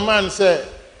told the man say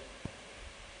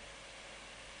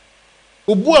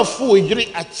obu afu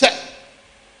oyiri akyɛ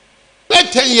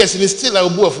 10 years and still I will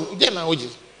go. Then I will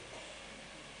just.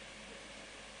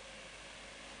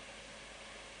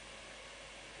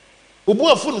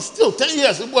 Ubuafun still 10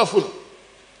 years. Ubuafun.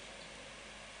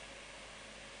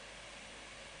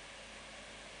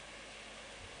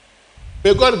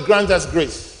 May God grant us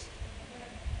grace.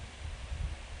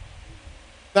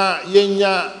 Now,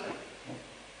 yenya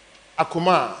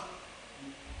akuma.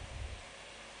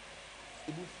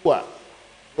 Ibufua.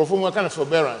 Perform a kind of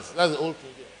forbearance. That's the old thing.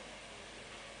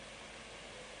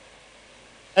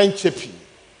 And cheppy.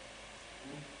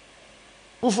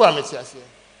 Bufu ameti ase.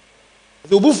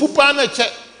 The bufu pa na che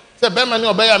se be ma ne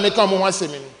obaya make am ho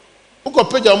asemi ni.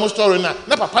 Uko page almost story na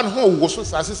papa no ho wo so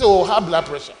sase say o high blood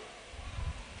pressure.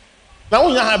 Na wo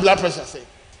nya high blood pressure say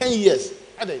 10 years.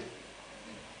 Adai.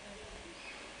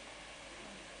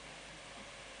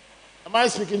 Am I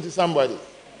speaking to somebody?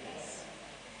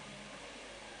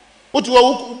 What you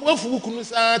bufu kunu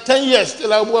sa 10 years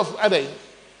still I bufu adai.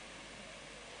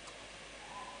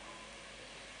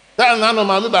 That nano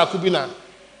mami ba kubina.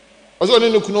 Ozo ni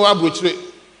nukunu wa brochire.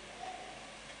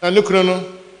 Na nukunu no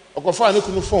okofa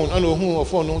nukunu phone ana ohun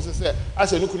phone no se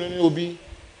ase nukunu ni obi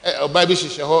oba bi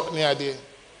hihye ho ne ade.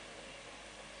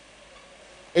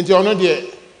 Enti ono de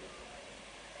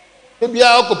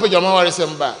ebia okopeja ma ware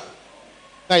semba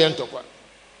na ye ntokwa.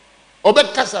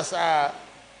 Obekasa sa.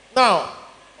 Now,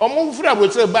 omo fura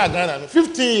brochire ba Ghana no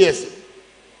 15 years.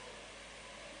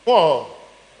 Oh.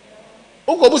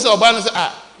 Uko busa oba no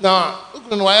say na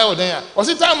ukunu no waya odan ya o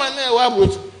si time na e wa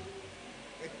broach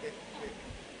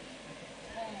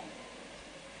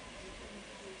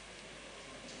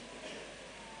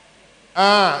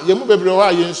ye mu bebre wa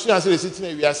ye nsu ase resiti na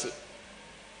wiase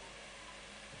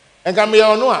enka me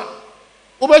ono a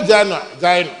wo ba gya no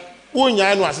gyae no wo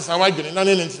nyaa no asesa wa dwene na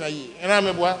ne ntina yi ena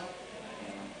me boa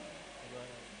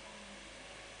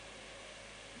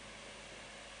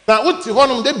na uti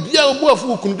honum de bia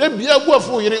obuafu kunu de bia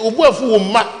obuafu yire obuafu wo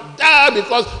ma da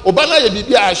because obana ye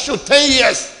bibia I shoot 10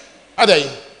 years adai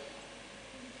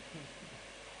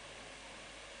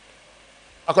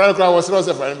akora was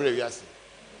rose for anybody wiase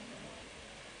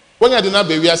wonya de na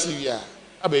be wiase wia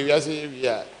aba wiase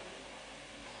wia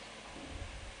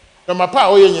no mapa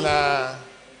oye nyina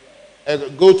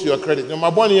go to your credit no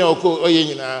maboni ya oye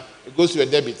nyina go to your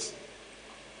debit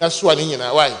that's why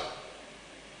nyina why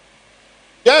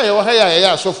yeah, you have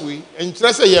yeah, so free. And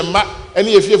trust your ma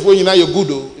any if you nyina you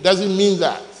good. It doesn't mean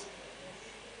that.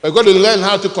 We've got to learn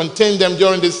how to contain them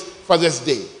during this Father's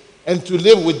Day and to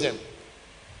live with them.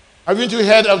 Haven't you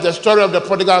heard of the story of the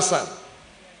prodigal son?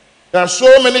 There are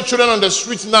so many children on the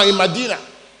streets now in Medina.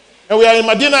 And we are in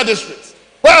Medina district.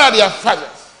 Where are their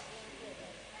fathers?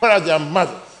 Where are their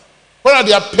mothers? Where are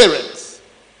their parents?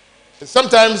 And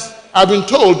sometimes I've been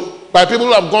told by people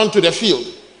who have gone to the field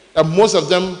that most of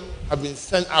them have been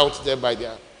sent out there by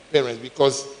their parents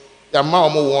because their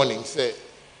mom warning say,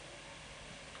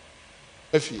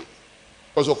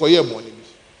 because okoye money.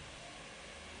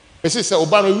 Esi say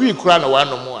oba no wi kura na wa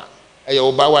no mo a eye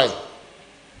oba wai.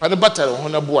 Pa ne batare ho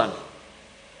na boa no.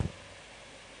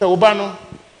 Say oba no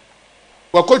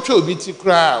wakotwa obi ti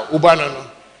kura oba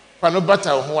no pa no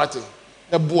batare ho wate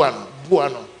na boa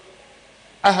no.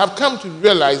 I have come to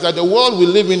realize that the world we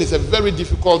live in is a very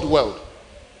difficult world.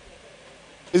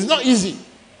 It's not easy.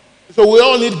 So we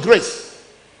all need grace.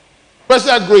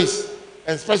 Special grace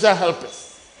and special helpers.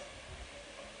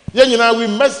 Yeah, you know, we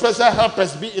must special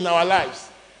helpers be in our lives.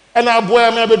 And our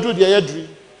boy may do the dream.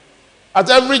 At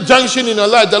every junction in your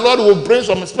life, the Lord will bring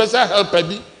some special helper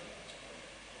be in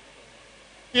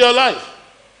your life.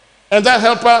 And that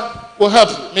helper will help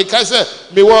you. Make I say,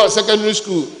 me was secondary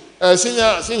school,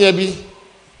 senior be.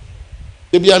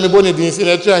 They be a me bonnet in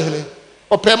senior training.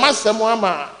 Or perma someone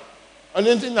ma. On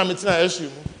anything I'm it's not issue.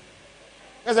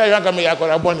 As I young me, I got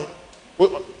a bonnet.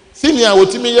 Senior,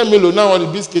 what me a milo now or the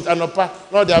biscuit and a pack,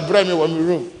 now they are bring me one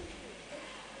room.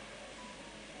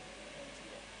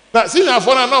 Now, senior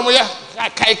for no more,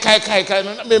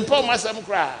 kai, me pour myself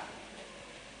cry.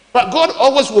 But God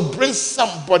always will bring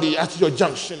somebody at your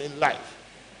junction in life.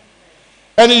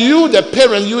 And you, the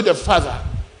parent, you, the father,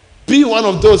 be one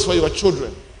of those for your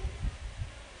children.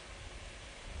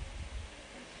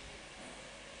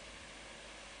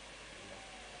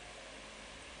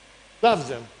 Love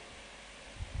them.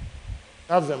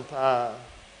 Love them.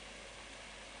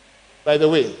 By the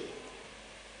way,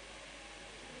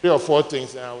 3 or 4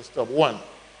 things and I will stop. 1,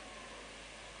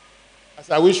 as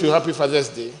I wish you happy Father's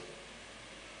Day,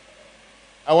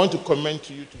 I want to commend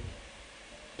to you to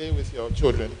play with your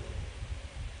children.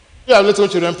 You have little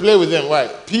children, play with them. Why?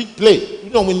 Play. You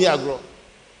don't win the agro.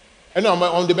 I know I'm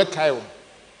on the back.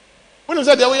 When you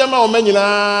say the way I'm on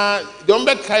the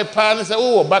back Kaipa and say,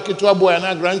 oh, back to a boy and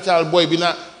a grandchild boy, be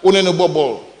not owning a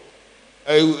bubble.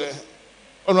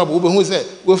 Honorable who said,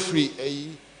 we're free, a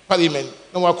parliament,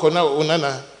 no one can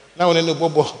now, now in a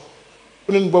bubble.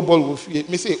 Putting bubble will free.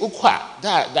 Me say,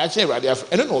 that's a radio.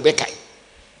 I don't know, Becky.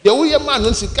 The way a man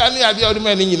wants to carry out the other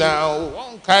man in now,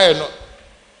 one kind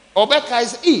or Becky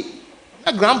is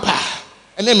na grandpa,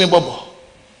 and name me bubble.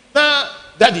 Now,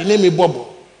 daddy name me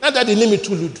bubble. Now, daddy name me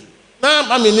Tuludu. Now,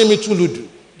 mommy name me Tuludu.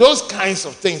 Those kinds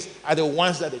of things are the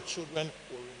ones that the children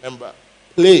will remember.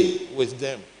 Play with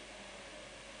them.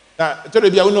 Now, I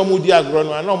told you, I know Moody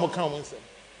Agrono, I know more common sense.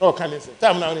 No, can you say?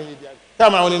 Time now,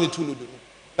 time I only 2 Ludu.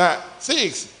 Now,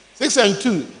 6 and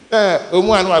 2.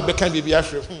 One who can be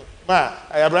Afro. Ma,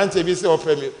 I have ran to be so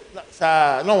for me.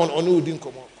 No one on who didn't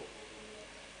come on.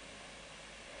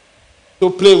 So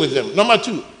play with them. Number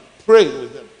 2, pray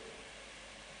with them.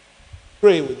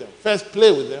 Pray with them. First,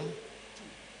 play with them.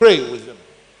 Pray with them.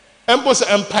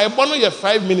 Empire Bono, you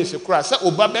 5 minutes across. Say,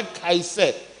 Obabe Kai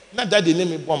said, not daddy name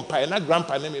me Bompire, not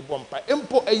grandpa name me Bompire.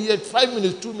 Empo a year 5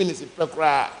 minutes, 2 minutes if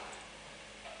cry.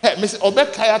 Hey, Mr.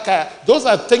 Obekai, those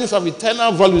are things of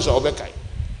eternal values of Obekai.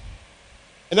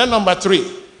 And then number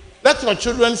 3, let your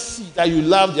children see that you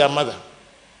love their mother.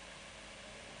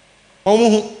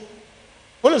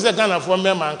 When is the kind of one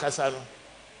man Casano?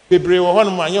 Bebre or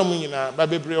Honoma, Yomina, but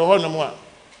Bebre or Honoma.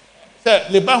 Say,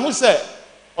 Nebahu said,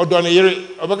 or Donny,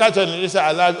 Obagato, and Lisa,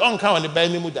 I love on count the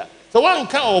Benny Muda. So one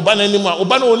can't Oban anymore,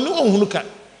 Obano no who can.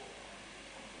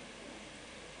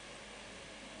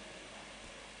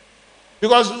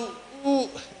 Because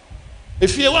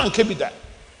if you want to be that,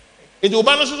 in the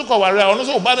Obano Suko,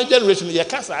 also Obano generation, you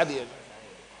can't say.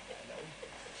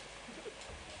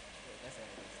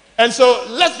 And so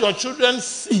let your children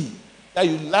see that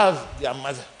you love their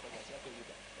mother.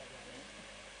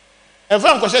 And if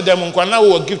I question them, now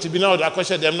will give to be now that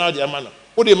question them now their man.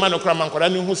 Who the man of Cram and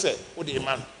who said, who the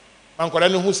man?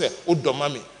 Mankorani who said, who do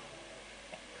mommy?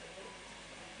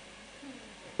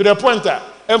 To the point that,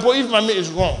 and if mommy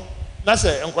is wrong, that's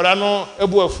it, and Korano,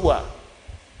 Ebu Afua,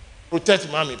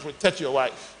 protect mommy, protect your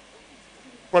wife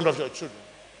in front of your children.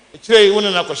 It's very you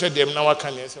wouldn't question them now.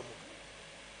 Can you say?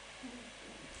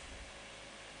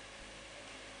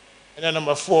 And then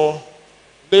number 4,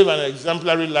 live an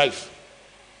exemplary life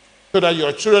so that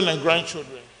your children and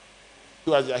grandchildren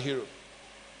you as their hero.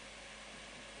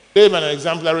 Live an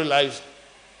exemplary life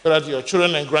so that your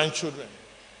children and grandchildren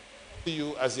see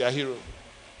you as their hero.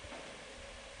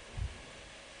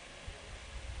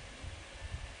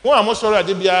 I'm sorry,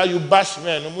 you bash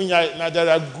men. Now there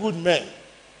are good men.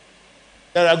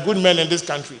 There are good men in this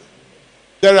country.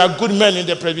 There are good men in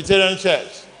the Presbyterian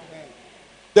Church.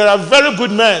 There are very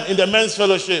good men in the men's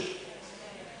fellowship.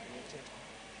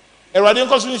 Now,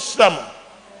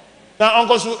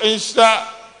 Uncle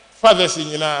fathers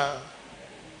in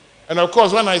and of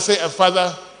course, when I say a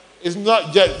father, it's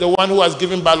not just the one who has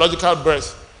given biological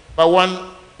birth, but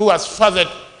one who has fathered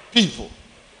people.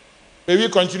 May we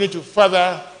continue to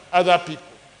father other people.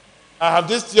 I have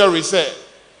this theory say,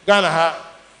 Ghana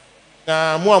ha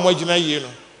na mo amojina yie no.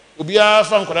 Obi a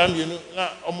fa nkora mienu na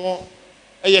omo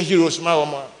eye heroes ma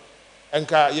omo.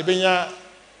 Enka yebenya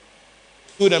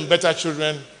good and better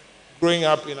children growing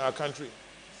up in our country.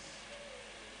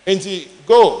 And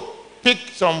go pick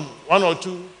some 1 or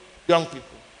 2 young people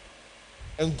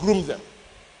and groom them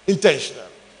intentionally.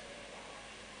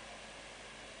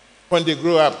 When they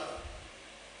grow up,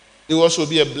 they will also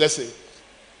be a blessing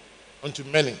unto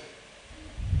many.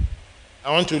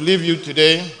 I want to leave you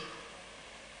today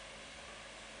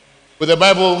with a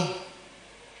Bible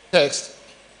text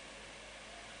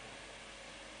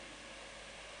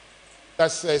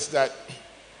that says that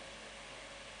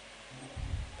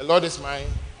the Lord is my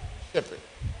shepherd.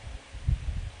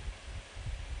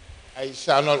 I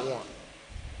shall not want.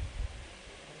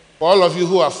 For all of you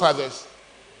who are fathers,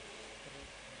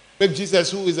 make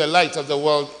Jesus, who is the light of the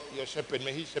world, your shepherd.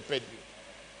 May he shepherd you.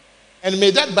 And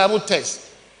may that Bible text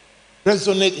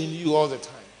resonate in you all the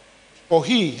time. For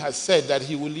he has said that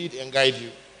he will lead and guide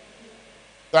you.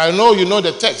 So I know you know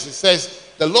the text. It says,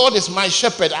 the Lord is my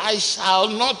shepherd, I shall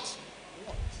not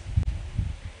want.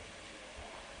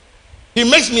 He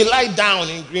makes me lie down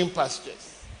in green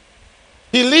pastures.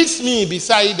 He leads me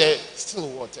beside the still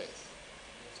waters.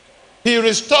 He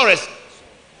restores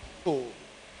soul.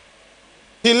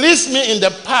 He leads me in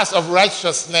the path of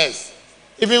righteousness,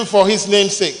 even for his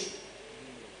name's sake.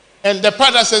 And the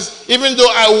part that says, even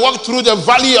though I walk through the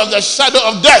valley of the shadow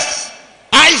of death,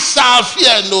 I shall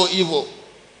fear no evil.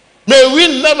 May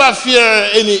we never fear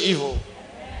any evil.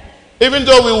 Even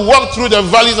though we walk through the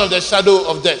valleys of the shadow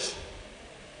of death.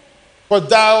 For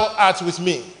thou art with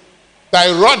me. Thy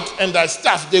rod and thy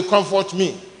staff, they comfort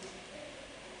me.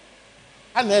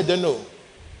 I never know.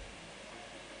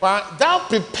 But thou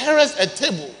preparest a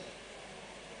table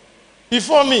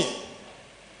before me.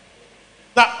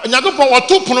 Now,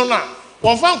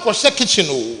 kitchen.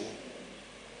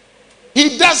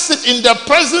 He does it in the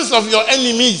presence of your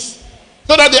enemies,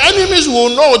 so that the enemies will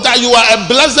know that you are a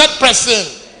blessed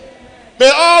person. May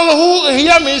all who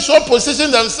hear me so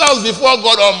position themselves before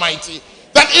God Almighty,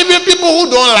 that even people who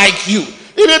don't like you,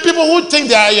 even people who think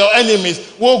they are your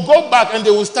enemies, will go back and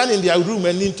they will stand in their room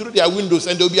and in through their windows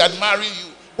and they'll be admiring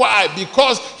you. Why?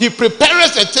 Because he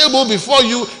prepares a table before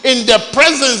you in the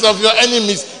presence of your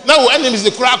enemies. Now enemies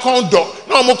the crack condor.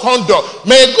 No more condor.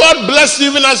 May God bless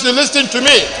you even as you listen to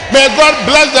me. May God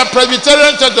bless the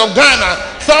Presbyterian Church of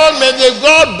Ghana. So may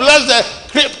God bless the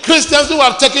Christians who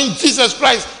have taken Jesus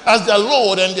Christ as their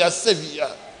Lord and their Savior.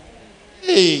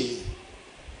 Hey.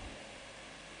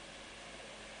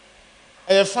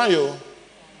 I find you.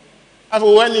 I have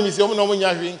one enemies.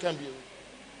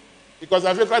 Because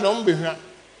I feel quite unbelievable.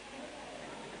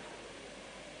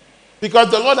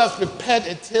 Because the Lord has prepared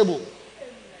a table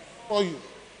for you.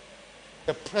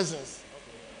 The presence.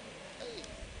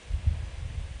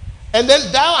 And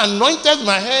then thou anointed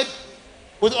my head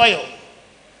with oil.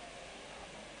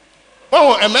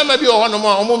 Oh, and maybe you want to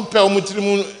more pay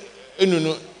omutrim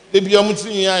enuno. They be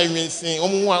omutrim ya emensin.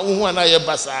 Omu ana ye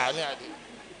basa.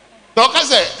 No, I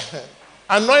say,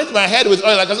 anoint my head with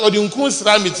oil. Like I said, odiunkun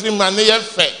sra mitrim man ye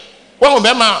fe. One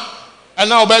bema, and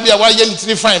now baby I want you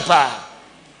to fine pa.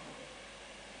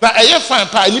 But I fine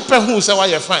pa, you pay who say why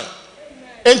you fine.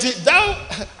 And thou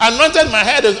anointed my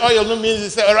head with oil, no means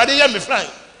it's already you me fine.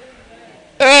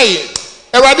 Hey,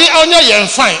 already on your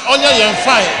fine,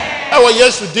 I was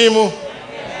yes to demo.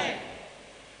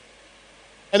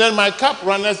 And then my cup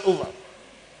runneth over.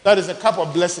 That is a cup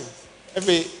of blessings.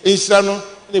 Every insano,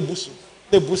 lebusu.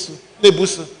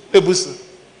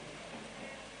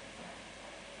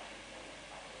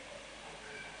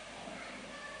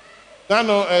 Now,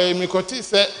 Mikoti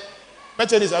said,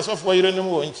 Methodist as of you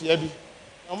know in Chiabi.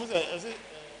 I say,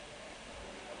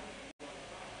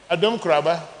 Adam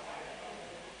Kraba.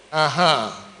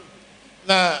 Aha.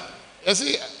 Now, you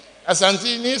see,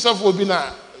 Asanti needs of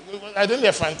Wobina. I don't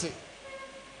have Fanti.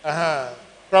 Aha.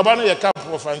 Kraba no your cap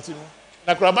for Fanti.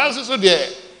 Now, Kraba is also there.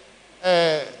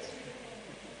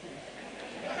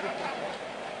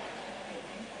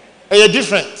 Are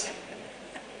different?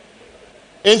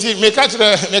 Enti me catch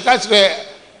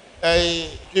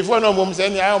before no mom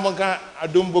say I am a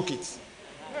dome bucket.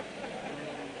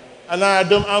 and I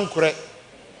don't anchor.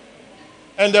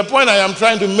 And the point I am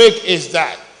trying to make is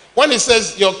that when it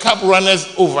says your cup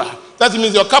runneth over, that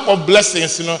means your cup of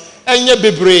blessings, and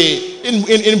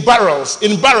in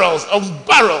barrels of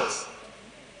barrels.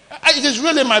 It is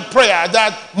really my prayer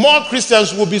that more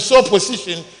Christians will be so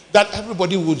positioned that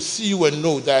everybody would see you and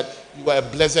know that you are a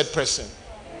blessed person.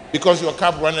 Because your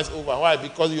cup runneth over. Why?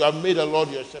 Because you have made the Lord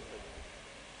your shepherd.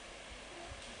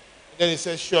 And then it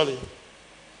says, surely.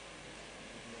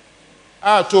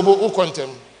 Tobo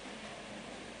ukontem.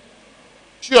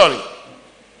 Surely.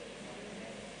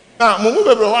 Now, mumu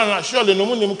bebre surely no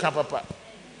munim ka papa.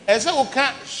 Ese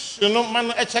uka no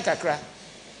man e check akra.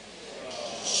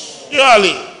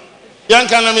 Surely.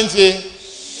 Yanka na minti.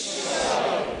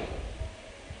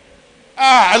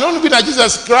 I don't be that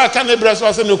Jesus cry can the breast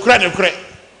was no cry.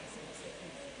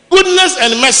 Goodness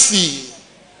and mercy.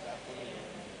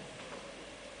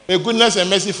 May goodness and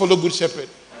mercy follow good shepherd.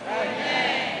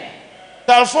 Amen.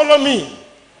 Shall follow me.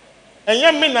 And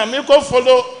you mean I may go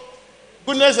follow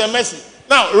goodness and mercy.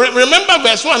 Now remember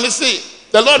verse 1, they say,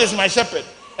 the Lord is my shepherd.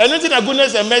 Anything that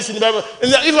goodness and mercy in the Bible.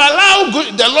 If you allow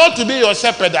the Lord to be your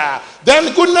shepherd,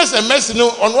 then goodness and mercy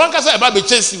on one case about be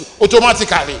chase you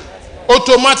automatically.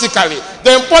 Automatically.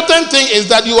 The important thing is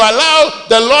that you allow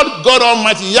the Lord God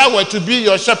Almighty Yahweh to be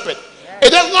your shepherd.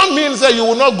 It does not mean that you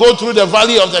will not go through the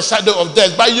valley of the shadow of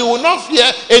death, but you will not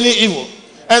fear any evil.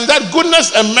 And that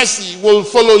goodness and mercy will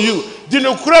follow you.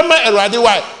 Dino kurama erade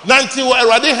why? Nanti wo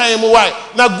erade haimu why?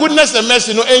 Na goodness and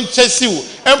mercy no enchesi wo.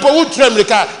 Empo wo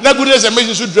tremrika, na goodness and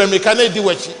mercy so tremrika na edi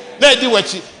wachi. Na edi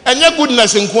wachi. Enya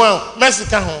goodness nko an, mercy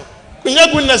ka ho. Enya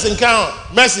goodness nka ho,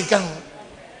 mercy ka ho.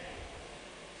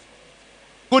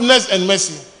 Goodness and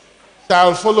mercy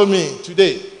shall follow me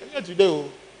today. Today,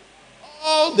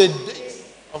 all the days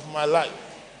of my life.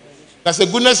 That's a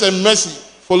goodness and mercy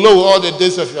follow all the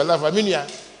days of your life. I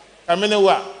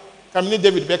mean,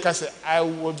 David Becker said, I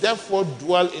will therefore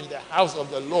dwell in the house of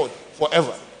the Lord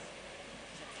forever.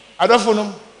 I don't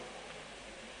know.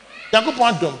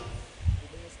 Yankopon dom.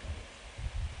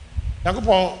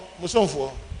 Yankopon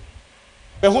musonfo.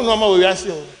 Behu no ma we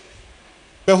wiase o.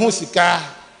 Behu sika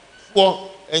for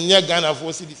enye Ghana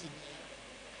for CDC.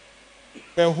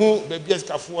 Behu baby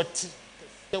sika for ti.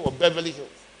 They were Beverly Hills.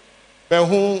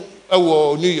 Behu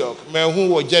wo New York. Behu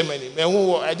wo Germany. Behu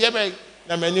wo adebe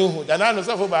na many who dan I know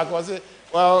so back was say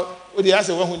well we dey ask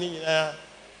we hu ni nyina.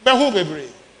 Behu bebre.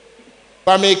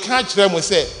 Ba me ka kire mo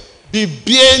say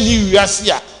bibie ni wiase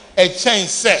a e chen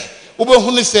say we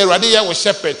behu ni say Erade ya wo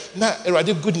shepherd na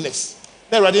Erade goodness.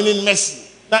 Na Erade ni mercy.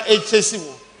 Na echesi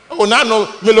wo. O na no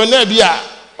millionaire bi a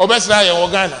obesra ye wo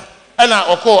Ghana. Na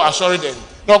okọ asori dem.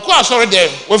 Na okọ asori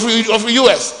dem of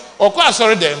US. Okọ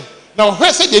asori dem. Na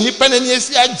ohwe se de nipa na ni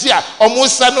esi age a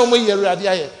omusa na omo ye Erade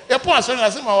aye. E pon asori na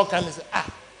se ma wo kan se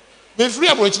me free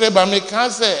abrochire ba me kan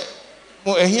se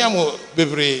mo ehia mo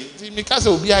bebre. Ti me kan se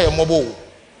obi aye mobo.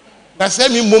 Na se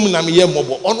mi mom na me ye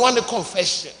mobo. Ono one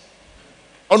confession.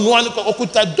 Ono one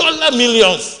okuta dollar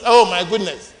millions. Oh my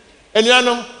goodness. And you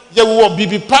know ye wo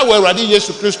bibi power Erade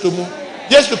Yesu Kristo mu.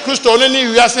 Yesu Kristo ono ni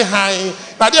wiase han.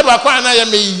 Na de ba kwa na ye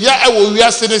me ya e wo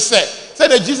wiase ne se. Say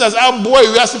that Jesus our boy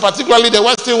wiase particularly the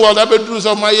western world abedru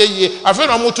so my ye. Afa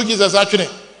na mo to Jesus atwene.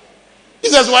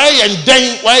 Jesus why and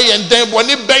then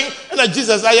boni ben and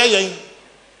Jesus ayen.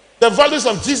 The values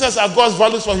of Jesus are God's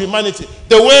values for humanity.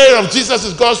 The way of Jesus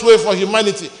is God's way for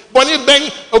humanity. Boni ben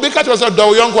obi catch was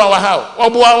do young wa how.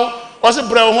 Obuawo was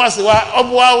bre ho ase wa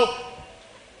obuawo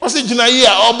was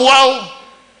jinaiya obuawo.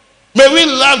 May we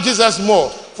love Jesus more,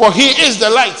 for he is the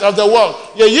light of the world.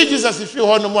 Ye Jesus if you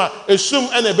no more assume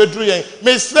and a bedru yen.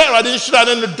 Me stre Erade nshira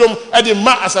ne dom e de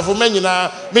ma asafo man nyina.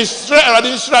 Me stre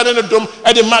Erade nshira ne dom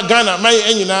e de ma Ghana man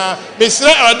nyina. Me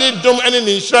stre Erade dom ene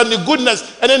ni nshira ni goodness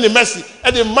ene ni mercy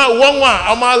e de ma one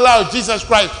am allow Jesus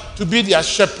Christ to be their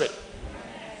shepherd.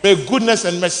 May goodness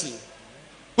and mercy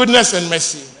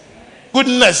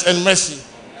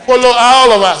follow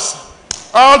all of us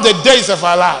all the days of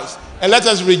our lives. And let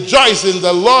us rejoice in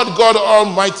the Lord God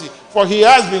Almighty, for he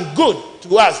has been good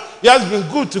to us. He has been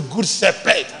good to good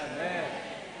shepherd.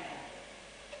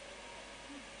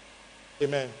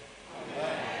 Amen.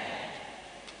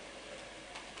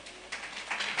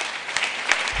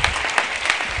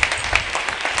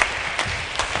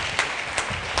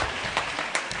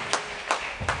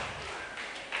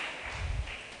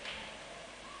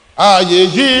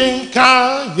 Aye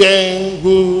ka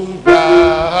yengu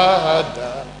brada.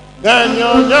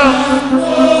 Enyonya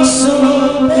no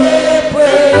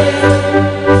sobebre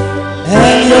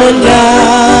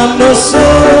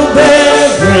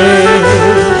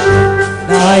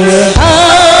na ye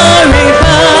hari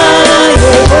na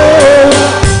ye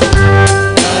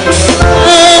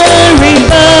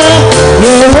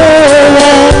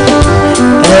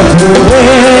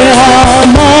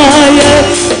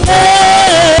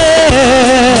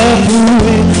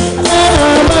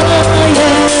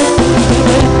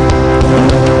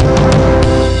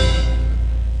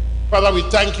Father, we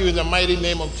thank you in the mighty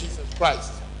name of Jesus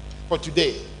Christ for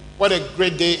today. What a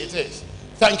great day it is.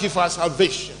 Thank you for our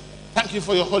salvation. Thank you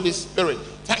for your Holy Spirit.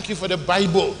 Thank you for the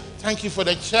Bible. Thank you for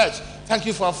the church. Thank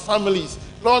you for our families.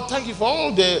 Lord, thank you for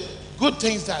all the good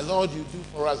things that, Lord, you do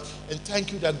for us. And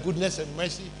thank you that goodness and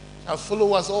mercy shall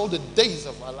follow us all the days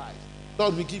of our lives.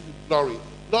 Lord, we give you glory.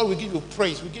 Lord, we give you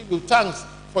praise. We give you thanks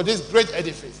for this great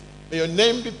edifice. May your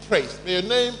name be praised. May your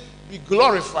name be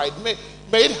glorified. May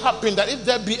it happen that if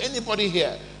there be anybody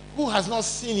here who has not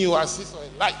seen you as his or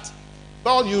a light,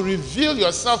 Lord, you reveal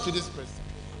yourself to this person.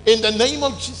 In the name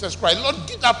of Jesus Christ, Lord,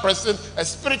 give that person a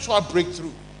spiritual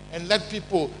breakthrough and let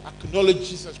people acknowledge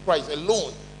Jesus Christ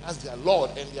alone as their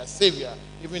Lord and their Savior,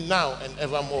 even now and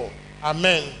evermore.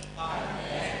 Amen.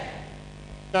 Amen.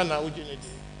 Nana, would you need to?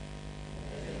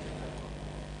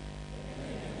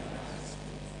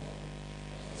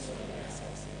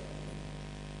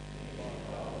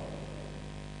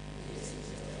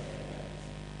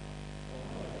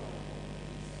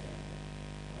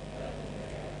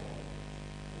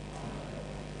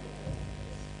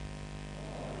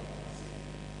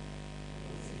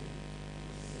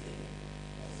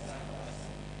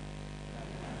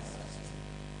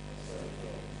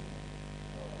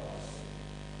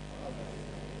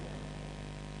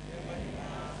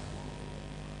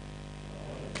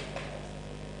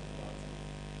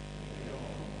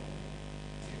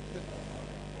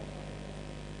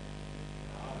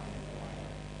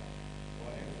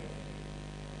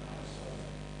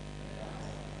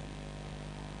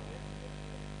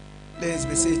 Please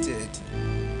be seated.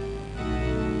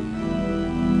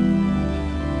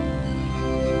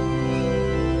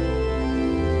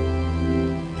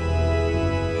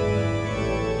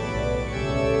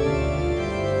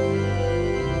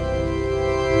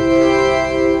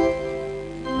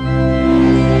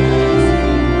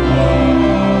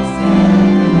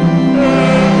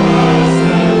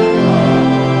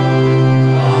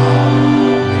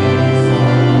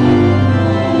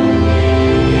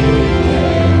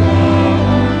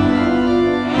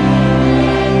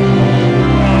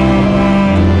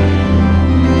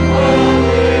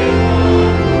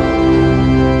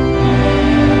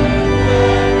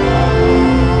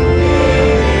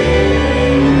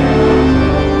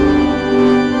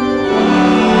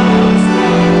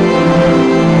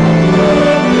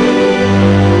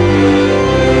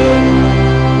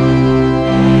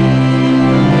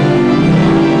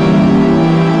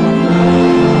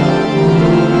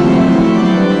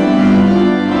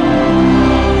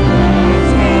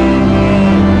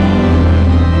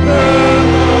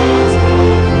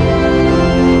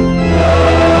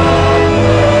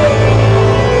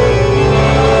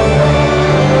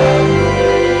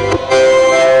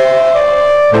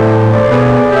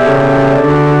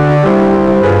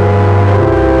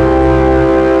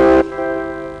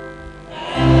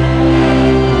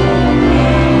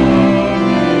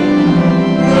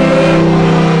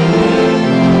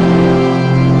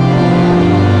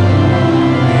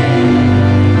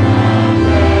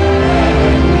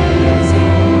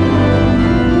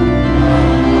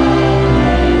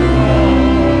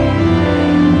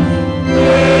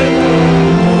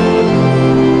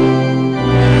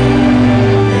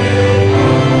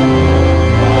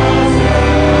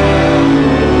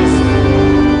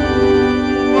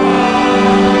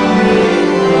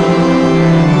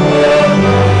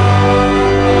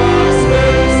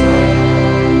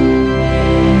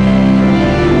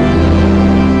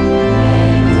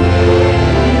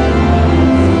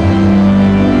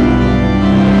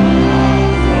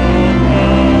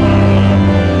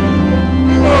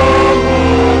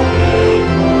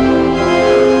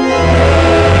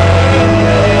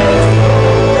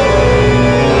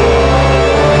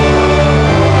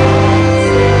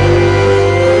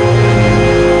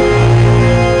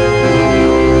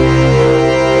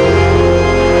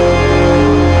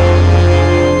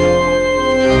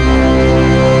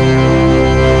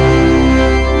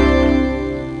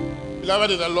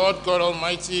 Beloved in the Lord God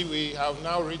Almighty, we have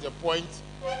now reached the point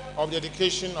of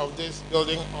dedication of this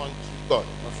building unto God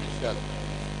officially.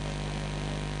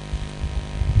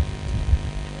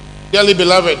 Dearly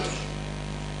beloved,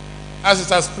 as it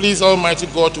has pleased Almighty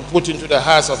God to put into the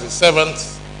hearts of his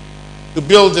servants to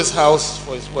build this house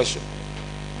for his worship,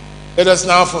 let us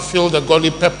now fulfill the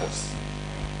godly purpose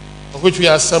of which we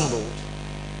are assembled,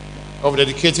 of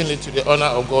dedicating it to the honor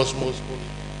of God's most holy.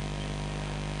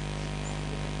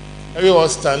 Everyone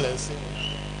stand and sing.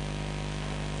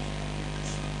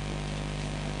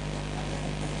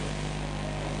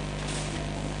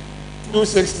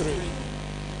 263.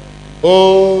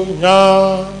 Oh,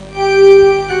 yeah.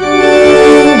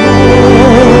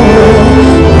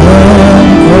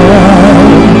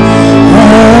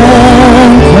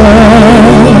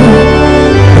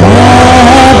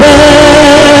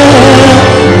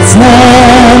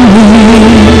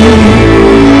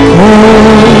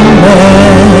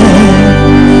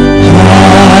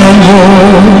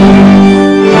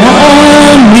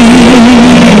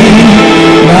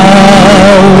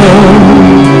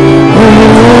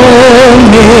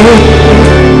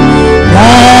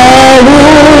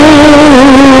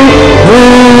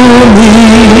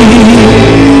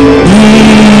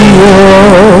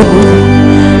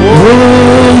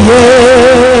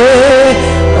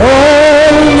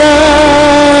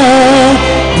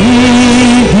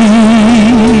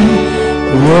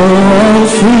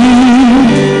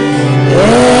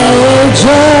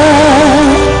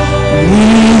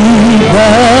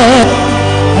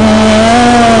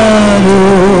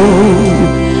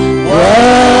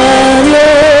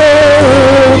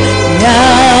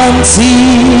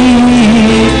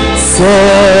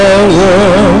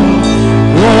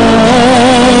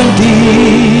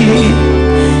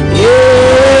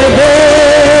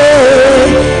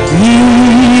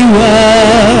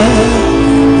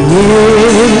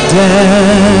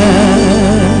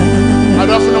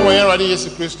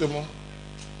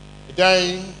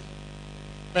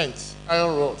 Fence,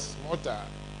 iron rods, mortar,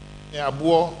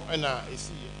 Abor, and a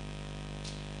sea.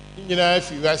 You know, if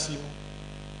you ask him,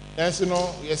 then you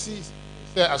know, you see,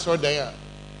 I saw there,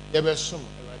 there was some.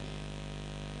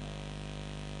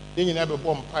 Then you never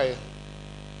bomb pie.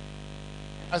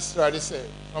 As I said,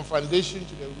 from foundation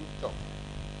to the rooftop.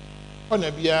 On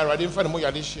a beer, I didn't find more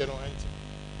addition or anything.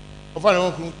 Of I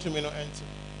don't to me no anything.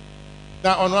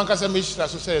 Now, on one case, I missed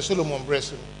as I say, Solomon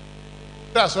Bresson.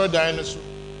 That's all dinosaur.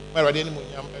 My radin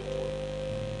munyam eto.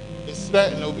 Esra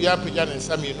na obi apagya ne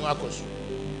nsa mienu akoso.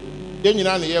 Den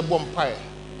nyina na ye bom pae.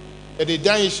 E de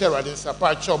dan share radin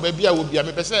sapa cho ba bia wo bia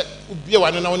me pese obi wa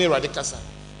na woni radin kasa.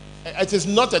 It is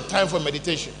not a time for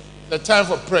meditation. It's a time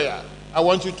for prayer. I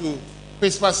want you to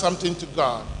whisper something to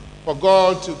God for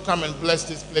God to come and bless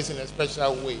this place in a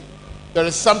special way. There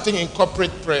is something in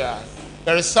corporate prayer.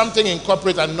 There is something in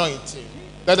corporate anointing.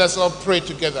 Let us all pray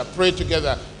together. Pray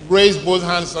together. Raise both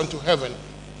hands unto heaven.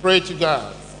 Pray to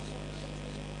God.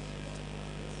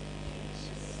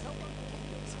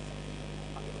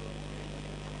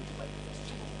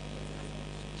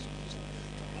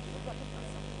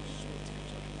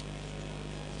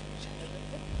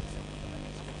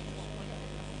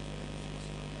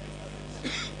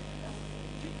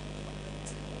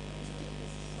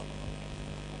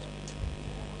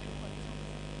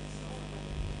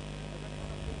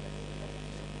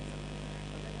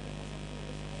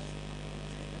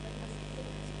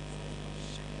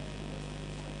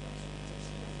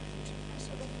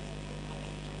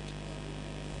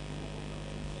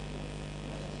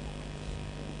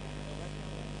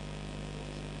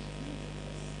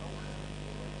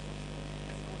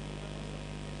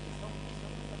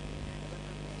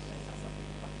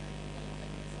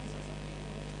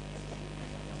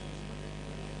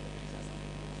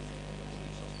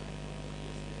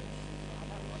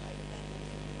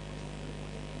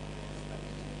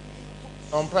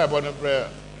 On prayer, born prayer.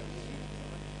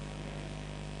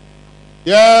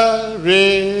 Ya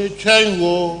re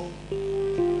chango.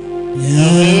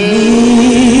 Ya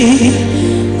re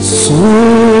so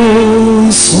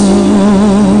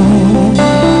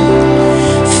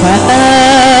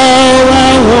Falawa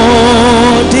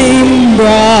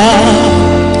wodimbra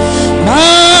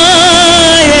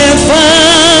Maefa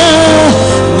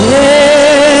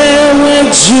Yewe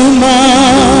Juma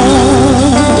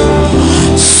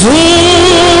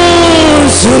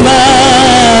Suma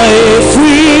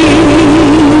free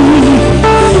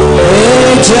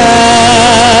Eja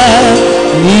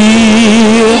ni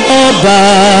oba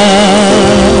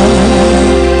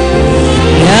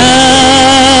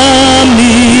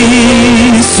Yami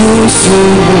susu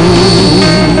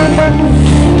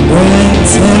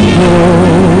Wentembo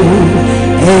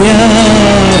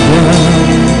Eyaba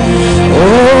Oh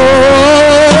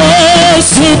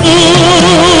Suma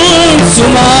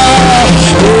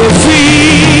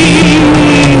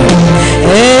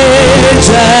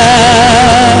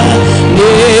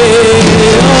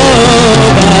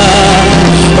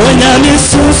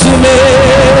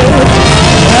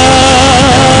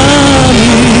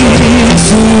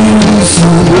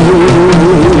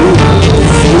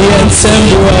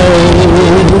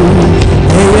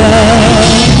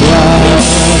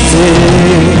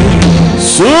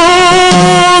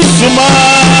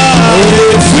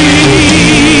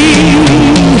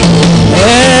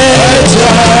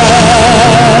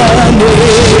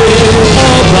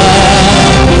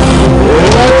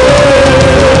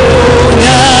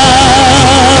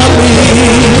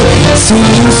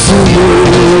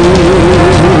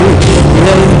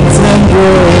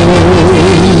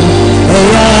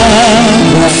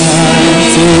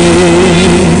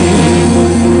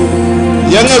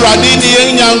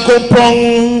Yankopon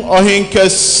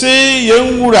ohinkese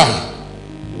yenwura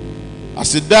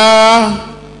asida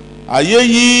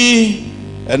ayeyi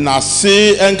enase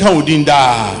enka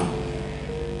odinda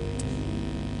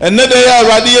enede ya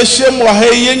awade yehyem wa ha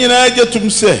yenyina agetum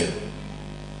se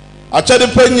achade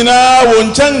pa nyina wo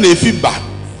nkyang na efiba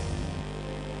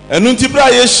enu ntibra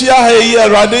yehyia ha yi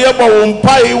awade yebo wo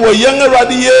mpai wo yen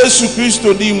awade Yesu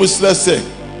Kristo di muslese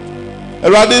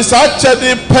Erade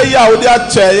sachede paya odi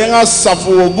ache yen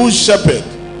asafo obu Sheperd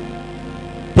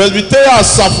Presbyteria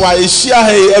asafo a ehia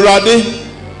he erade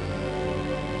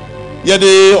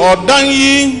yede odan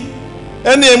yi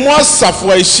ene emu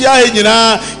asafo a ehia he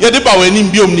nyina yede ba wani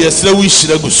biom ne esra wi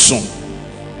hira guso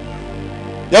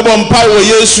Yabompai wo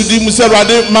Yesu di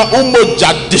muserade ma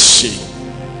umoja deshe.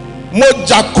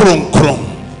 Moja kron.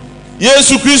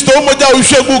 Yesu Kristo umoja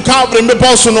ushegu kabre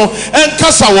meposo no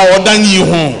enkasa wo odan yi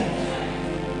ho.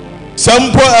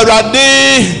 Sampo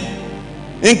erade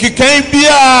inkikan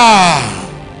bia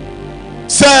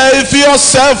say if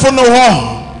yourself no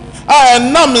ho.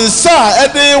 Nam nsa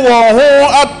ede wo ho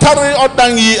atare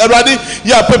odan yi erade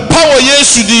ya pepa wo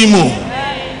Yesu di mu.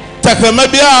 Takama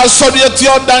bia asori ati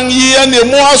odan yi ene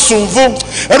mu asomfo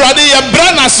erade ya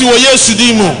brana si wo Yesu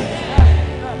di mu.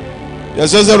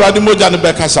 Yes, erade moja ne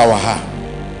bekasa wa ha.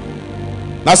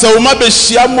 Na se wo ma be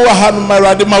hia mo ha no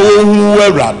erade ma wo hu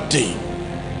erade.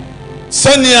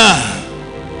 Senia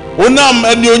onam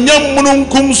ene onyam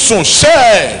mununkum so she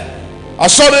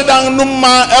asori dan no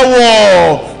ma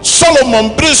ewo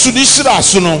Solomon bresu di shira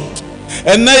so no.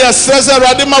 Ene ya sese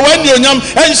erade ma wa ene onyam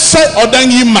ense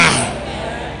odan yi ma.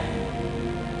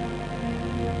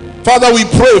 Father, we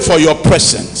pray for your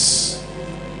presence.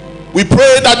 We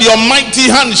pray that your mighty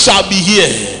hand shall be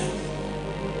here.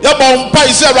 Yabompa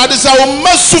ise erade sa o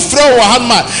masufre wo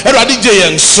hanma erade je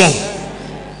yen so.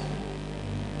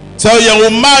 Tell ye o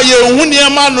ma ye huni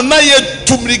ma no na ye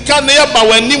tumrika na ye ba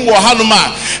wanim wo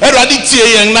hanma erade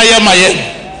tie yen na ye ma ye.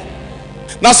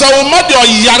 Na sa o ma de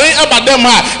oyare abadem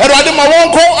ha erade ma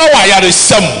won ko awa yare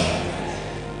sam.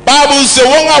 Bible say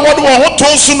won awode wo ho to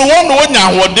so no won no nya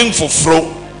ahoden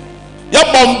foforo.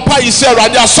 Yabompa ise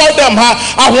erade aso dem ha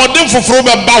ahoden foforo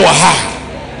be ba wo ha.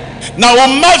 Na o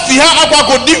ma fi ha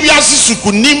akwako diwiase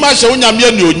sukunima hye onyame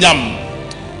ani onyam.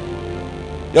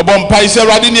 Yabompa ise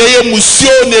erade ne ye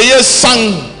musio ne ye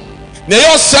sang ne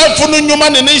ye self no nyuma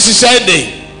ne ne hyehyɛ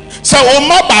de. Sa o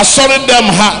ma ba sori dem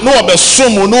ha no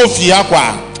obesom no ofi ha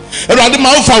kwa. Erade ma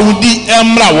ufa wudi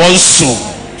emra won so.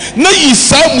 Na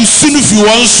yisa musunu fi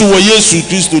won so wo Yesu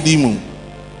Kristo di mu.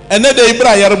 Ene de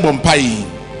ibra yare bompa yi.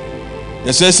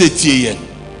 Yese se tie yen.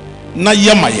 Na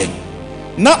yema yen.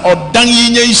 Na odan yi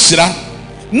nya nhira.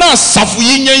 Na safu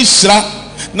yi nya nhira.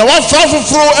 Na wafa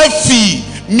foforo afi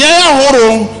miaya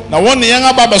horo na won yen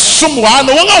aba besom wa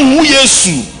na won ahu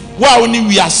Yesu wa oni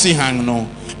wiase han no.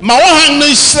 Ma wo han na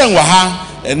nhira wa ha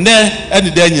ene ene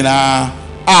da nyina.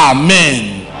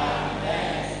 Amen.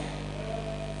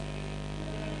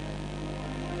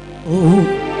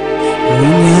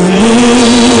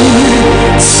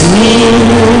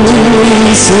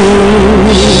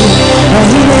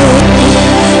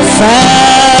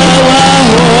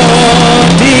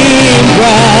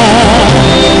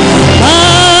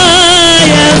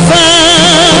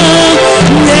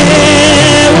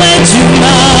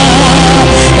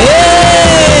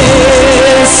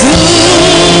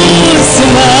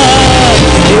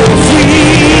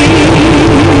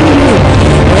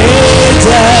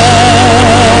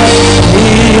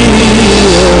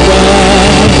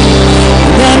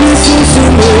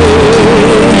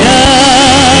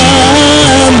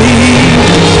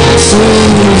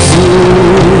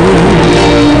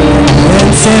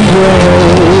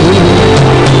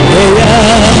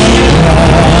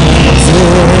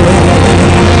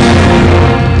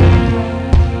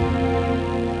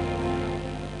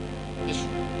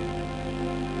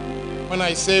 When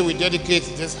I say we dedicate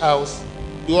this house,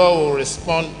 you all will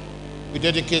respond, we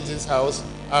dedicate this house.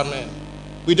 Amen.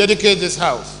 We dedicate this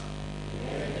house.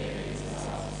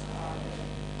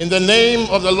 In the name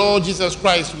of the Lord Jesus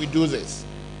Christ, we do this.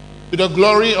 To the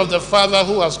glory of the Father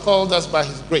who has called us by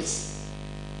his grace.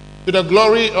 To the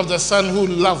glory of the Son who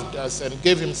loved us and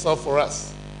gave himself for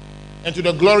us. And to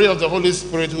the glory of the Holy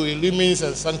Spirit who illumines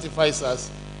and sanctifies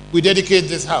us, we dedicate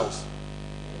this house.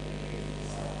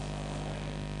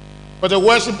 For the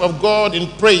worship of God in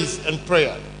praise and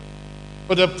prayer.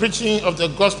 For the preaching of the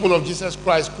gospel of Jesus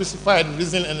Christ, crucified,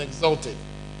 risen, and exalted.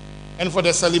 And for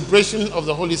the celebration of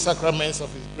the holy sacraments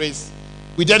of his grace,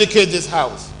 we dedicate this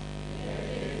house.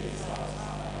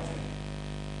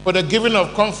 For the giving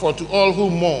of comfort to all who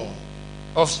mourn,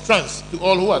 of strength to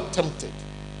all who are tempted,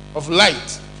 of light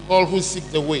to all who seek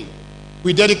the way,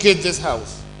 we dedicate this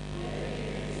house.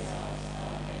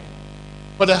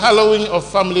 For the hallowing of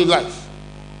family life,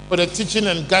 for the teaching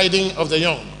and guiding of the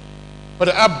young, for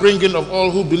the upbringing of all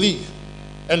who believe,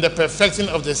 and the perfecting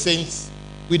of the saints,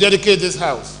 we dedicate this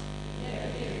house.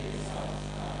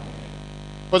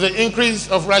 For the increase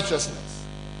of righteousness,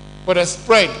 for the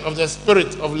spread of the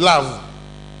spirit of love,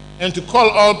 and to call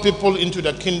all people into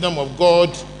the kingdom of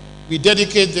God, we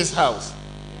dedicate this house.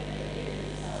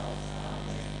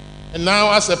 And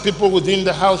now, as a people within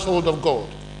the household of God,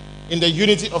 in the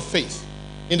unity of faith,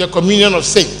 in the communion of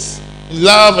saints, in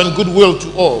love and goodwill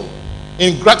to all,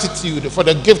 in gratitude for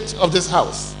the gift of this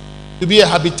house, to be a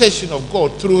habitation of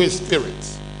God through his Spirit,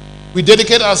 we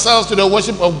dedicate ourselves to the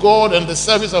worship of God and the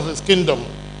service of his kingdom.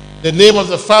 In the name of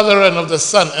the Father, and of the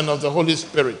Son, and of the Holy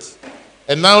Spirit.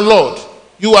 And now, Lord,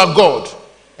 you are God,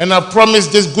 and have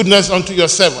promised this goodness unto your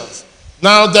servants.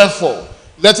 Now, therefore,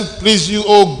 let it please you,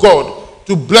 O God,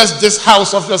 to bless this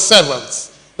house of your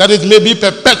servants, that it may be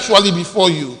perpetually before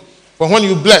you. For when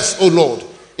you bless, O Lord,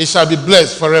 it shall be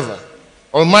blessed forever.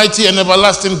 Almighty and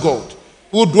everlasting God,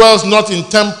 who dwells not in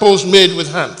temples made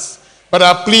with hands, but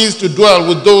are pleased to dwell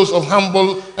with those of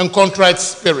humble and contrite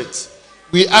spirits,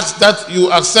 we ask that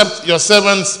you accept your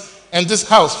servants and this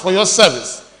house for your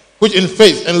service, which in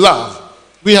faith and love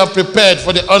we have prepared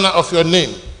for the honor of your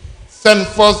name. Send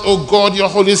forth, O God, your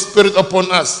Holy Spirit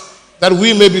upon us, that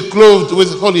we may be clothed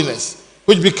with holiness,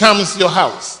 which becomes your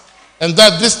house, and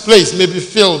that this place may be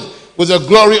filled with the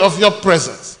glory of your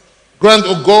presence. Grant,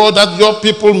 O God, that your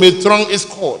people may throng its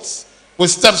courts with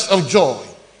steps of joy,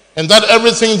 and that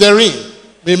everything therein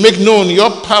may make known your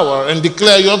power and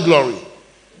declare your glory.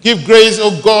 Give grace,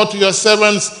 O God, to your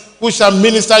servants who shall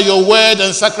minister your word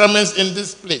and sacraments in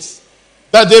this place,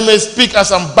 that they may speak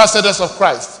as ambassadors of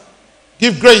Christ.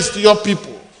 Give grace to your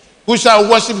people who shall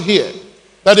worship here,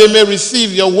 that they may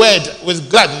receive your word with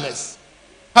gladness.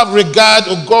 Have regard,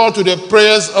 O God, to the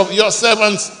prayers of your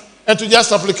servants and to their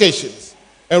supplications,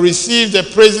 and receive the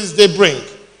praises they bring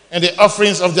and the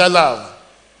offerings of their love.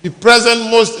 Be present,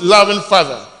 most loving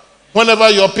Father, whenever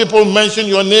your people mention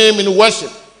your name in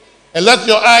worship, and let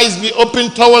your eyes be open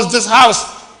towards this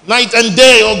house night and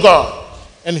day, O God,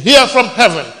 and hear from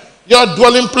heaven your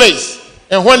dwelling place.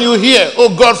 And when you hear,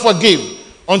 O God, forgive.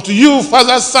 Unto you,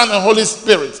 Father, Son, and Holy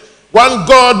Spirit, one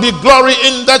God, be glory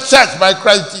in the church by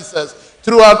Christ Jesus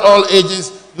throughout all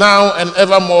ages, now and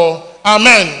evermore.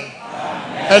 Amen.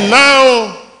 Amen. And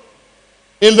now,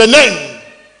 in the name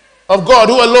of God,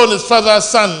 who alone is Father,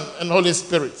 Son, and Holy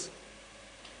Spirit,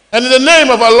 and in the name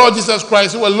of our Lord Jesus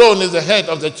Christ, who alone is the head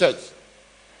of the church,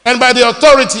 and by the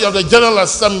authority of the General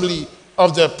Assembly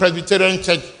of the Presbyterian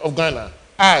Church of Ghana,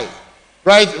 I,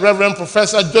 Right Reverend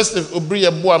Professor Joseph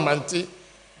Obriye-Buamanti,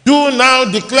 do now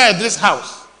declare this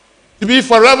house to be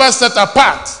forever set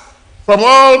apart from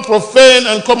all profane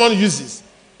and common uses,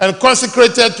 and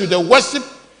consecrated to the worship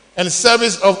and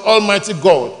service of Almighty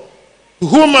God, to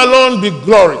whom alone be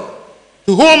glory,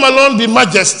 to whom alone be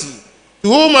majesty, to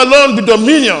whom alone be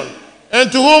dominion,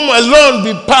 and to whom alone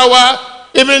be power,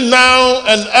 even now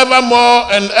and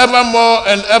evermore and evermore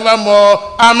and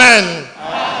evermore. Amen.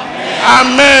 Amen.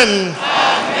 Amen. Amen.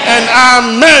 And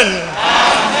amen.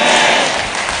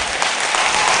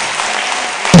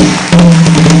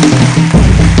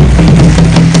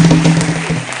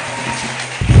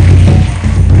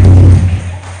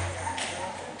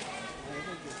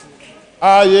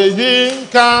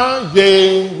 Ayeyinka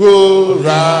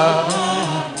yengura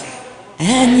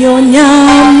and your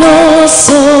nyamo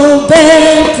so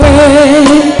bebre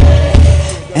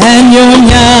and your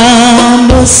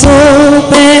nyamo so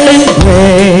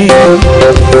bebre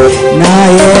na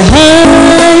ye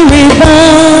hungry ba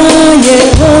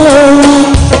Yehovah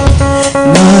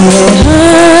na ye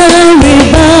hungry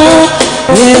ba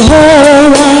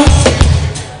Yehovah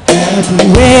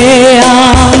everywhere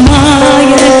am I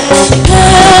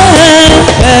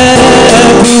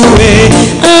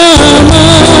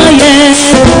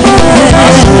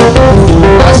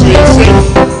As we sing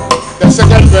the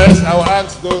second verse, I will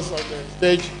ask those on the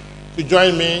stage to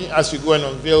join me as we go and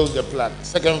unveil the plaque.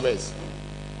 Second verse.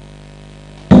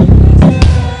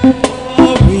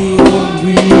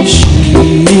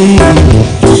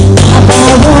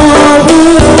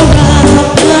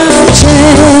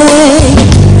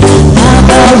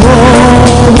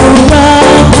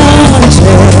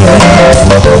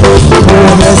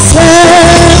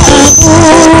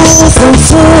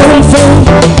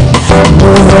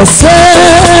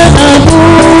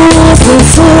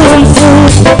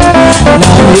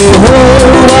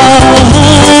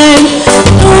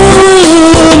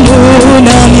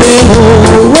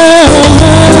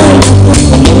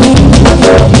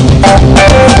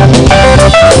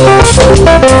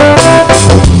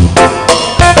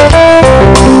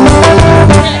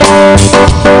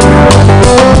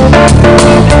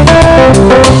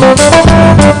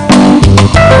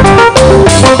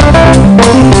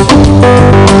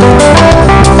 Oh,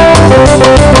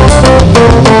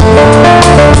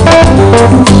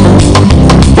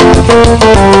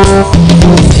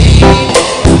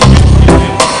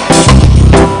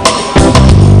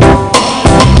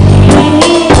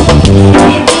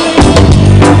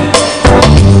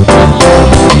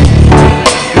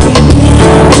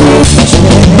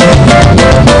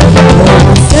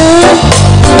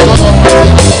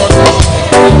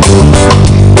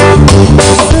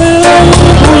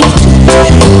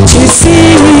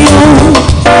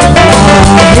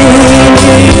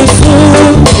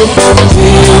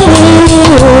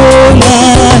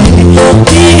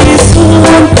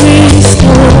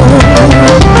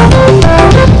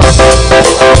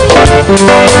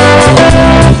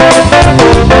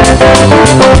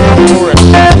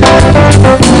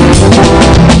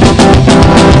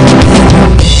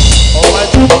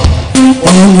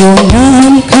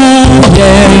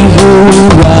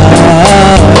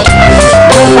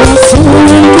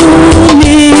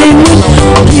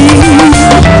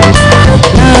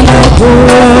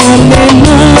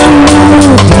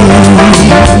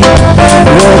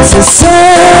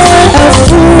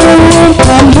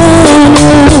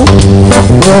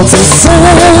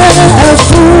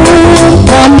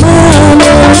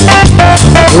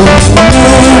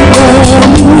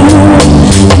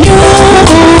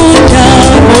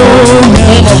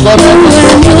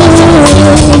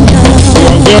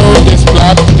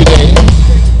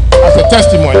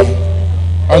 testimony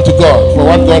unto God for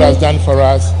what God has done for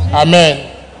us. Amen.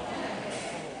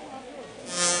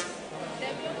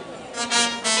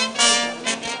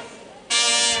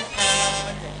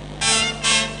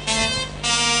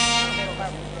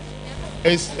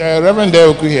 Is Reverend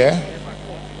Deoku here?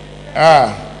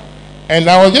 And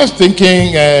I was just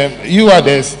thinking, you are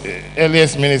the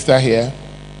earliest minister here.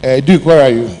 Duke, where are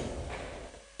you?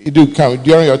 Duke, come.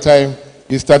 During your time,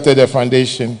 you started the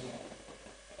foundation.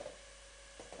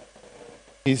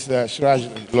 He's a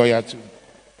Shiraj lawyer too.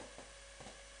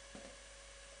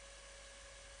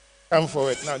 Come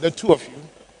forward. Now, the two of you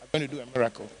are going to do a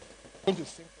miracle. Going to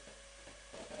synchronize.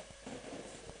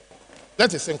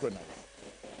 Let us synchronize.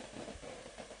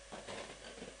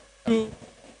 To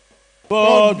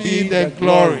God be the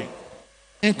glory.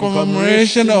 In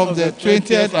commemoration of the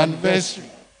 20th anniversary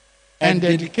and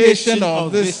dedication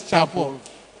of this chapel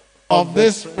of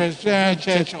this Presbyterian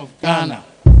Church of Ghana,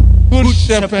 Good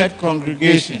Shepherd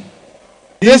Congregation,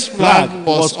 this flag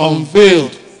was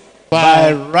unveiled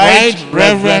by Right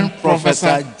Reverend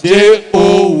Professor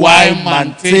J.O.Y.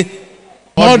 Mante,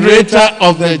 moderator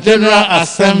of the General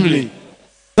Assembly,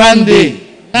 Sunday,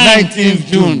 19th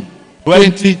June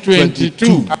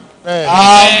 2022.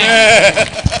 Amen.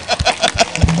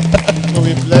 So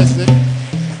we bless it.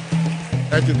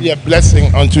 Let it be a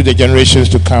blessing unto the generations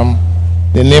to come.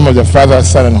 In the name of the Father,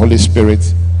 Son, and Holy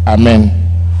Spirit. Amen.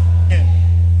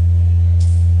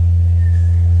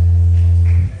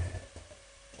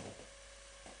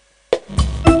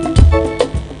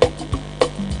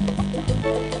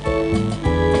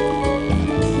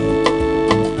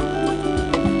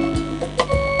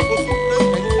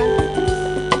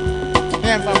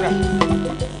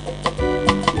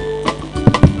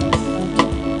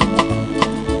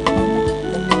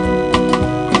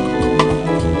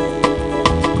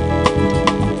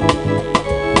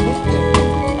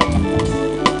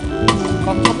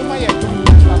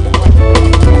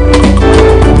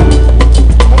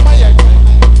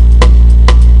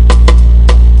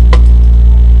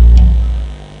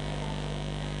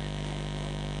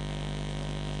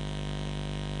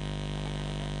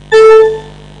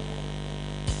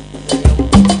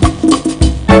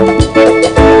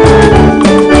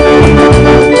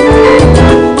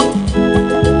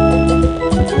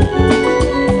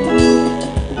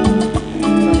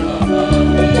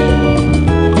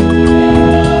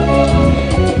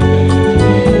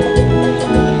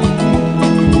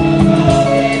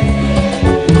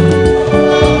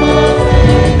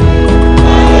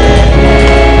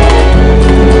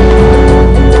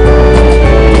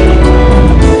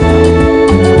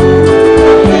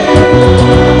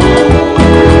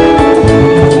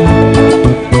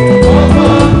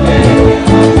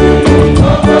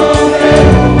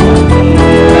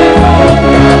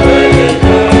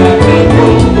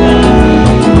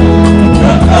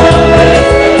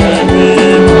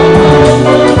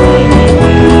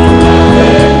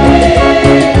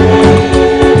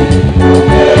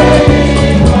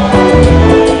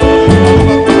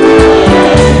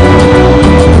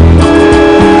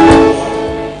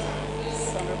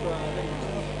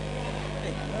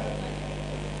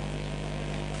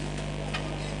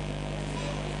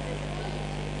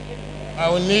 I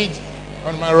will need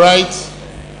on my right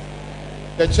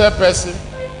the chairperson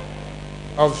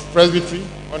of Presbytery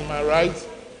on my right,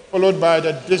 followed by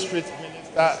the district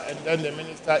minister and then the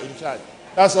minister in charge.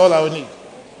 That's all I will need.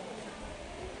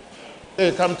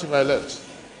 They come to my left.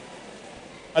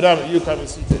 Madam, you come and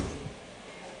sit there.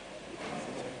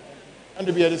 And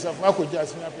to be a disadvantage,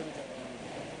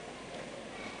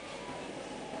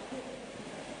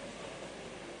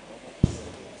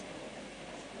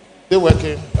 they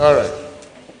working? All right.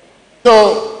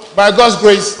 So, by God's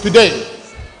grace, today,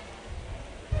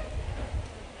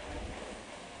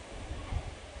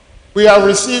 we have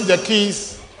received the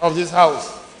keys of this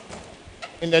house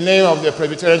in the name of the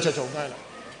Presbyterian Church of Ghana.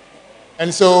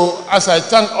 And so, as I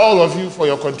thank all of you for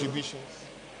your contributions,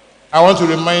 I want to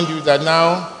remind you that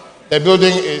now the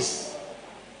building is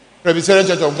Presbyterian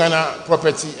Church of Ghana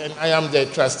property, and I am the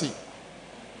trustee.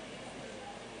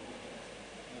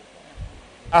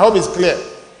 I hope it's clear.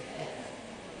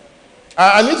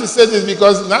 I need to say this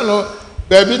because now,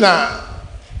 baby, now,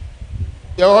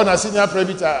 you're a senior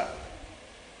presbyter.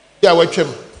 Yeah, watch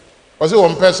him. Was it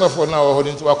one person for now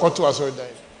holding to a court to us all day?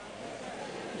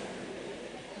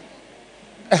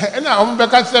 And now I'm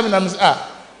back at 7 and I'm saying,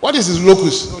 what is his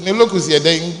locus? The locus here,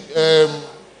 then,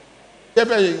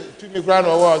 to me, ground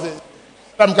or what?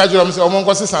 Some casual say, among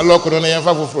us, and local on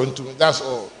the front to me. That's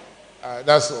all.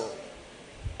 That's all.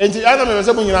 And the other members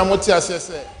of the Motia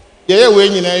says, yeah,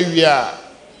 when you know, we are,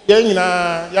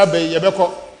 yeah, Yabe,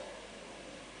 Yabeko.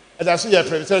 And I see a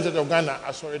Presbyterian Church of Ghana,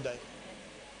 I saw it.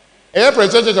 A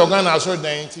Presbyterian Church of Ghana, I saw it.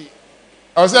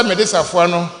 I was at Medisa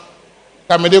Fuano,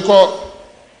 Kamedeko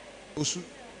Usu.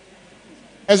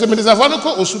 And so Medisa Fuano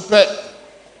Usupe.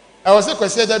 I was a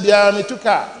question that I took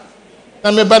car.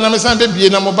 Na me ba na me san be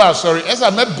na mobile sorry.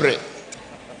 Esa me bre.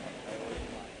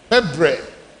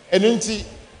 Enu nti.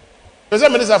 Pese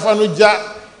me dis afa no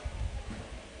ja.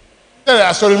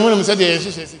 Sorry mo me say dey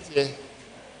hyehyɛ sitie.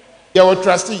 There were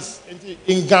trustees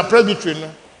in Ghana Presbytery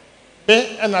no.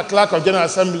 Me and a clerk of General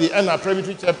Assembly and a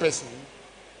Presbytery chairperson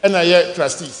and a year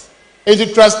trustees. And the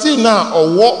trustee now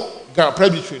or what Ghana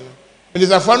Presbytery no. Me dis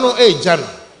afa no jano.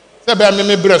 Say be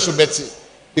me bre so beti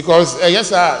because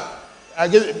yes I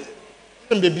get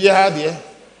baby had there.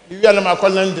 You are not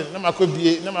London, not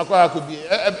be, not could be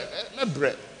a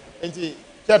bread. And the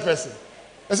chairperson.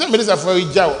 The same minister for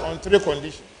Ijao on 3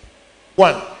 conditions.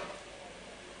 1,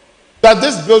 that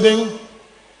this building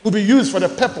will be used for the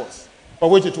purpose for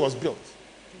which it was built, to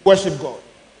worship God.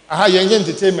 Aha, young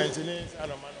entertainment in it.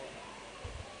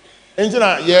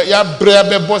 Engina, ya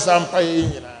bread boss and pay.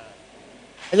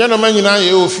 And you know, man, you know,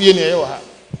 you feel near.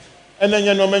 And then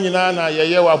you know, man, you know,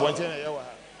 you are wanting.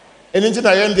 And into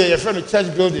the end, they are from the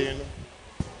church building.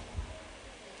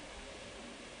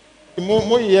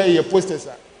 More year posters.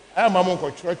 I am a monk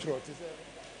of church.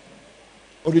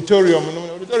 Auditorium.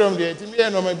 There, to me,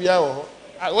 no maybe our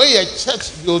way a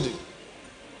church building.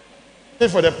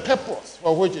 For the purpose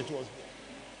for which it was built.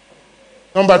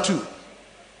 Number 2,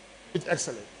 it's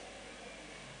excellent.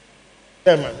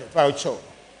 Yeah, man, if I show.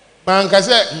 Man, can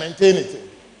say maintain it.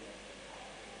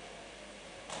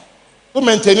 To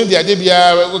maintain the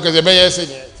idea because the bear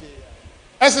saying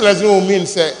excellence no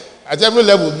means say at every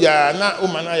level be na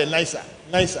woman nicer,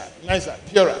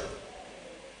 purer.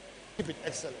 Keep it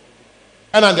excellent.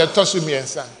 And the toss me and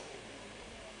son.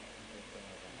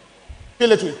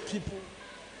 Fill it with people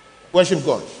worship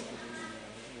God.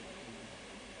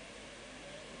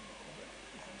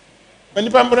 When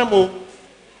you pamper mo,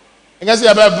 and I say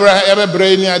about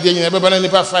brain idea, ever banana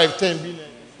 5-10 billion.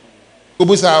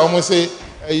 Kubusa almost say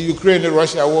Ukraine and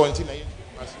Russia war until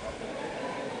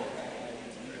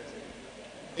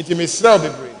it may slow the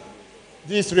brain.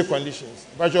 These 3 conditions.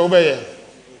 But you obey.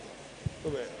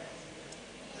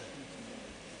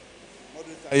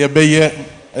 Amen.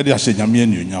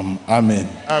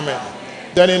 Amen.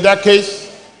 Then in that case,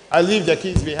 I leave the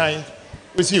keys behind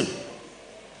with you.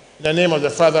 In the name of the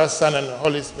Father, Son, and the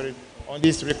Holy Spirit on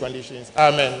these 3 conditions.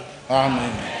 Amen.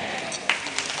 Amen.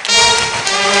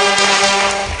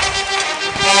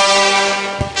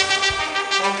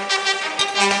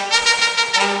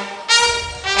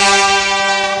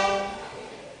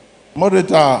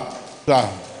 Moderator,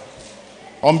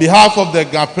 on behalf of the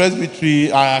Ghana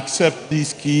Presbytery, I accept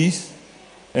these keys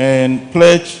and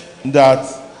pledge that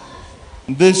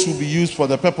this will be used for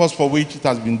the purpose for which it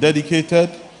has been dedicated,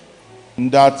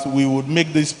 and that we would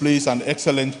make this place an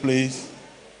excellent place,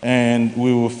 and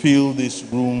we will fill this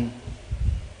room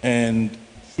and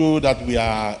show that we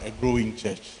are a growing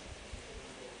church.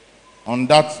 On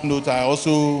that note, I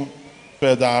also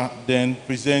further then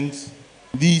present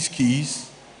these keys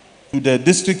to the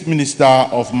district minister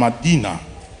of Medina,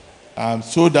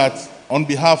 so that on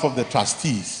behalf of the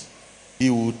trustees, he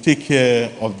will take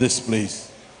care of this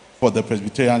place for the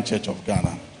Presbyterian Church of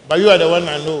Ghana. But you are the one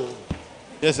I know.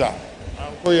 Yes, sir.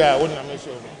 Oh, yeah, I wouldn't make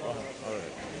sure. All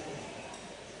right.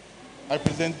 I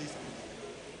present this.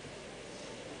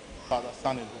 Father,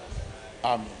 Son, and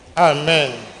Amen.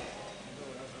 Amen.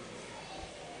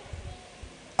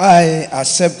 I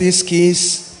accept these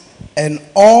keys and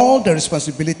all the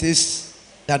responsibilities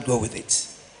that go with it.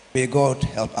 May God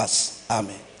help us.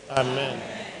 Amen. Amen.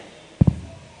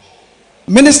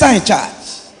 Minister in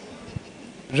charge,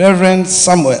 Reverend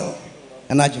Samuel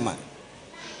Enajiman.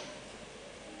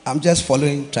 I'm just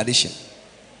following tradition.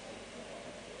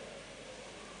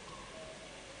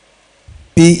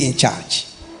 Be in charge.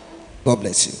 God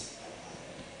bless you.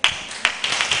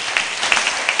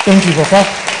 Thank you, Papa.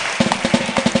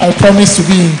 I promise to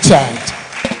be in charge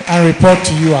and report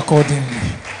to you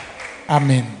accordingly.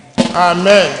 Amen.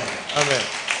 Amen. Amen.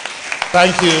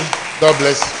 Thank you. God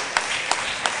bless you.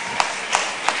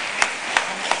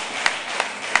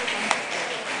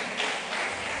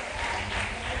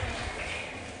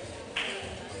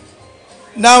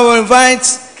 Now we invite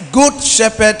Good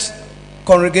Shepherd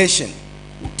congregation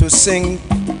to sing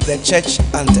the church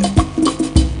anthem.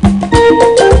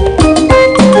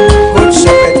 Good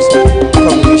Shepherd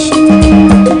congregation.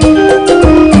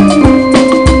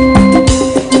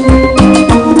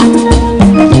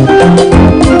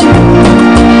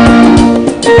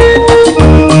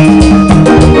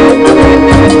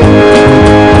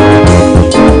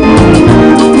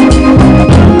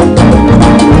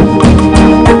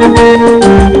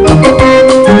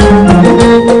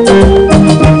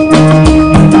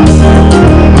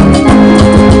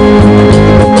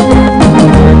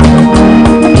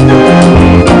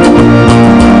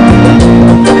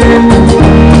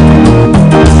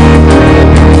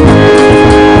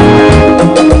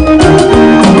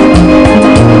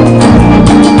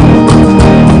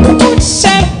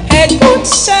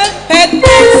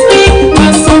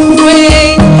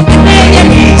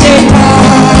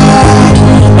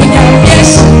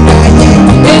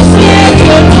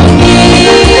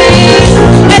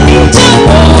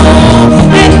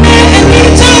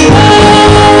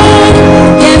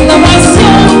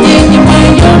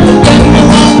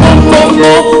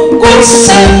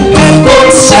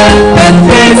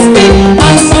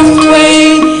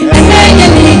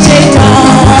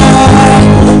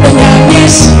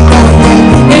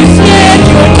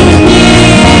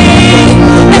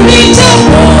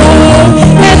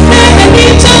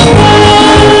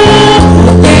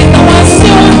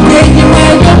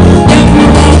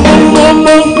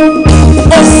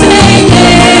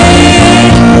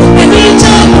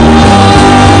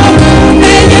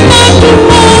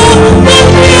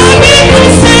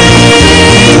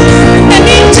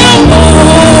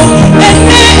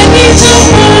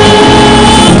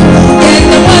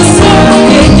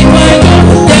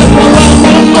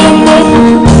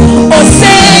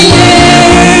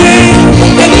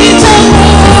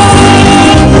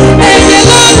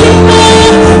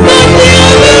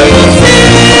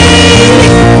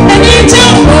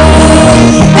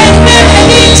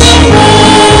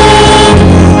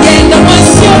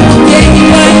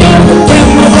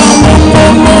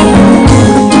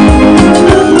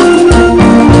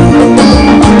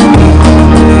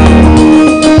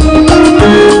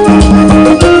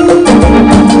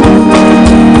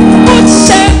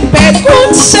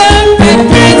 shepherd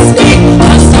brings me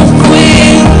awesome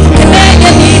way. And then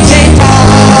you need to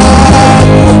die.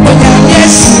 But now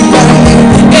yes,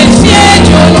 if you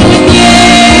don't win,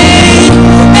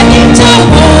 I need to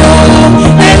hold,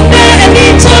 and then I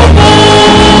need to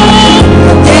hold.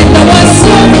 Then I was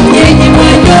so, yeah, you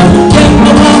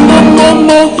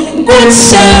know, good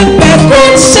shepherd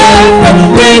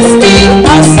brings me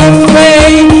awesome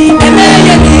way. And then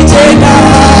you need to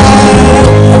die.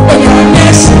 But your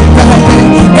next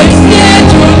if you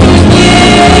don't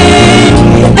win,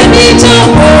 I need to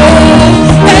hold,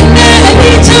 and then I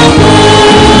need to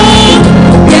hold.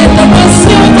 Get the bus,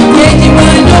 yeah, you know,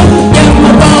 yeah,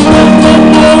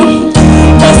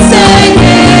 my say,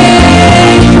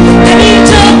 I need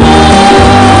to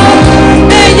hold,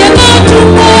 and you're not to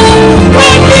hold.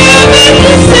 What do you mean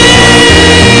to say?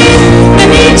 I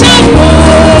need to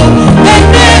hold, and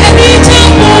then I need to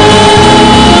hold.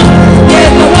 Get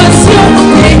the bus,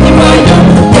 yeah, you know, yeah,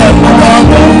 my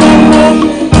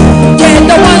get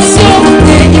the bus, yeah, you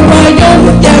know,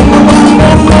 yeah,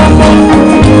 my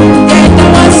get the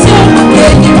bus,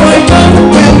 yeah, you know,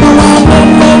 yeah,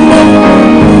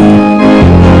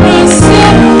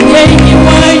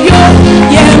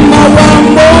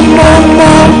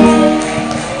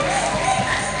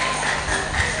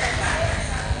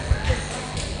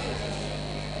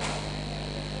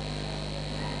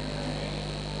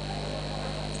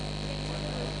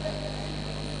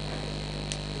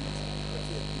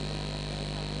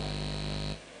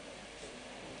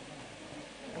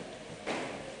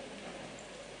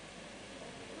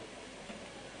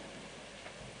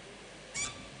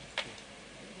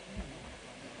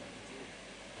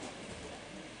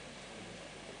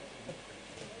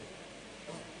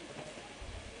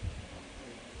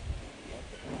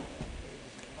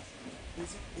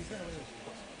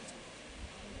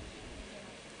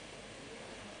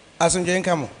 Asunjeng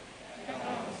kamo.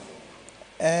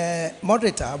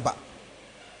 Moderator aba.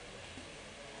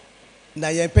 Na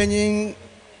yempenyin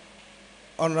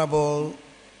Honorable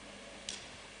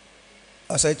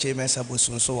Osache Mesa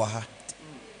Bosunso waha.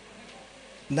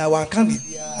 Na wanka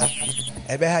bibia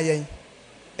ebe ha yen.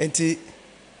 Enti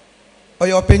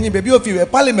oyo opinion bebi ofi we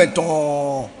parliament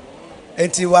on.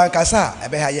 Enti wankasa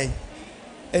ebe ha yen.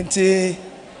 Enti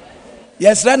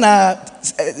yes na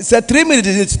say 3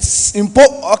 minutes impo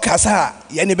okasa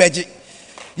yeni beji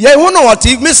ye hu no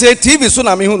TV me say TV so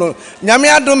na me hu no nyame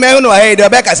ado me hu no hey de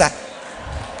be kasa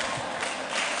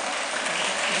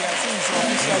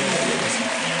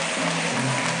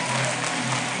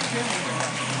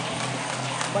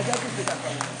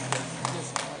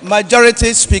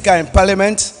majority speaker in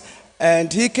parliament,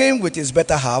 and he came with his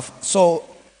better half, so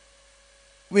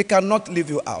we cannot leave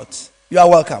you out. You are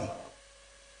welcome.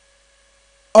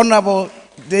 Honorable,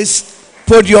 this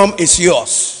podium is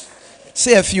yours.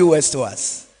 Say a few words to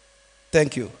us.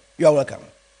 Thank you. You are welcome.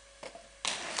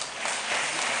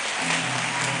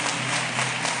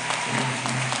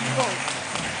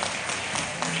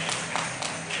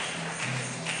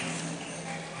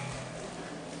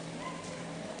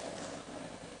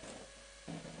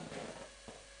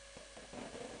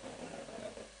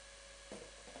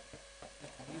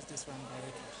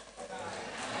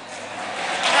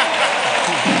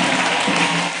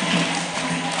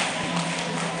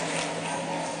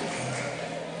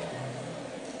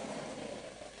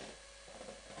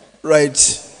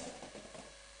 Right,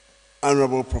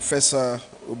 Honorable Professor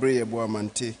Obreye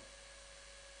Boamante,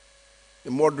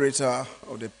 the moderator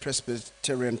of the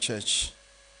Presbyterian Church.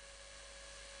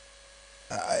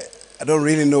 I don't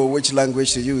really know which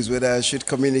language to use, whether I should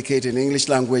communicate in English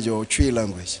language or Twi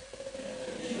language.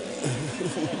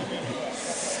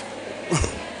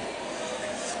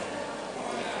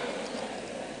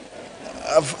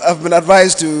 I've been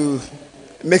advised to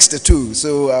mix the two,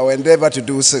 so I will endeavor to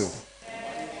do so.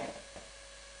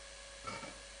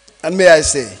 And may I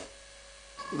say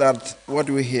that what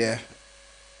we hear,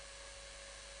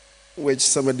 which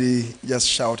somebody just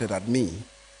shouted at me,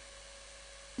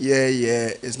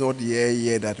 yeah, it's not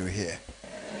yeah that we hear.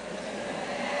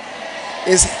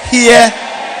 It's here.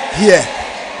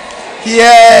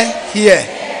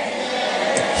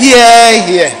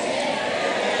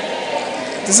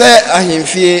 To say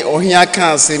ahimfie ohia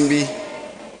kan sembi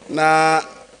na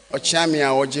ochami a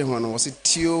oje ho no was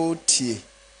tio tie.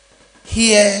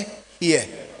 Here.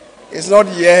 It's not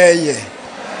yeah.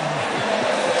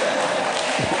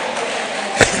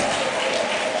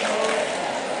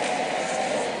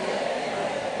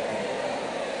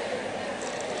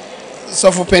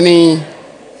 So for penny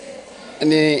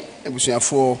any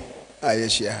ebusuafo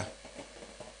ayeshia.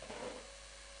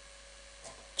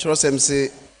 Trust them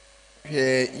say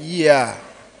year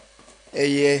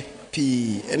eye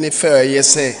P. Any fair, yes,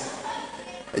 say.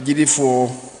 A giddy for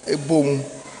a boom,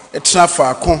 a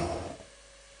traffic.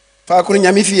 Falcon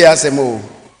Yamifi as a mo.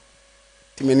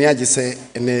 Timeniaji say,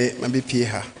 and a maybe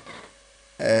Pia.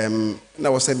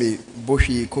 Na was a be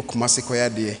Boshi cook Massikoya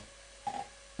de.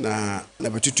 Na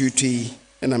Nabatutui,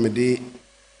 and I'm a day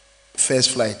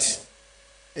first flight.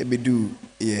 Ebidu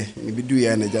ye mebidu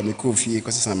ya na ja me kofi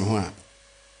kwese same ho a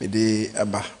me de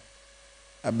aba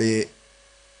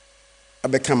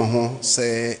abe kama ho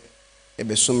se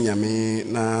ebe som nyame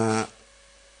na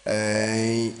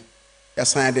ya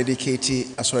san dedicate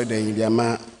asori dan yi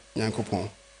ama Nyankopon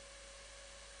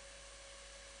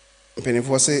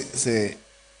mpenifo se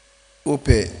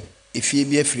ope ifie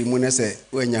bi afiri mu na se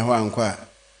wanya ho anko a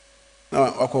na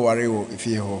wakoware wo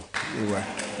ifie ho niwa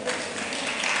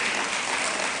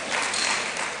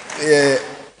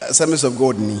Assemblies of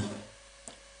God ni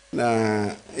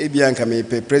na ebianka me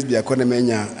presby akona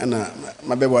menya ana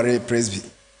mabeware presby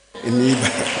eniba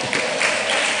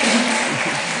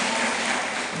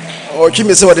o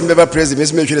chime se wade mbeba presby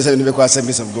me me twere se ne be kwa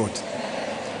Assemblies of God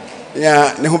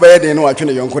ya ne ho baye den no atwe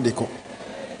ne yonko deko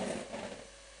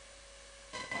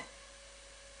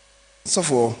so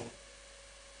for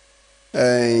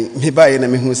me baye na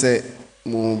me hu se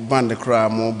mo band kra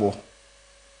mo bo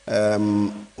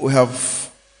we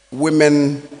have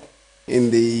women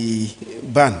in the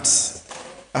band.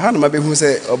 I had my baby who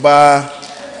say, Oba,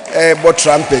 bo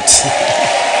trumpet.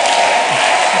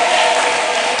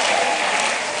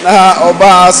 Na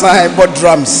Oba, say, bo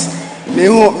drums. Me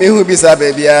who be sa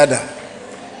baby ada.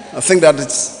 I think that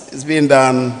it's being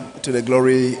done to the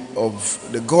glory of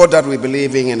the God that we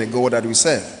believe in and the God that we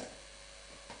serve.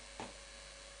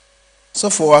 So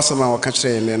for us, I'm our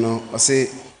country, you know, I say,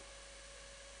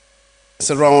 it's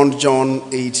around John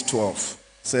 8:12.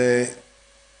 Say,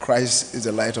 Christ is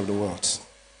the light of the world.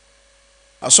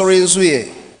 Sorry,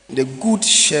 the Good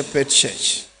Shepherd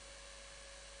Church.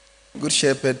 Good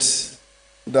Shepherd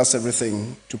does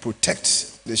everything to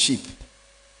protect the sheep.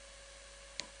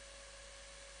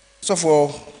 So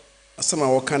for some of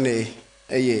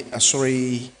our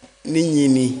sorry,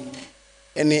 Nini,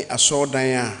 any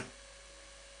asordaya,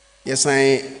 yes,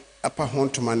 I upper home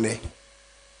to Monday.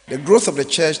 The growth of the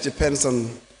church depends on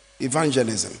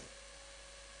evangelism.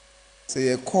 So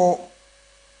you call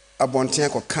abontia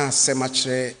ko kan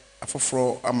semachre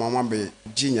afoforo amama be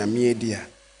ginya media.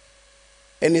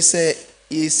 Eni say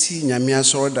esi nyame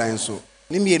asoro dan so.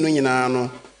 Ni mienu nyina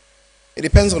no it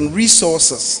depends on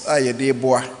resources aye de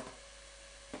boa.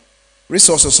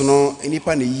 Resources no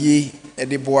enipa ne ye e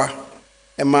de boa.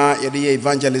 Ema ye de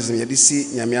evangelism ye de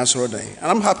si nyame asoro dan.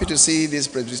 And I'm happy to see this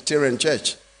Presbyterian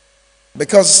church.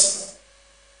 Because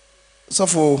so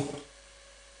for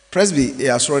Presby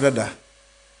Asrodada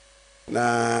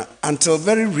na until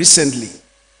very recently,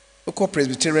 local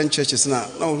Presbyterian churches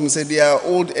now we say they are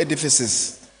old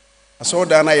edifices.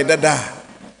 Asrodana yedada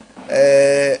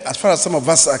as far as some of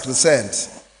us are concerned.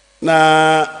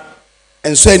 Na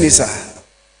ensuenisa.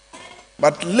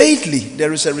 But lately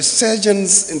there is a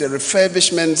resurgence in the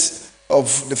refurbishment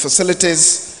of the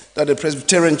facilities that the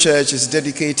Presbyterian church is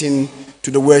dedicating to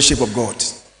the worship of God.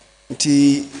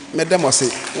 Madam was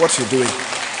say, what you doing?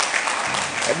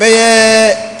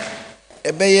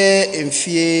 Ebeye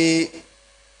emfie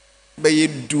beye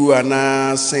du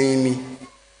ana saying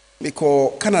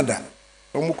because Canada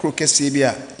omo kro kese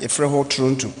bia ye frɛ ho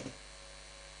Toronto.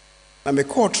 Na me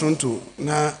call Toronto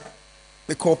na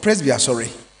me call Presby sorry.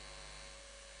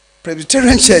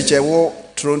 Presbyterian church wo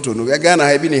Toronto no Ghana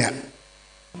ha bi ni ha.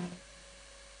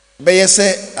 Beye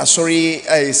se asori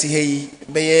ayesi hei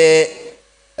beye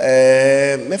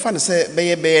me fan say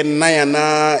beye nine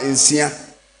na nsia.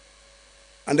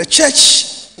 And the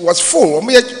church was full.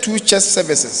 We had 2 church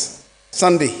services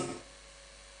Sunday.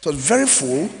 It was very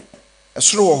full.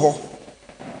 Asoro ho.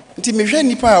 Nti me hwe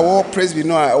nipa a wo Presby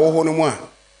no a wo ho no mu a.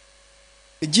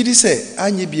 Ejidi say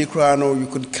anye bie kra no you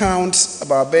could count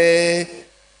about beye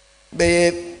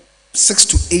 6,000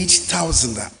 to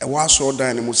 8,000 a was so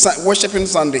down worshiping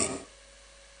Sunday.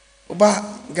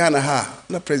 Oba Ghana ha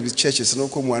na Presby churches no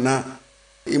komu ana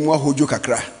emu ahojo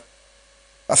kakra.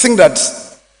 I think that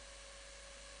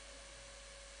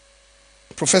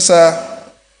Professor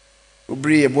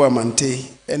Obri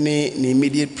Eboamante any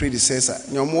immediate predecessor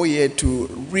nyomo here to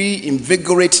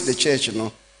reinvigorate the church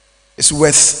is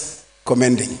worth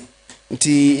commending.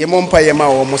 Nti yemompa yema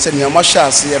o mo se nyama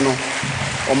hyase no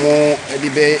omo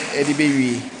edibe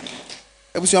wi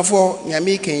ebusuafo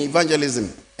nyame kan evangelism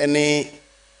any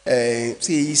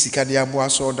see sika de abo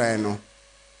aso dan no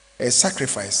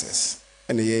sacrifices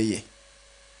and ye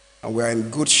and we are in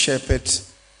Good Shepherd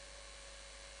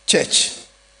Church.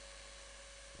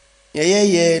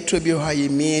 Trebio ha ye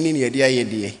meaning ye dear ye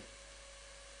dear.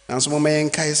 And some man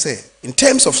can say, in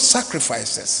terms of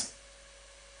sacrifices,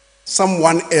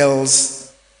 someone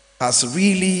else has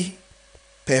really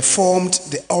performed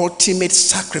the ultimate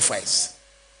sacrifice,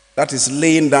 that is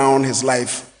laying down his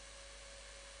life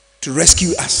to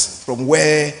rescue us from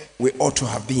where we ought to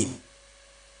have been.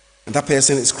 And that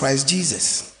person is Christ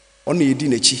Jesus. Only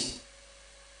dinechi.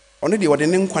 Only the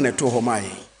ordinary kwane to homai.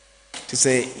 To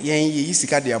say, yen ye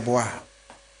isika dia boa.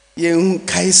 Yen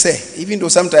kai say, even though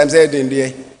sometimes I didn't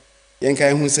there, yen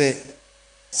kai who say,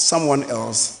 someone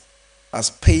else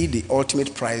has paid the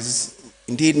ultimate price,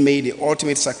 indeed made the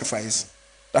ultimate sacrifice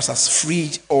that has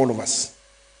freed all of us.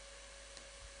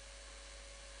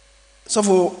 So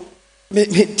for me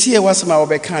tear was my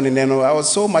obekan, and I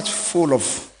was so much full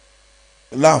of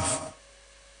love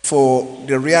for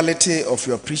the reality of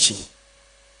your preaching.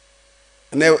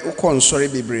 And then sorry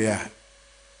Biblia.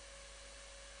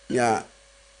 Yeah,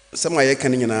 some way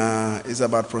is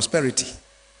about prosperity.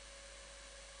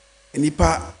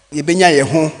 Nipa yebenya ye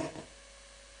ho.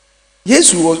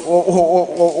 Yesu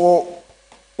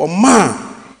o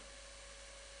man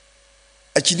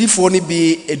achidifo ni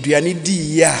bi aduane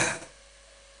di ya.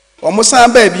 Omo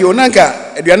san ba bi o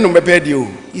nanka aduane no bepe di o.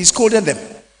 He scolded them.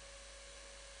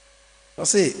 I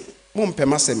say, Mom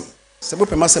Pemasem, Sebo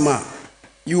Pemasema,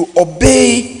 you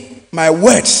obey my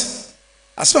words.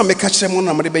 As I make catch them on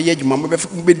my baby, mamma be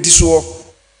diso.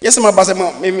 Yes, my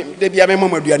basema, they be a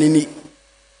member of Yanini.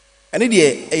 And it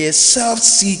is a self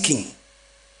seeking.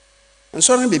 And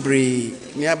so, be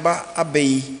brave, nearby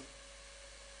obey.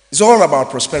 It's all about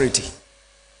prosperity.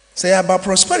 Say about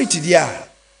prosperity, dear.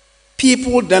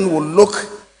 People then will look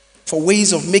for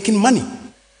ways of making money.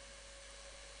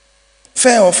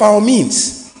 Fair or foul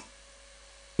means.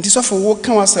 It is for what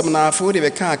can was na for the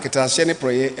can share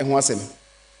prayer and was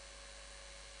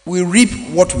we reap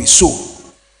what we sow.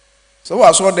 So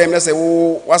I saw them, they say,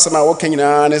 oh, what's my working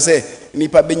now? And they say,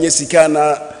 Nipa benye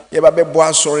sikana, yeba be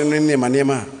boa sorry ne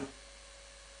manema.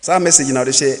 Some message now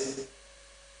they say,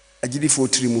 Ajidi for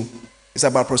trimu. It's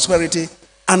about prosperity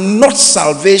and not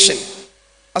salvation.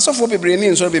 As of for be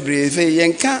bringing so be brave,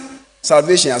 yenka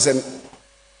salvation as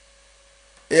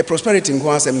a prosperity in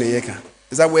Kwasem.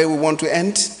 Is that where we want to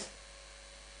end?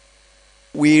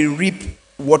 We reap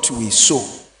what we sow.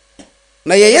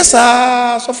 Na yes,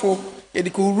 so for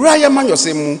Ediku Raya man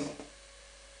yosemu.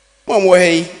 One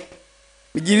way,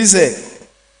 we give say,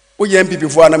 we MP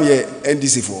before I'm here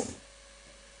NDC for.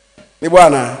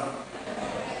 Nibuana,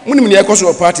 Munimia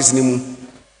Koso parties nimu.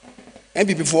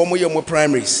 MP before more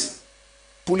primaries,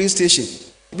 police station.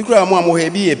 Because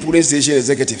I'm be a police station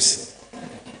executives.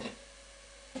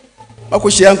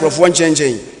 Makoshi yangu of one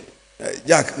change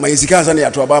Jack maizika sana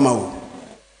ya tuabama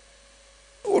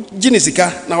u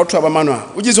jinisika na watu abama no a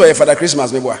ujizo ya Father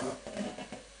Christmas mebwa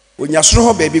unyasuro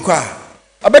ho baby kwa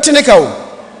abetineka u.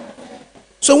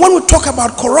 So when we talk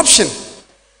about corruption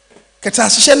kata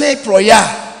sishene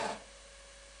proya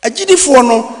ajidifo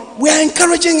no, we are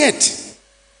encouraging it.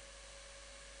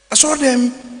 I saw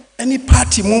them any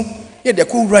party mu ye de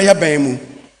ko uraya ban mu.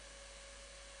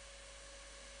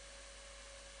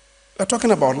 We're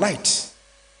talking about light.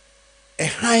 A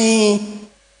high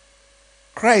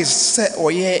Christ said, oh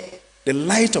yeah, the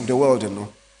light of the world, you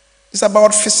know. It's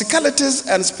about physicalities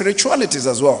and spiritualities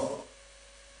as well.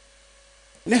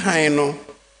 Ne high no,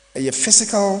 a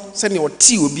physical, send your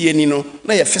tea will be any no,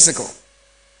 na a physical.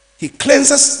 He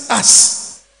cleanses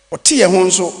us. Or tea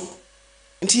so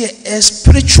into a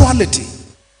spirituality.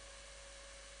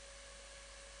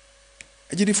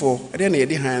 I did it for I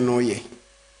didn't high no ye.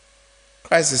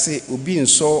 Christ say, "Ubi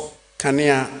nso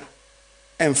kanea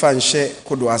emfa nhye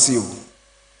kodoase o."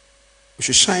 We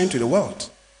should shine to the world.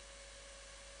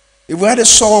 If we are the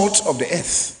salt of the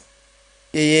earth,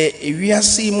 we are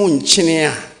see mu nchene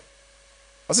a.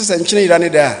 Ose se nchene ira ne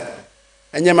da,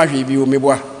 anya ma hwe bi o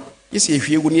meboa. Yesi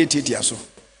ehwie gu ne etiatia so.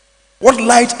 What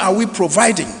light are we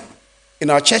providing in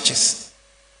our churches?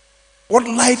 What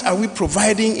light are we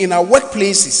providing in our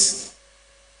workplaces?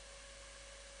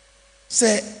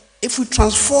 Say, if we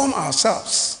transform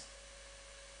ourselves,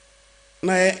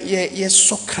 na ye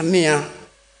sokanea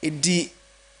edi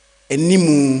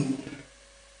enimu,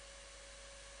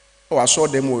 or I saw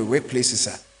them with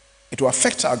workplaces, it will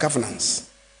affect our governance.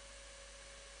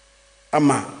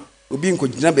 Ama obi nko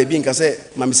jina baby nka say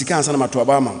mamisika ansa na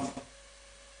matoaba ama.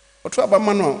 Otoaba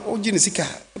ma no ogi ne sika,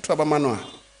 otoaba ma no a.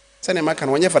 Se ne maka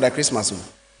no onye Father Christmas o.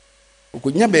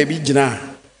 Okonya baby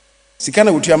jina sika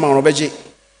na wotua ma no beje.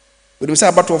 Odim say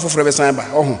abato foforo be san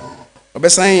ba. Oho.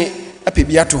 Obesan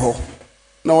apebi ato ho.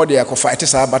 Na wo de akofa ite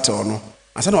sa abato no.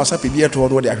 Asa na wasa pebi ato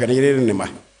no wo de ahwene yere ne ma.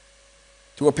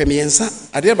 To open miensa,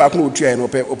 I did back no try and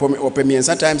open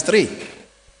miensa times 3.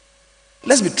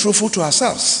 Let's be truthful to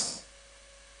ourselves.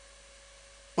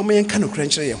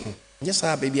 Yes,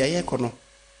 baby, I econo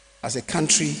as a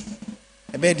country,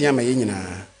 a bed yama.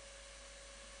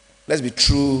 Let's be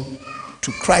true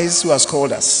to Christ who has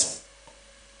called us.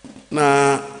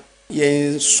 Na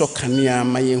yen sokania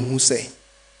mayen who say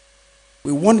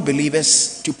we want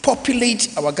believers to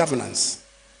populate our governance.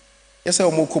 Yes, I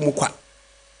will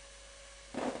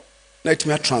let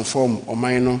me transform or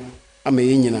minor. I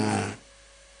mean,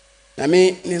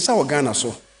 Ninsa or Ghana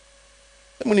so.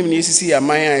 The money you see a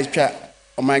Maya chat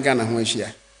or my Ghana who is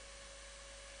here.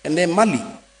 And then Mali,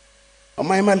 or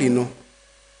my Mali no.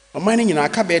 Or mining in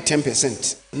Akabe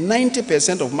 10%.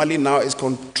 90% of Mali now is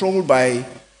controlled by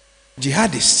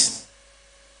jihadists.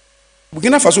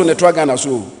 Burkina Faso network Ghana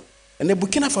so. And then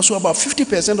Burkina Faso, about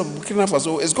 50% of Burkina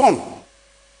Faso is gone.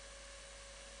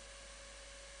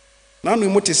 Now we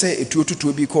want to say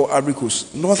to be called Ivory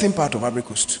Coast, northern part of Ivory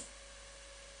Coast.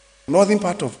 Northern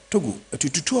part of Togo.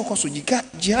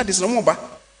 Jihadists no more.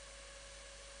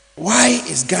 Why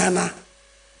is Ghana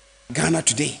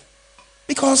today?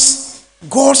 Because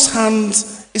God's hand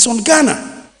is on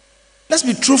Ghana. Let's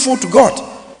be truthful to God.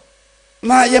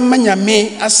 Na yemanya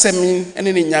me asemi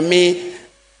ene nyame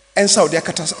ensa odi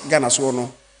akata Ghana so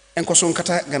no enkoso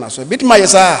nkata Ghana so bit ma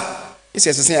yesa isi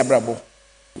esese abrabo.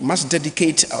 We must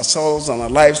dedicate ourselves and our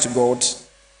lives to God.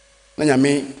 Na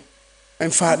nyame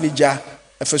enfa nija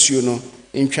efesuo no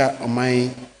entwa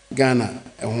oman Ghana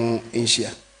ehun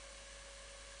enhia.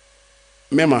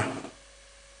 Mema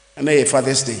and a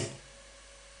Father's Day.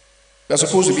 You're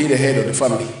supposed to be the head of the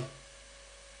family.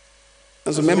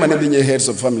 And so many being heads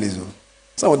of families.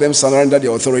 Some of them surrender the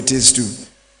authorities to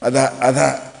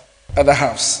other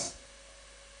house.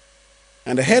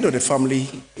 And the head of the family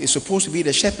is supposed to be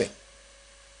the shepherd.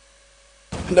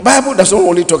 And the Bible does not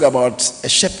only talk about a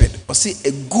shepherd, but see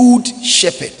a good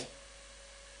shepherd.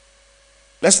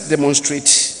 Let's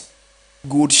demonstrate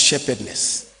good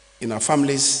shepherdness in our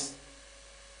families,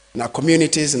 in our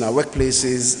communities, in our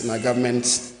workplaces, in our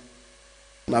governments.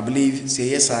 And I believe, say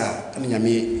yes, sir, and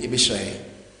Yami Ibishai.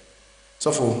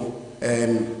 So for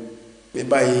me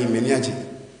by Meniaji.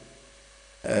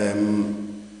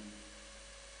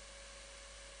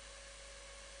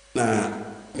 Na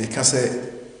me kase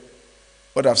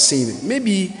what I've seen.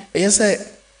 Maybe yes,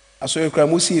 I saw you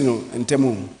cramusi no and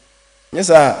temu. Yes,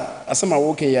 sir, as some are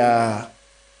walking ya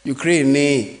Ukraine,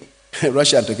 ne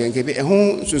Russia to Kenkebi, and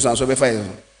whom Susan so be fire.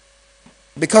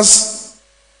 Because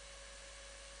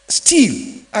still,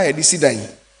 I DC dying.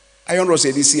 I don't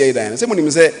say DC dying. Somebody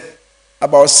say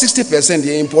about 60%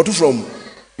 they import from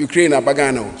Ukraine and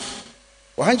Bagano.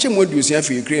 Or Hanchim would use here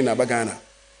for Ukraine and Bagana.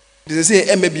 They say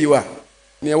MBA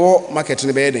near war market in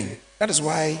the bedding. That is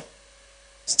why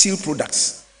steel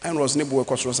products. I was never work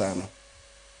across Rosano.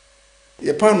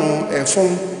 A pano, a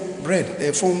foam bread,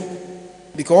 a foam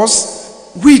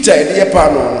because wheat a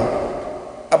pano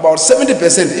about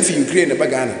 70% if Ukraine and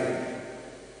Bagana.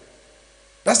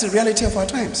 That's the reality of our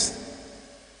times.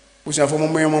 We shall form a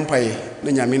moment pay,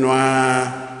 the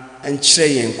Yaminoa and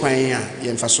Chay and Quaya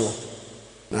Yenfaso.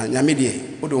 Now,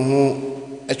 Yamidi, Udo,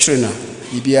 a trainer,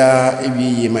 Ibia,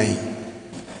 Ibi, Yemai.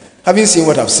 Having seen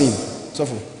what I've seen, so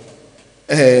far,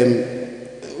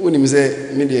 when you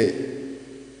say, Media,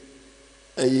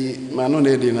 a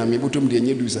manone de Namibutum de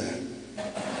Nedusa.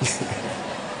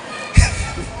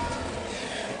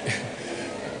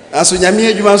 As soon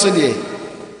as you answer the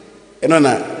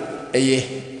Enona, a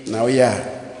ye, now we are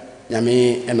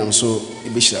Yami, and I'm so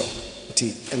Ibishao.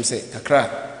 T. M. say, Kakra.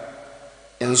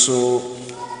 And so,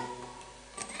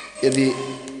 Eddie,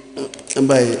 and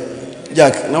by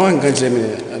Jack, no one can say me,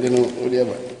 I don't know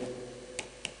whatever.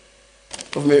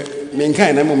 Of me,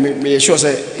 kind, I may sure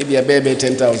say it be a baby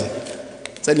 10,000.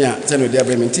 Sanya, tell me, dear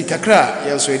Bremen, Kakra,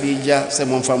 yes, ready, ja,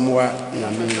 someone from more,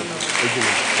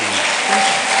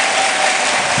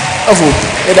 Ofu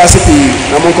edasipi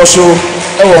na monkoso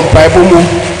ewo mpaibo mu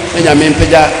enya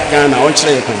mempeja Ghana on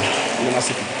kire yakon na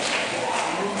masipi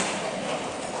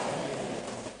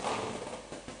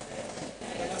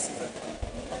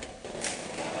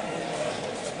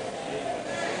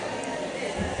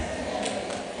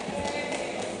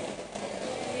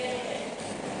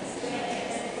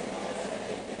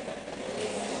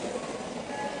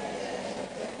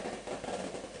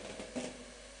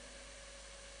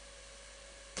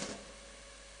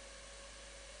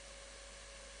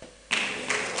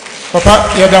Papa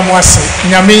Yadamwasi,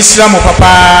 Nyami Islamu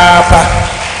Papa.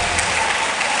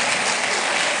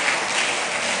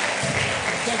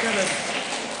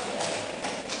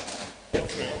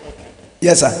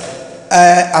 Yes, sir.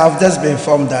 I've just been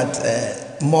informed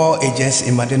that more agents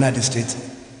in Madina district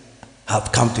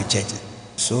have come to church.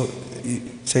 So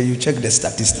you check the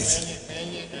statistics.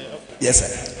 Yes,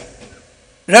 sir.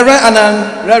 Reverend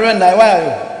Anan, Reverend Nai, where are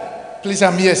you? Please,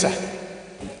 I'm here, sir.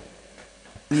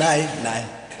 Nai.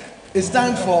 It's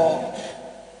time for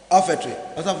offertory.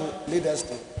 Leaders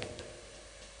to.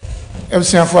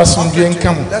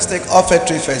 Let's take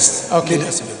offertory first. Okay.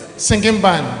 Singing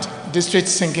band, district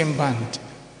singing band.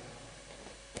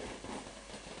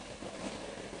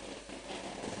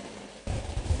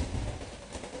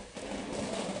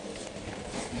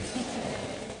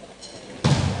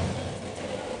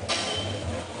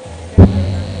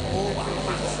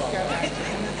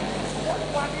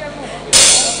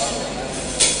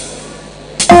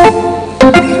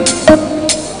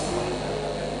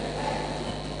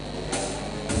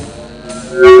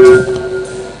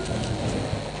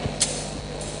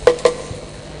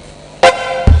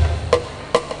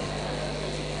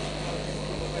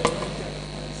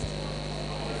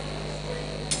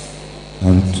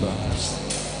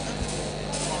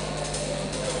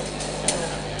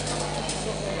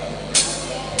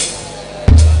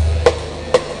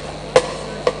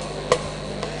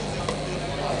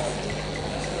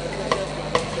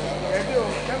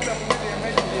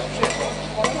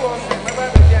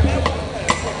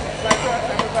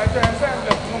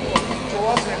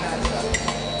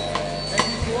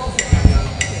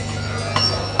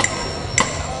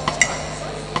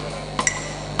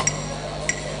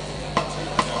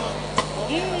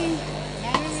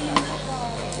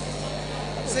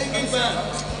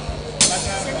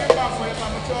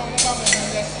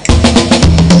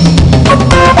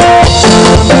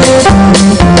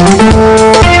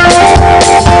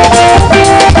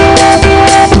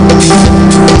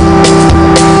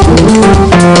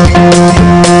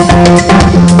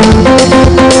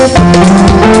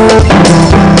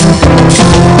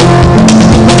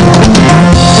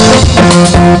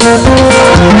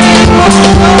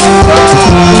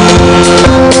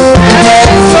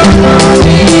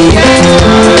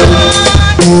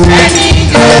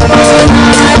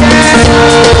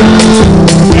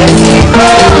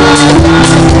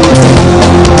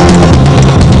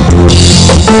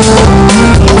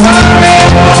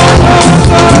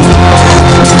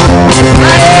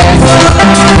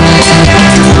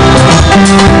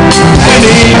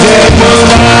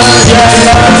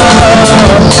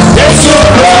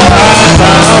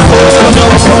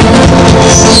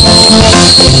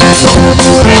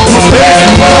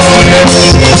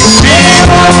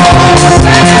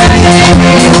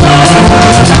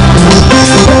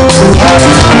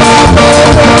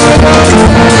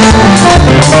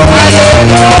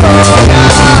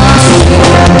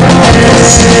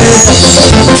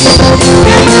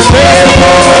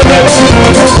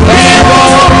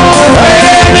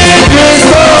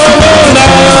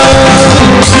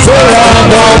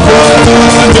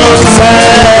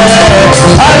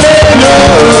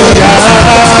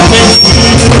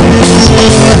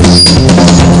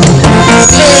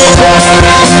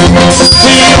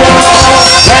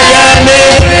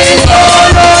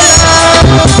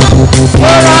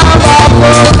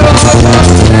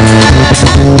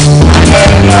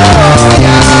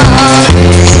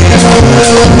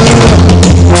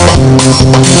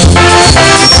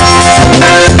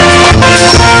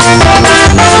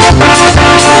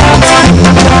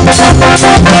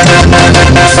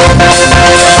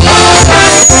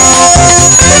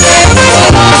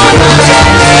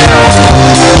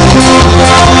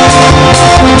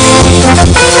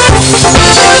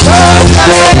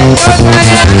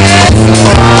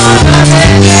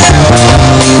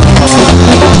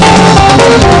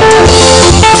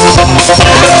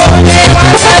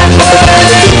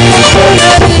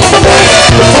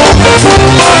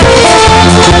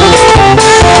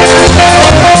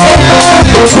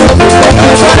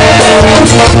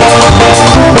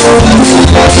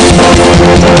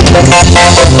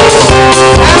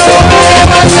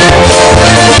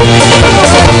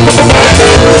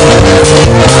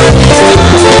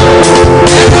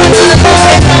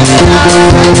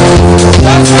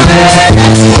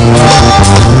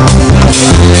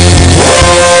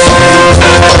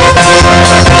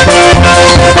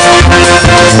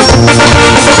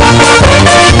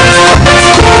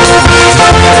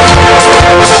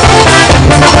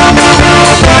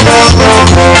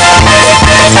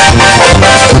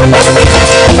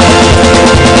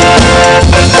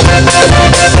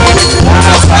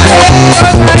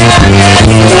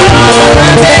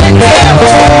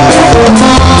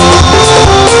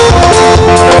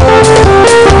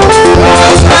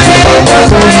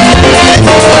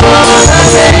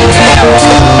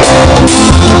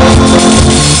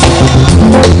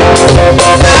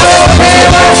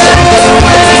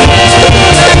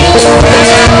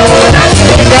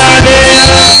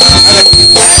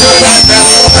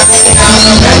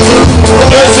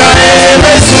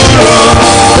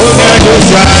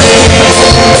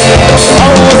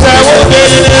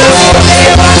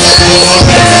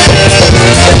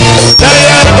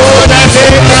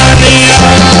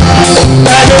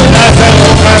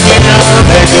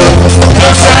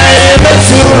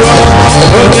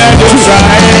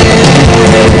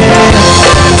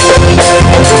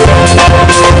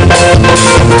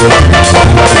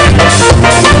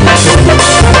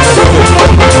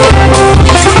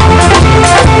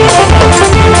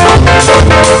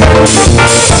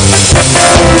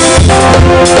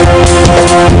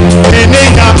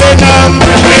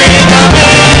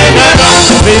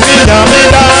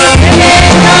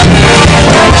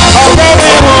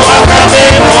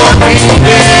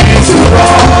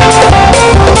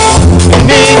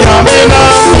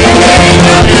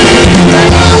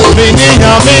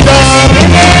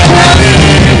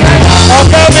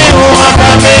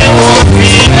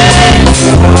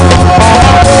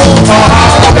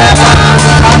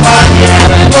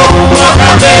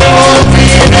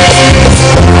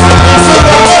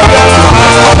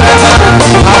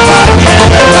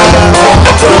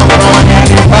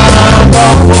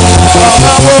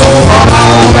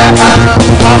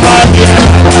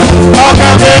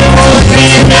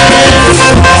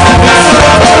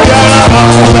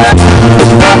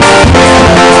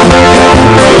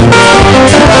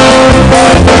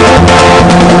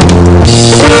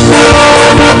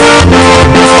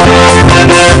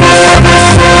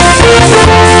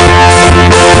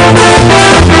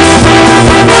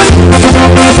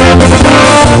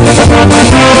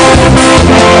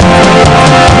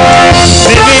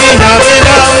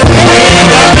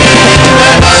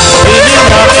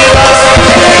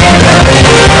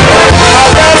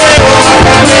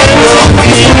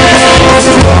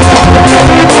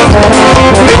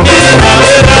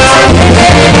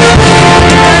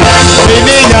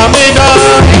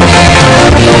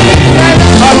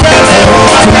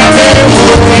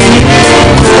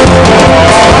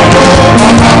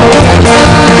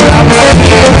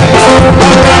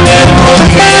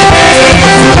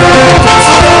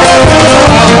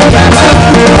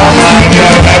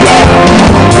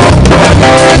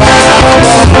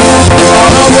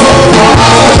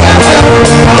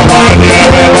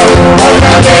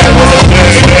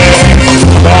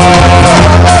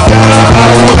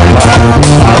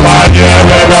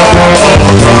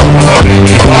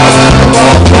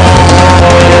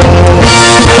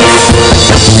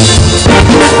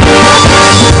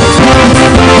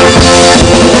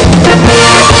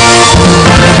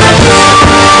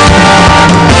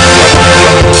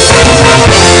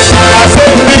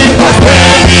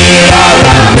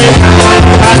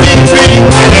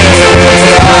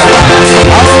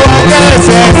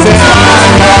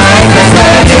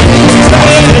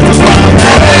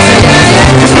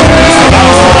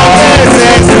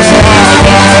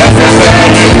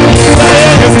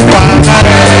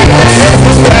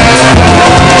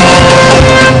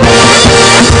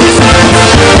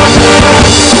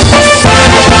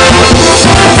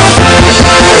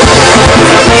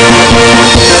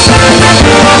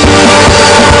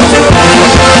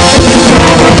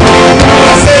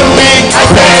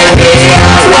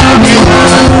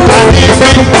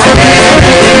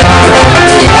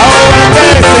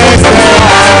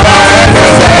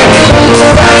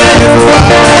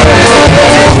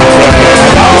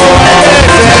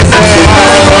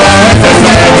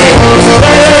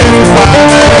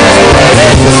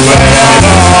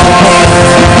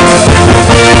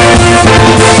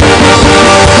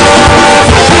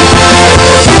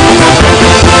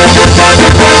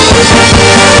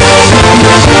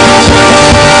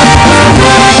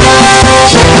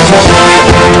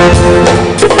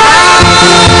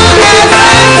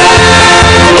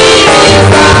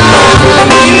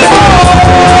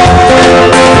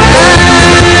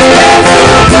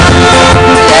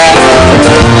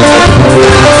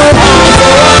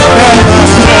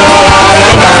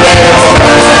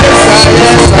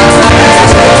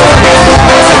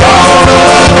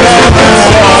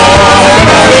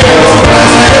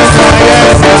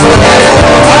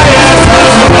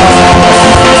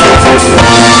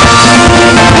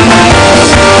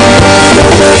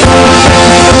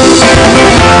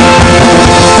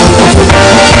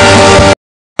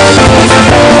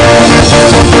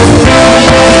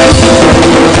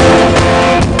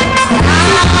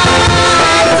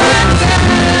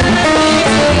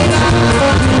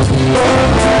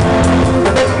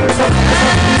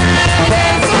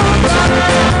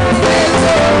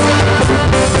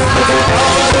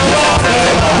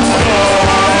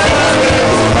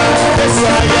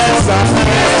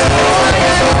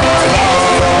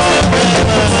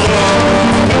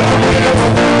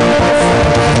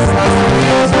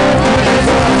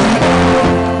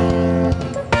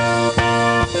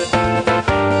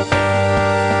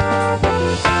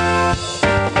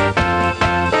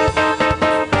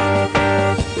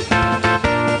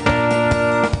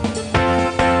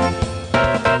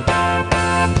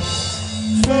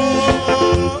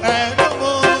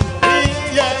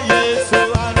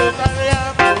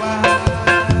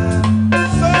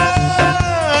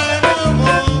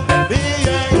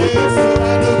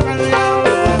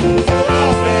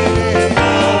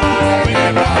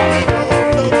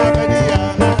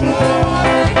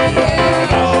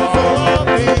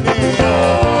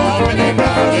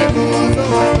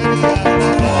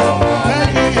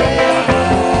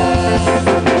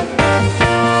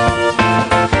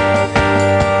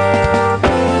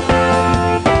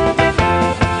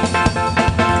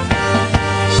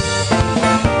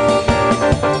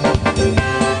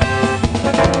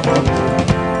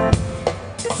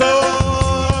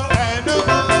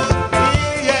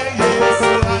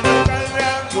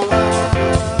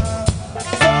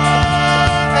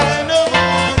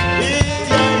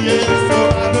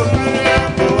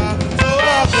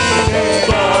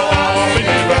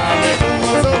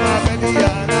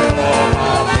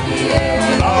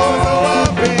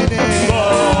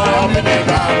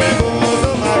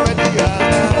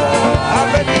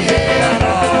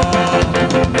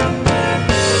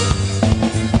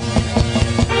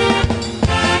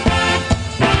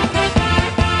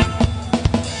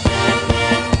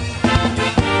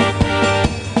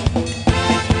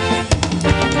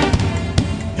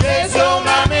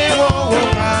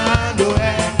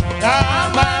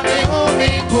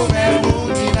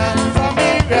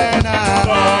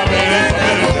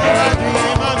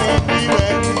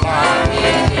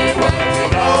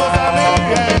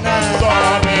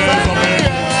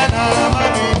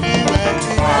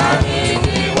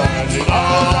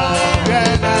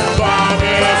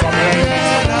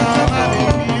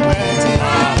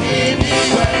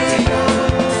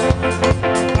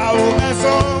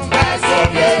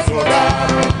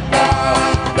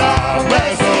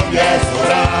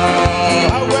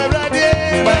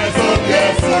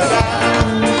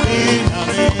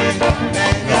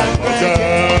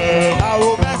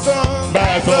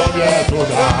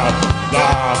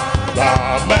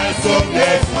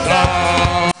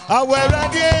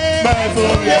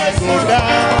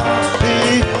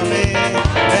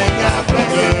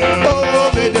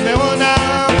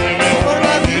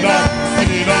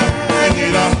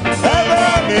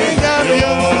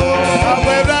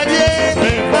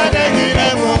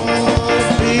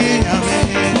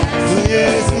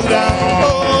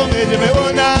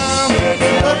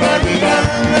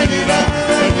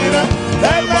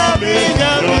 Let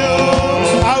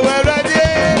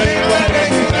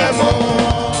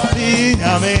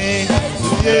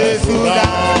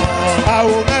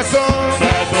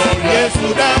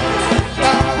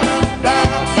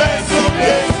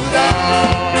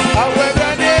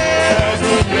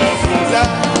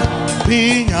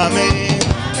Binyame,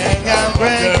 Enyam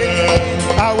Breke,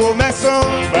 Awo Meso,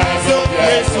 Meso,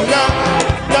 Yesuda,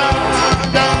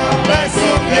 Da, Meso,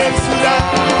 Yesuda,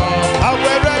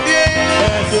 Awe Radie,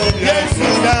 Meso,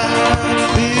 Yesuda,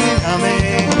 Binyame,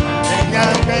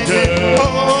 Enyam Breke,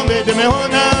 Oh,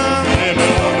 Medemehona,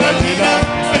 Medina,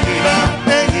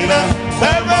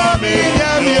 Eva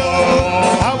Binyame,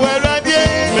 Awe Radie,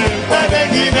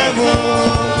 Medinemo,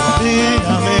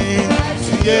 Binyame,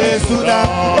 Yesuda,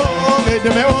 Oh,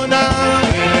 Medemehona,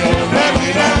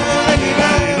 Medina,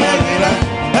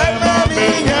 Eva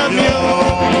Binyame,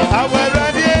 Awe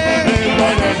Radie,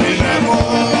 Medinemo,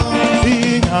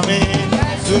 Binyame,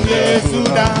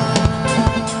 Yesuda.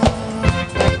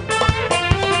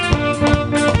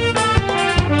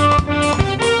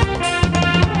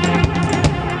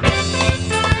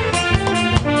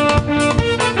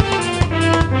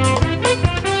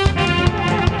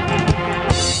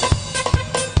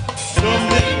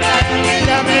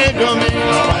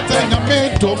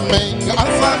 Domain,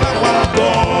 Asana Wabo.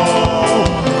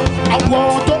 I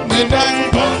want to be done,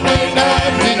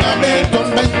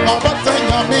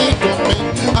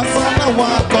 Asana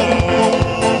Wabo.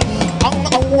 I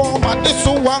want my this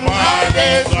one,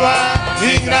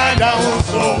 Inada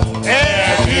Uso,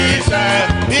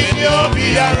 in your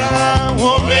Biara,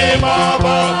 Wome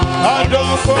Maba, I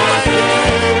don't find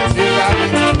it.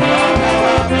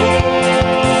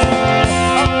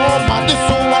 I want my this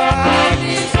one.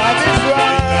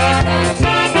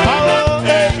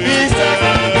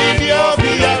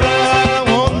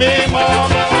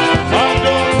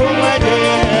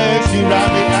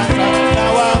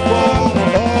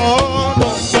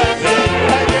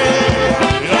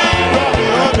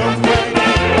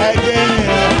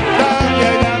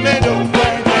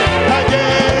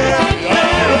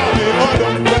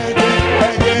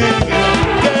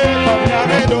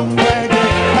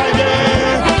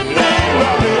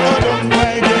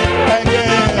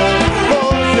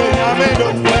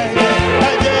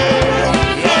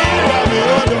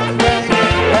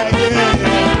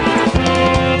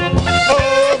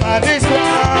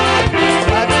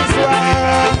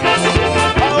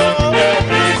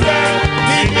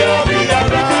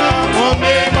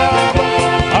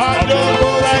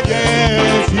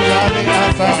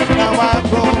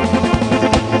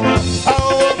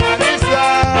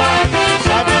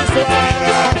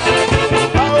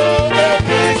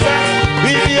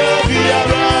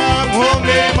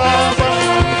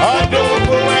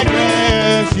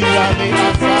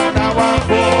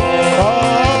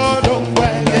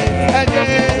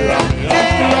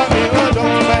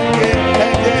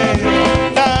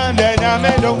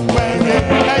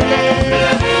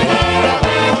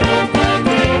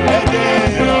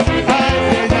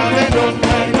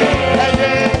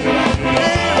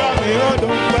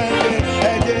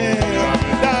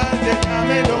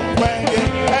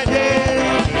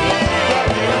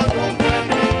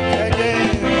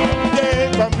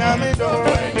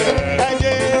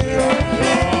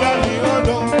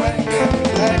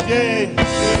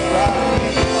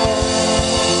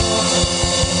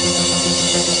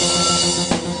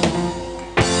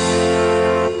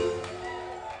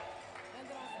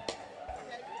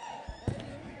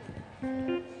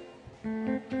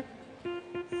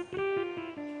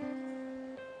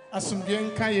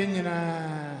 Asumdien kan ye nyina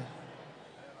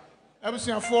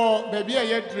abusuafo baabi a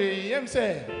yedre yem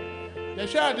se ye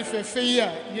hwa ade fefe yi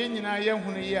a ye nyina ye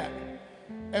hunu yi a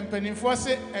empanimfo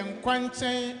se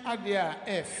enkwanchen ade a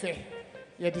efe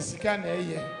ye de sika na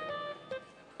eye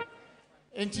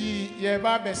enti ye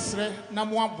ba besre na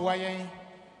mo aboa yen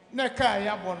na ka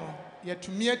ya bono ye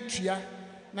tumi atua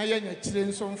na ye nya kire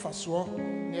nso mfaso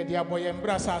na ye de aboye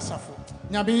mbra sa asafo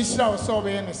nyabe nhira o so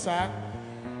be ne sa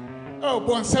oh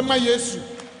bon sema Yesu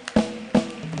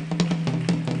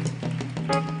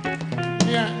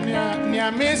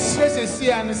nia mesre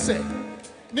sesi an se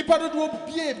nipa dodo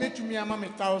bie betumi ama me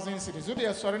 1000 cities so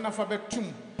de sori na fa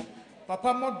betum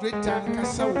papa moderator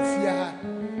nkasa ofia ha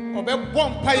obebọ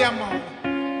mpaya ma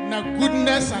na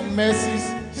goodness and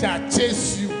mercies shall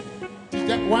chase you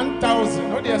 1000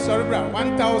 no de sori bra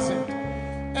 1000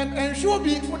 and sure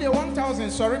be for the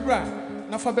 1000 sorry bra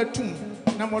na fa betum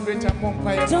na moderator mo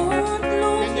mpaya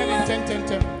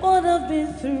what I've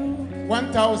been through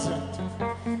 1000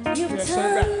 you've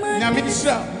turned my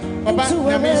Nyamisha Baba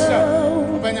Nyamisha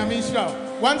Baba Nyamisha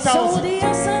 1000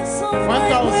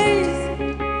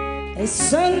 is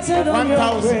centered on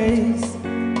your grace.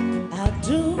 I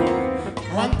do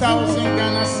 1000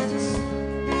 Ghana cedis.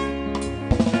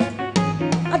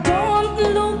 I don't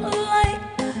look like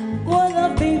what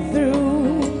I've been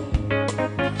through.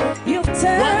 You've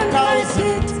turned my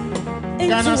pit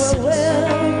into a well.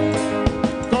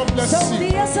 bless So you.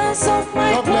 the essence of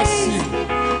my God bless praise,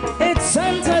 you. it's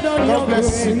centered on God your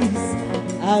bless you. grace.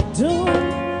 I do.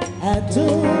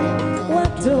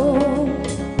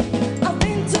 I've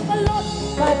been to a lot,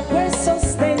 but grace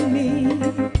sustain me.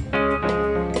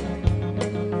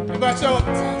 But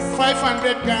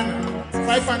 500 Ghana,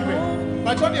 500.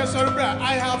 But on your Soribra,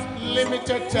 I have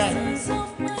limited time.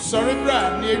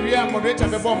 Soribra, near moderator,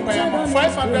 the bomb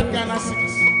 500 Ghana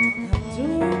cities.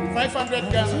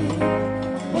 500 Ghana.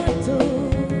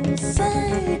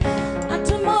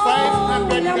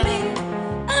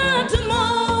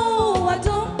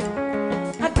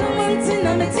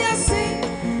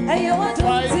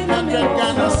 500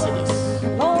 Ghana.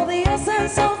 All the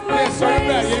essence of my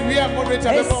praise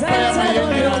is centered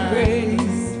on your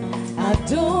grace.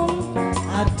 Adum,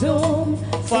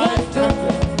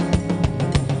 500.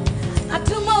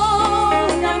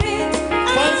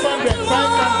 500.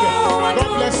 God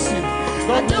bless you.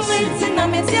 God bless you.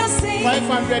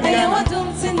 500 Ghana.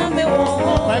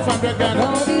 500 Ghana.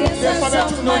 All the essence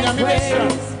of my praise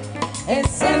is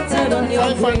centered on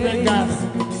your 500 Ghana.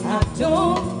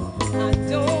 Adum.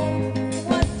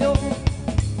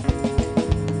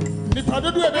 I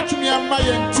don't do a bit to me, I'm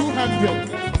buying 200.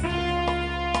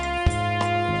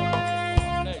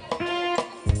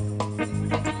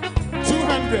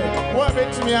 200. What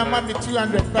bit to me, I'm buying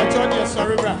 200. But on your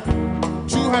sorry,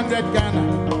 200 Ghana.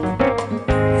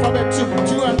 For the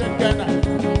 200 Ghana.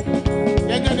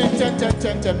 You're going to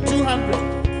 10.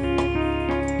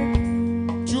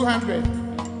 200. 200.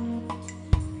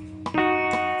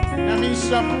 Namin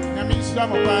Sham,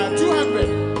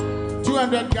 200.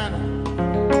 200 Ghana.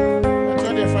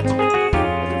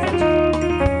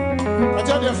 But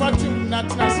you're fatting, not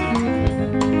nothing.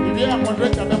 If you are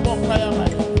moderator, the bomb fire,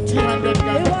 200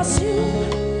 Ghana. It was you,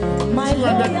 my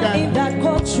lawyer in that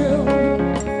courtroom.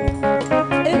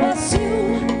 It was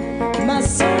you, my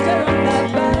soldier on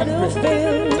that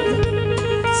battlefield.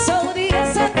 So the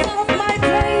essence of my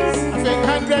praise, I think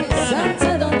 100 Ghana.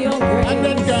 centered on your grace.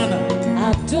 100 Ghana.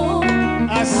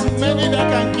 As many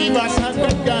that can give us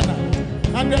 100 Ghana.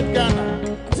 100 Ghana.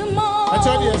 I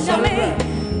told you, sorry,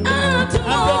 100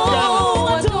 Ghana.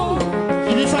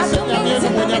 If you fast it, I'm here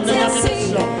when I'm there.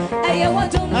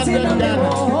 100 Ghana.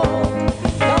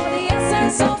 All the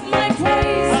essence of my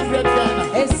praise 100 Ghana.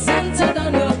 is centered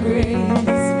on your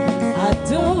grace. I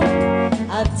do.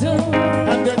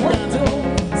 100 Ghana.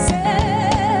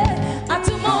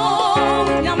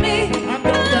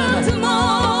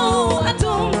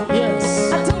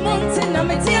 Yes.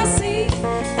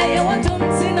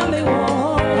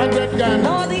 100 Ghana.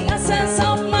 All the essence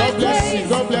of my praise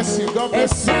God bless you. God is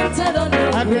bless you. centered on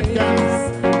your 100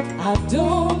 Ghana. I do.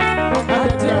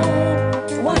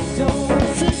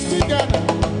 50 Ghana.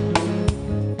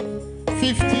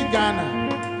 50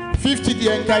 Ghana. 50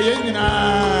 Ghana.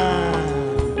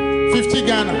 50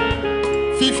 Ghana.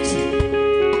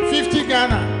 50. 50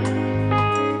 Ghana.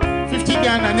 50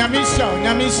 Ghana. Nyamisha.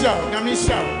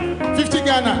 50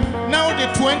 Ghana. Now the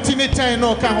 20 ne time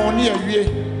no can on here.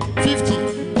 50.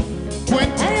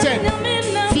 2010.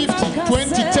 50.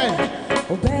 2010.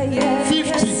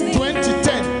 50.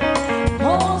 2010.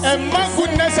 And my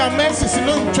goodness and mercy is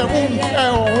no trouble.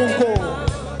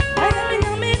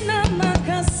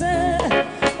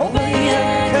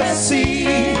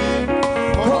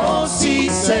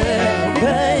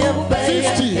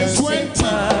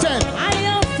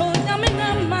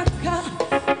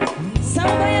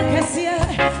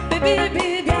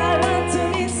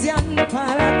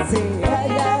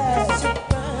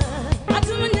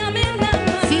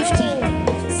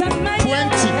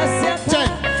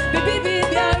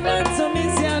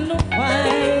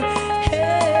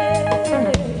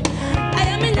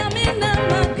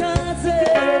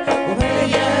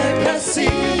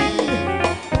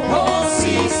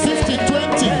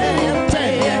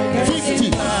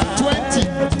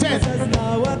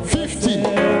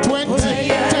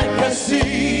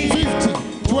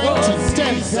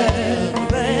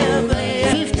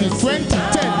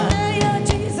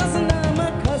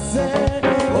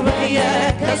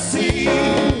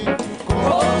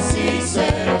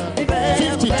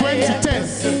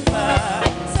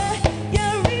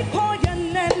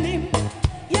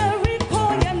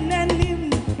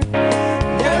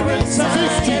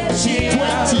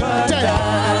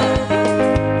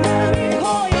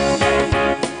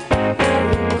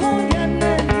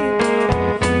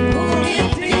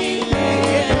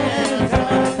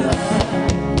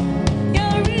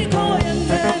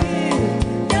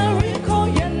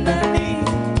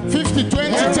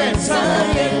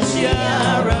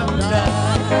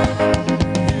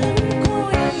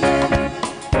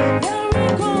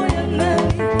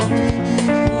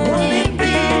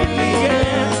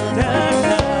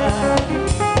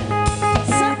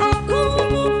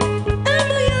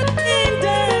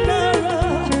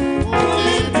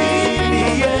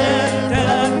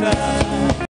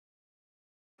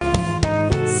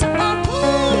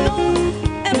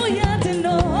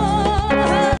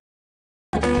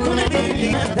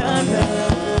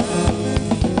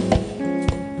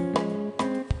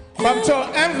 Pamcho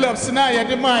envelopes na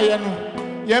yɛde ma yɛ no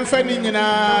yɛmfa ni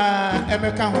nyinaa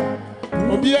emeka ho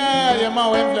obia yɛ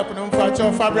ma envelope no mfa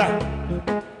cho fabra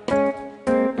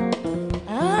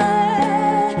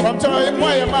Pamcho mo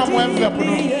yɛ ma mo envelope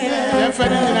no yɛmfa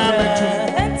ni nyinaa betu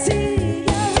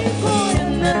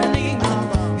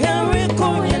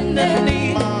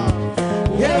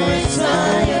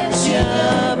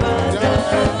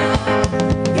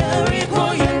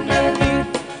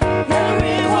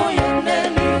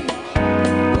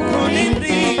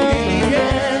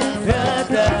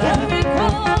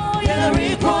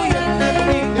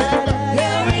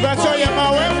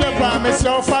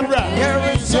Mr. Fabra,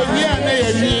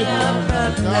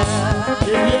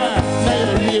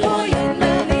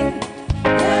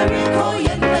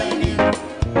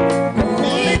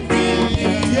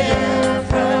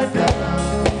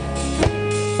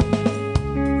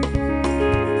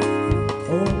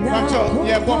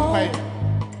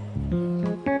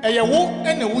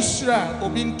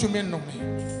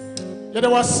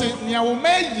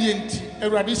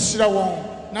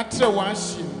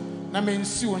 na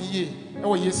mensi onye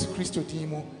ewo Yesu Kristo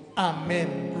dimo amen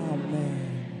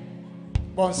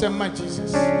bon say ma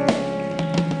Jesus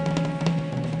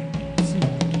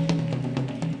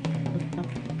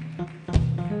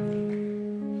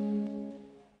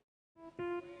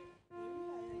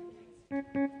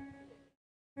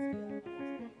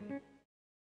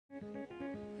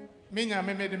Minya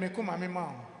me de me kuma me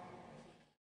ma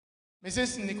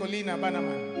Mrs. Nicolina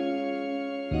Banaman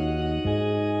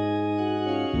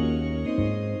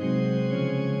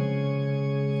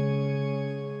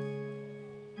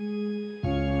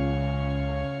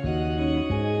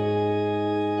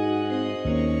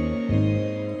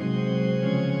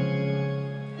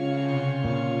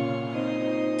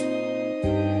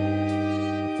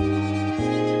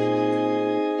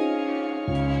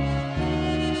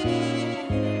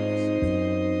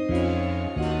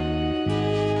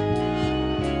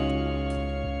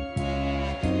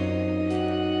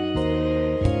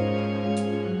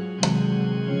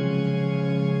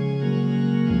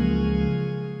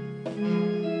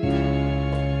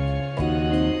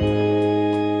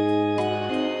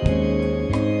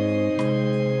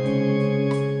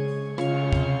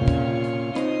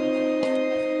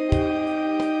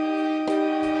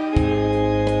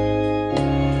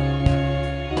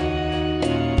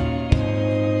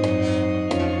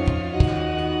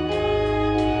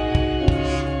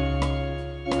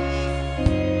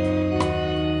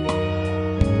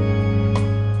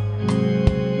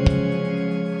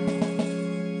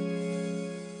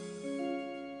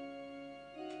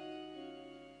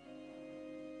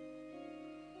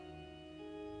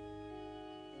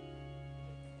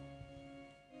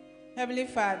Heavenly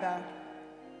Father,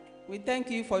 we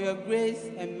thank you for your grace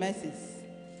and mercies.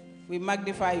 We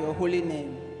magnify your holy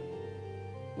name.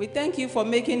 We thank you for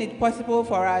making it possible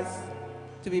for us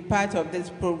to be part of this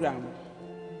program.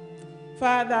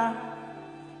 Father,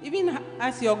 even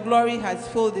as your glory has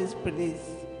filled this place,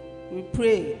 we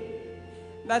pray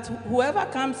that whoever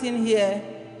comes in here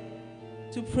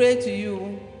to pray to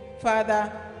you,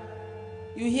 Father,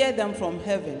 you hear them from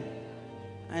heaven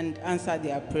and answer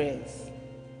their prayers.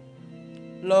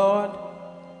 Lord,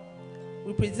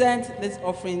 we present this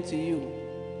offering to you,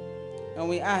 and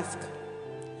we ask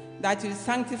that you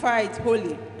sanctify it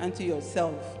wholly unto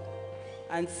yourself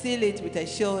and seal it with a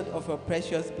shield of your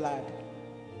precious blood.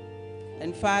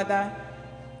 And Father,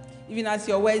 even as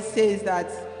your word says that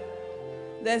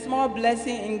there's more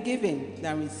blessing in giving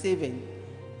than receiving,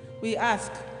 we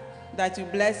ask that you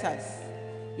bless us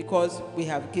because we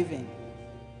have given.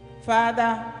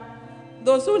 Father,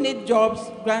 those who need jobs,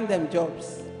 grant them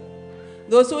jobs.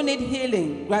 Those who need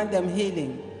healing, grant them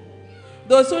healing.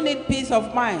 Those who need peace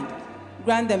of mind,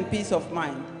 grant them peace of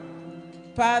mind.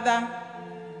 Father,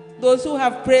 those who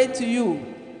have prayed to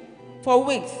you for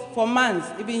weeks, for months,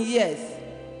 even years,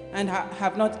 and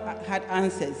have not had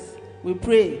answers, we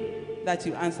pray that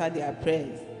you answer their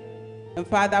prayers. And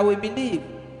Father, we believe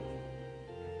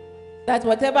that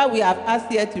whatever we have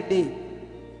asked here today,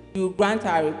 you will grant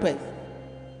our request.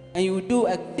 And you will do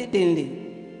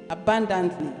exceedingly,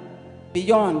 abundantly,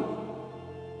 beyond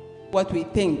what we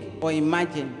think or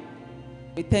imagine.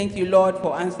 We thank you, Lord,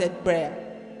 for answered prayer.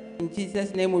 In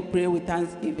Jesus' name we pray with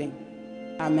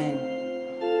thanksgiving. Amen.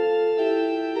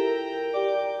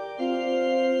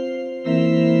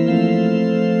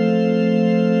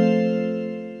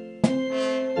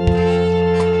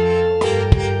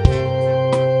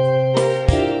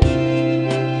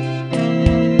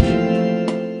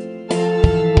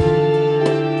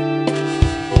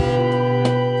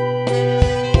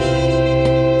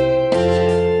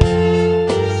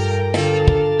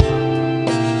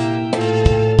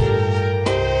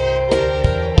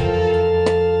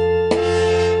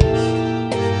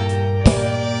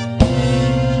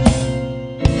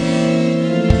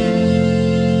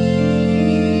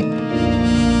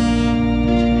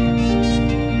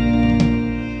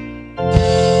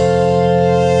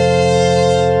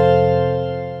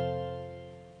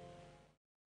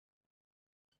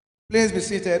 Please be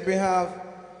seated. We have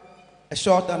a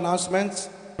short announcement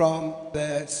from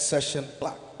the session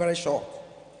clerk. Very short.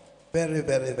 Very,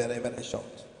 very, very, very short.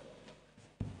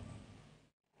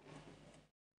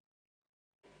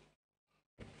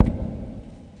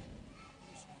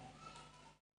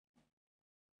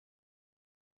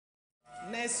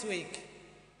 Next week,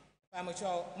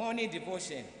 morning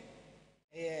devotion,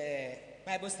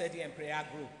 Bible study and prayer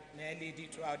group, lead you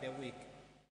throughout the week.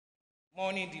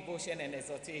 Morning devotion and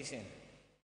exhortation.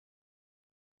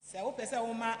 So, person,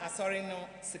 woman, sorry, no,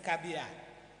 Sikabia.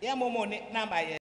 Yeah, momo,